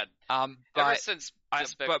 Yeah. Ever But since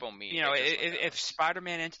but Despicable Me, they just went if downhill.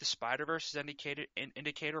 Spider-Man Into the Spider-Verse is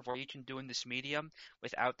indicator of what you can do in this medium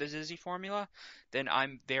without the Disney formula, then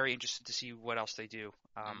I'm very interested to see what else they do.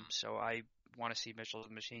 Mm. So I want to see Mitchell and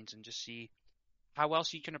the Machines and just see how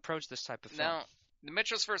else you can approach this type of film. Now, The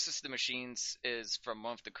Mitchells versus the Machines is from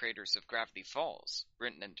one of the creators of Gravity Falls,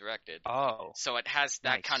 written and directed. Oh, So it has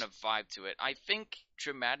that kind nice. of vibe to it. I think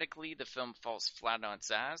dramatically the film falls flat on its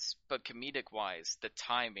ass, but comedic wise, the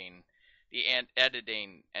timing, the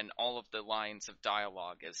editing, and all of the lines of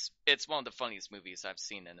dialogue is it's one of the funniest movies I've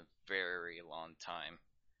seen in a very long time.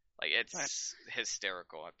 Like it's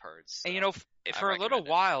hysterical at parts, And so I for a little recommend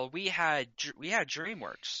it. while, we had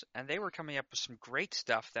DreamWorks, and they were coming up with some great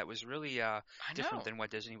stuff that was really I different know. than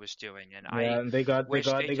what Disney was doing, and Yeah, I and they got they wish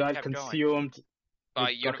got they they just got kept going. consumed. They By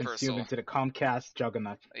got consumed Universal. into the Comcast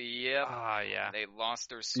juggernaut, Yep. Ah, yeah. They lost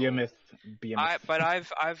their soul. behemoth, behemoth. But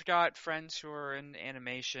I've got friends who are in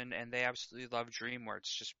animation, and they absolutely love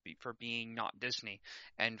DreamWorks for being not Disney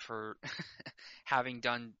and for having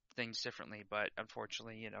done things differently. But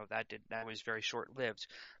unfortunately, that was very short lived.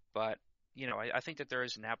 But I think that there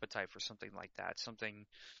is an appetite for something like that, something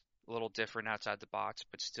a little different outside the box,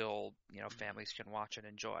 but still, families can watch and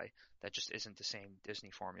enjoy. That just isn't the same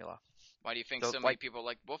Disney formula. Why do you think So, so many like, people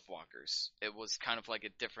like Wolfwalkers? It was kind of like a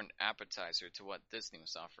different appetizer to what Disney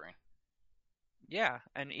was offering. yeah,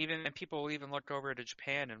 and people will even look over to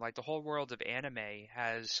Japan, and like the whole world of anime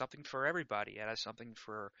has something for everybody. It has something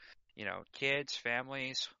for, kids,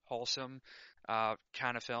 families, wholesome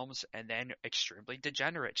kind of films, and then extremely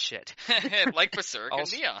degenerate shit. Like Berserk and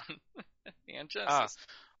Also, Neon. Neon uh, Genesis.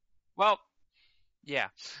 well, yeah,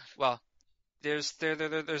 well, there's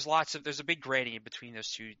a big grading in between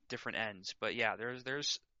those two different ends, but yeah,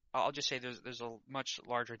 there's I'll just say there's a much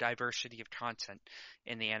larger diversity of content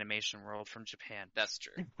in the animation world from Japan. That's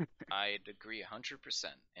true. I'd agree 100%.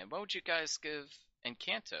 And what would you guys give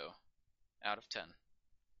Encanto out of 10?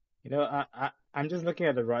 I'm just looking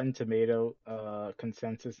at the Rotten Tomato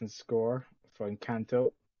consensus and score for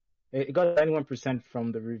Encanto. It got 91%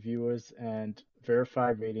 from the reviewers, and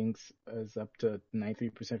verified ratings is up to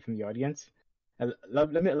 93% from the audience.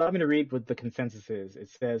 Allow me to read what the consensus is. It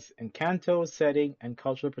says Encanto's setting and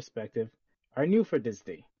cultural perspective are new for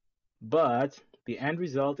Disney, but the end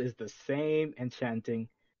result is the same enchanting,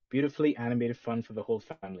 beautifully animated fun for the whole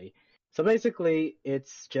family. So basically,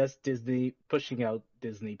 it's just Disney pushing out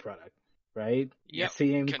Disney product, right? The Yep, Yep.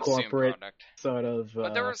 same consume corporate product. sort of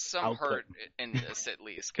But there was some output. hurt in this, at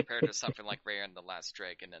least, compared to something like Raya and the Last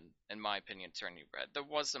Dragon, and in my opinion, Turning Red. There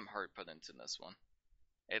was some hurt put into this one,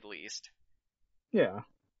 at least. Yeah,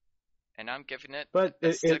 And I'm giving it but a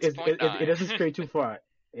it 6.9. doesn't stray too far.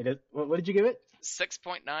 It is. What did you give it?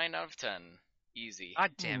 6.9 out of 10. Easy.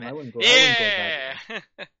 God damn it! I wouldn't go that Yeah!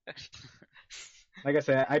 low. Like I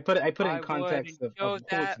said, I put it in I wouldn't context of go who it's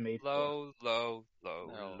that made for. low, low, low,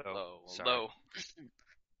 Low, low. low, Sorry, low.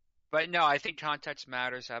 but no, I think context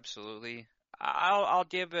matters absolutely. I'll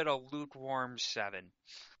give it a lukewarm 7.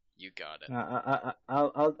 You got it.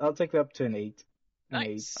 I'll take it up to an eight. An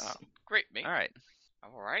eight. Oh, Nice. Great, mate. all right,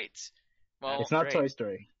 Alright. It's Well, that's not great. Toy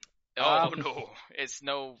Story. oh Um, no. It's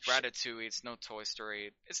no Ratatouille, it's no Toy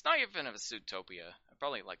Story. It's not even a Zootopia. I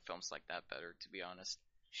probably like films like that better, to be honest.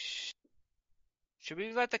 should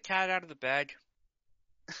we let the cat out of the bag?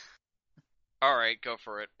 Alright, go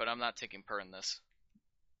for it, but I'm not taking per in this.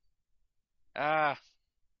 Ah,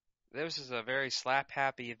 this is a very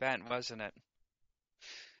slap-happy event, wasn't it?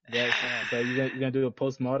 Yes. Man. So you're gonna do a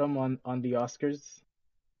postmortem on the Oscars?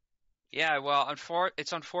 Yeah, well,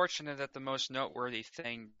 it's unfortunate that the most noteworthy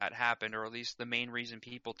thing that happened, or at least the main reason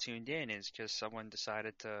people tuned in, is because someone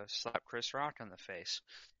decided to slap Chris Rock on the face,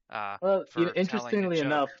 Well, for telling a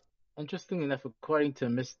joke. interestingly enough, according to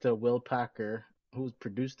Mr. Will Packer, who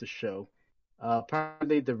produced the show,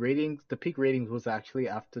 apparently the peak ratings was actually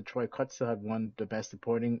after Troy Kotsur had won the Best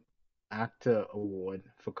Supporting Actor award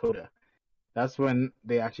for Coda. That's when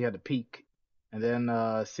they actually had a peak. And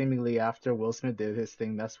then seemingly after Will Smith did his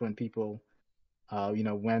thing, that's when people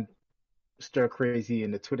went stir crazy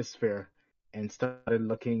in the Twitter sphere and started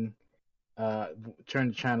looking,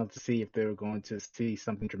 turned the channel to see if they were going to see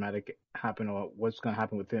something dramatic happen or what's going to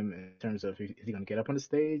happen with him in terms of is he going to get up on the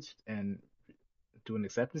stage and do an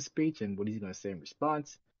acceptance speech and what is he going to say in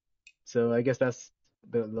response. So I guess that's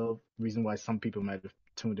the little reason why some people might have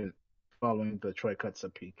tuned in following the Troy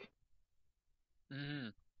Kotsur peak. Hmm.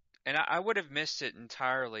 And I would have missed it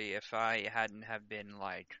entirely if I hadn't have been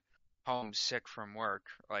like homesick from work.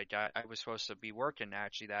 Like I was supposed to be working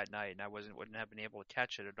actually that night, and I wouldn't have been able to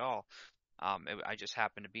catch it at all. I just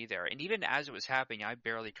happened to be there, and even as it was happening, I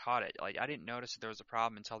barely caught it. Like I didn't notice that there was a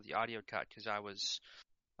problem until the audio cut because I was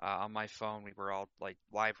on my phone. We were all like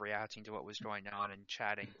live reacting to what was going on and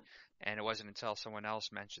chatting, and it wasn't until someone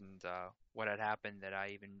else mentioned what had happened that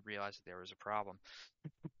I even realized that there was a problem.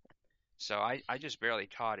 So I just barely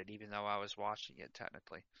caught it, even though I was watching it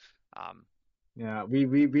technically. Um, Yeah, we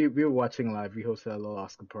were watching live. We hosted a little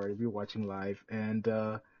Oscar party. We were watching live, and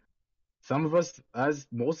some of us, as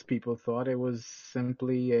most people, thought it was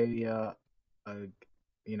simply a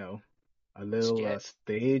you know, a little skit.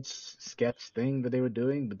 stage sketch thing that they were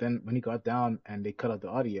doing. But then when he got down and they cut out the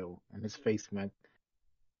audio, and his face went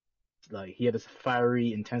like he had this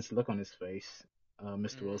fiery, intense look on his face,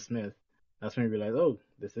 Mr. Will Mm, Smith. That's when we realized, oh,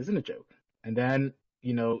 this isn't a joke. And then,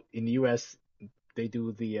 in the US, they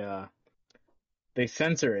do they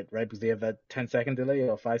censor it, right? Because they have that 10-second delay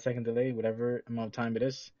or 5-second delay, whatever amount of time it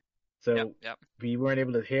is. yep, So yep. we weren't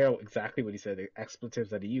able to hear exactly what he said, the expletives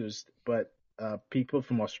that he used, but people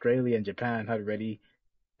from Australia and Japan had already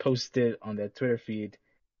posted on their Twitter feed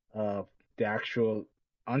uh, the actual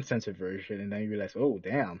uncensored version, and then you realize, oh,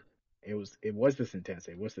 damn, it was this intense,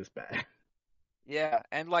 it was this bad. Yeah,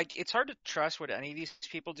 and like it's hard to trust what any of these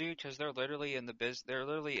people do because they're literally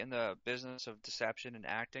in the business of deception and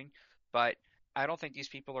acting. But I don't think these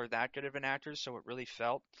people are that good of an actors, so it really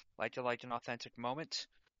felt like an authentic moment.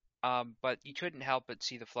 But you couldn't help but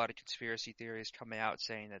see the flood of conspiracy theories coming out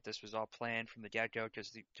saying that this was all planned from the get-go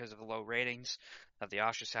because of the low ratings that the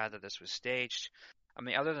Oscars had, that this was staged. I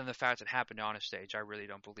mean, other than the fact it happened on a stage, I really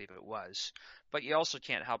don't believe it was. But you also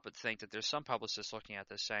can't help but think that there's some publicists looking at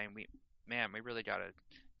this saying, we really got to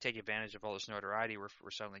take advantage of all this notoriety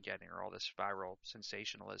we're suddenly getting, or all this viral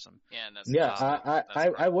sensationalism. Yeah, and that's Yeah, that's Um, that's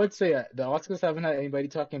I part would one. say the Oscars haven't had anybody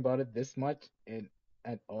talking about it this much in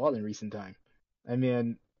at all in recent time. I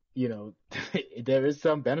mean, you know, there is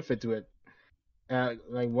some benefit to it.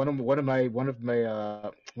 Like one of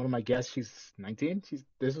my guests, she's 19.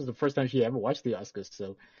 This was the first time she ever watched the Oscars,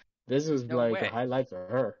 so this was no like a way. highlight for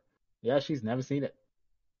her. Yeah, she's never seen it.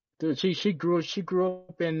 Dude, she grew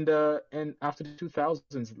up in after the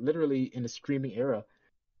 2000s, literally in the streaming era.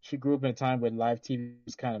 She grew up in a time where live TV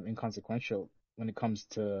was kind of inconsequential when it comes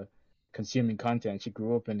to consuming content. She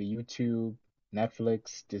grew up in the YouTube,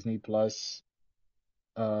 Netflix, Disney Plus,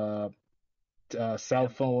 uh, cell Yeah.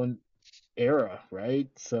 phone era, right?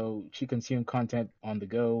 So she consumed content on the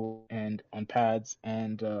go and on pads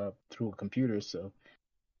and through a computer. So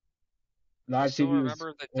I live still TV was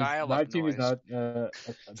remember the was dial-up live TV is noise. not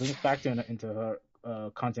doesn't factor into her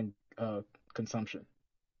content consumption.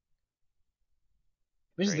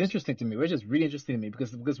 Which is Crazy. interesting to me, which is really interesting to me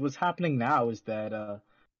because what's happening now is that a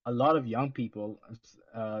lot of young people,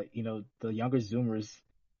 the younger Zoomers,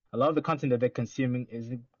 a lot of the content that they're consuming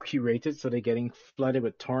isn't curated, so they're getting flooded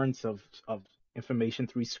with torrents of information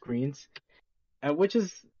through screens, and which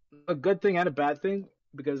is a good thing and a bad thing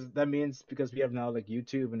because that means because we have now like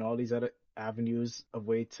YouTube and all these other avenues of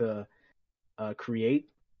way to create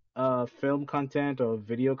film content or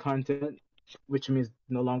video content, which means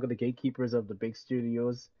no longer the gatekeepers of the big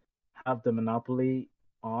studios have the monopoly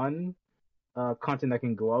on content that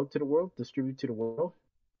can go out to the world, distribute to the world.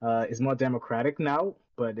 It's more democratic now,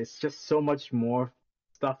 but it's just so much more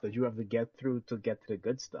stuff that you have to get through to get to the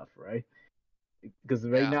good stuff, right? Because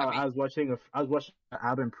right Yeah, I now mean, I was watching an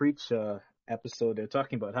Adam Preach episode. They're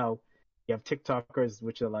talking about how you have TikTokers,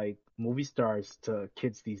 which are like movie stars to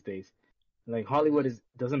kids these days. Like Hollywood hmm is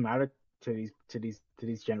doesn't matter to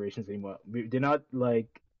these generations anymore. They're not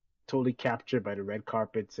like totally captured by the red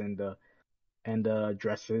carpets and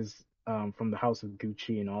dresses from the House of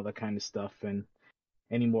Gucci and all that kind of stuff and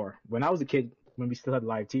anymore. When I was a kid, when we still had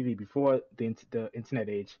live TV before the internet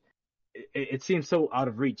age, it seemed so out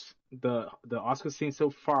of reach. The Oscars seemed so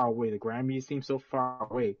far away. The Grammys seemed so far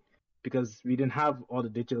away because we didn't have all the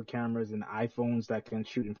digital cameras and iPhones that can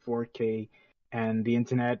shoot in 4K and the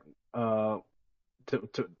internet uh to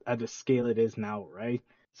at the scale it is now, right?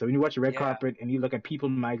 So when you watch a red yeah. carpet and you look at People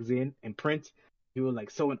magazine in print, you were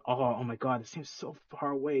like so in awe. Oh my God, it seems so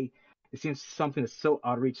far away. It seems something that's so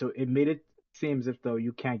out of reach. So it made it seem as if though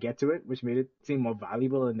you can't get to it, which made it seem more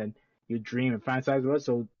valuable. And then you dream and fantasize about it.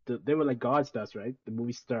 So they were like gods to us, right? The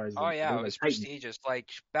movie stars, Oh they yeah, were it like was titans. prestigious. Like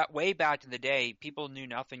way back in the day, people knew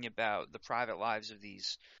nothing about the private lives of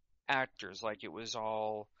these actors. Like it was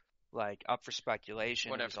all like up for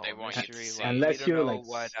speculation. It was Whatever all they a want you to mystery. Like see. we Unless don't you're know like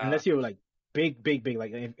what. unless you're like big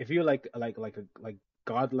like if you're like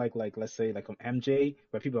god like let's say like MJ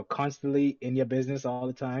where people are constantly in your business all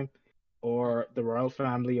the time or Hmm. the royal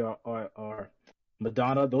family or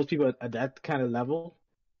Madonna, those people at that kind of level,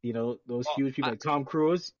 those Well, huge people like Tom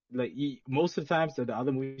Cruise, like most of the times the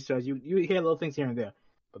other movie stars you hear little things here and there,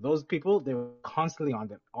 but those people they were constantly on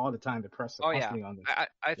them all the time, the press are oh yeah, constantly on them,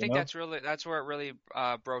 I you think know. that's where it really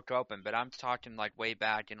broke open. But I'm talking like way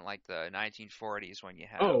back in like the 1940s when you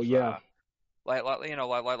have Oh yeah.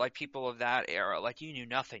 like people of that era. Like you knew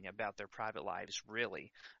nothing about their private lives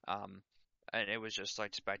really. Um, and it was just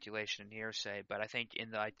like speculation and hearsay. But I think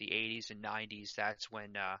in like the 80s and 90s, that's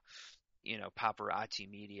when paparazzi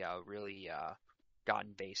media really got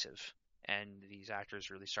invasive, and these actors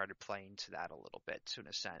really started playing to that a little bit, to an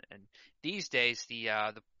extent. And these days, the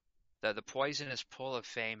poisonous pull of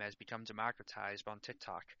fame has become democratized on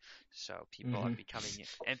TikTok. So people are Hmm. becoming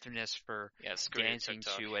infamous for Yeah, screw your dancing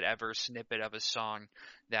TikTok. to whatever snippet of a song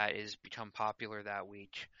that is become popular that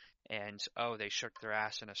week. And oh, they shook their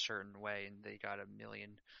ass in a certain way, and they got a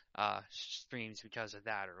million streams because of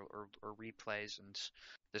that, or replays. And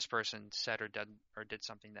this person said or did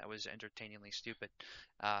something that was entertainingly stupid.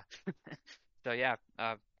 Uh, so yeah,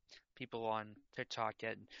 people on TikTok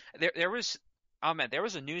getting there was oh man, there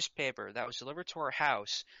was a newspaper that was delivered to our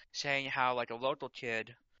house saying how like a local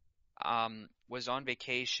kid was on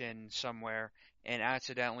vacation somewhere and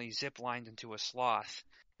accidentally zip lined into a sloth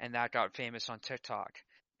and that got famous on TikTok.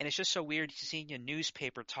 And it's just so weird seeing a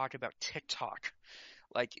newspaper talk about TikTok.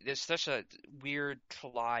 Like, there's such a weird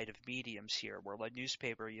collide of mediums here, where like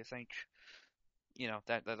newspaper, you think,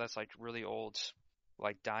 that's like really old,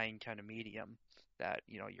 like dying kind of medium that,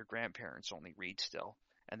 your grandparents only read still.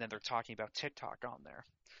 And then they're talking about TikTok on there.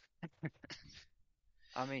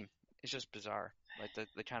 I mean, it's just bizarre, like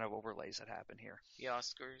the kind of overlays that happen here. The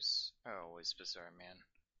Oscars are always bizarre, man.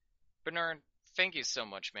 Bernard, thank you so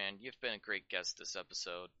much, man. You've been a great guest this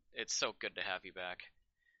episode. It's so good to have you back.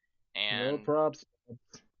 No And props.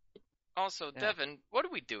 also, Yeah. Devin, what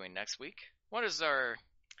are we doing next week? What is our...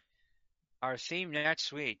 Our theme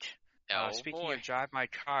next week, Oh, speaking boy. of Drive My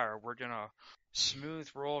Car, we're gonna smooth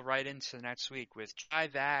roll right into next week with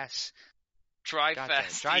Drive Ass, Drive got that,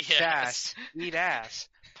 fast, Drive yes. Fast, Eat Ass,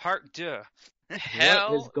 Part 2.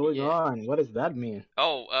 Hell What is going yeah. on? What does that mean?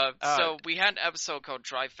 Oh, Uh, so we had an episode called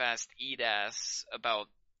Drive Fast, Eat Ass about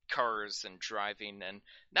cars and driving, and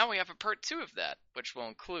now we have a part 2 of that, which will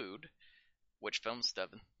include which films,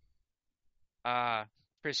 Devin?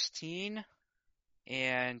 Christine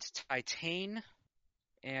and Titan,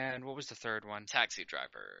 and what was the third one? Taxi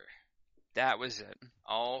Driver. That was it.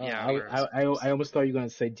 Oh, Oh, Yeah, I almost thought you were gonna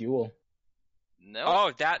say Duel. no,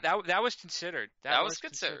 Oh, that was considered. that was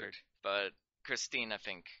considered, but Christine, I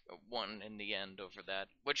think, won in the end over that,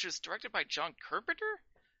 which is directed by John Carpenter.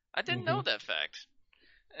 I didn't know that fact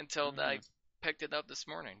until I picked it up this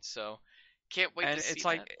morning, so can't wait And to see it's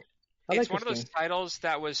like that. I it's like one of those Christine. titles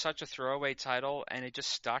that was such a throwaway title, and it just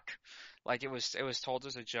stuck. Like it was told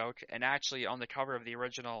as a joke, and actually on the cover of the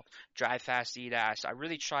original Drive Fast Eat Ass, I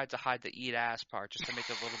really tried to hide the eat ass part just to make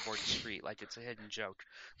it a little more discreet, like it's a hidden joke,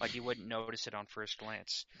 like you wouldn't notice it on first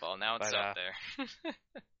glance. Well, now it's But out there.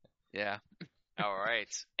 yeah, All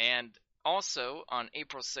right, and also on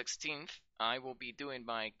April 16th, I will be doing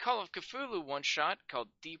my Call of Cthulhu one-shot called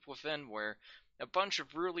Deep Within, where a bunch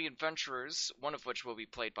of really adventurers, one of which will be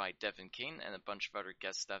played by Devon King and a bunch of other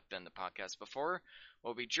guests that have been in the podcast before,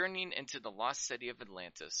 will be journeying into the lost city of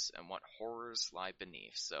Atlantis and what horrors lie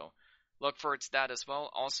beneath. So look forward to that as well.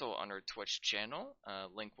 Also on our Twitch channel,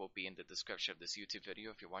 link will be in the description of this YouTube video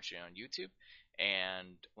if you're watching it on YouTube.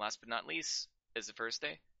 And last but not least, is the first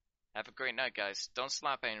day. Have a great night, guys. Don't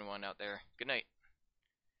slap anyone out there. Good night.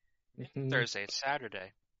 Mhm. Thursday, it's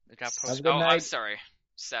Saturday. It got Have a posted. good Oh, I'm night. sorry.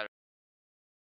 Saturday.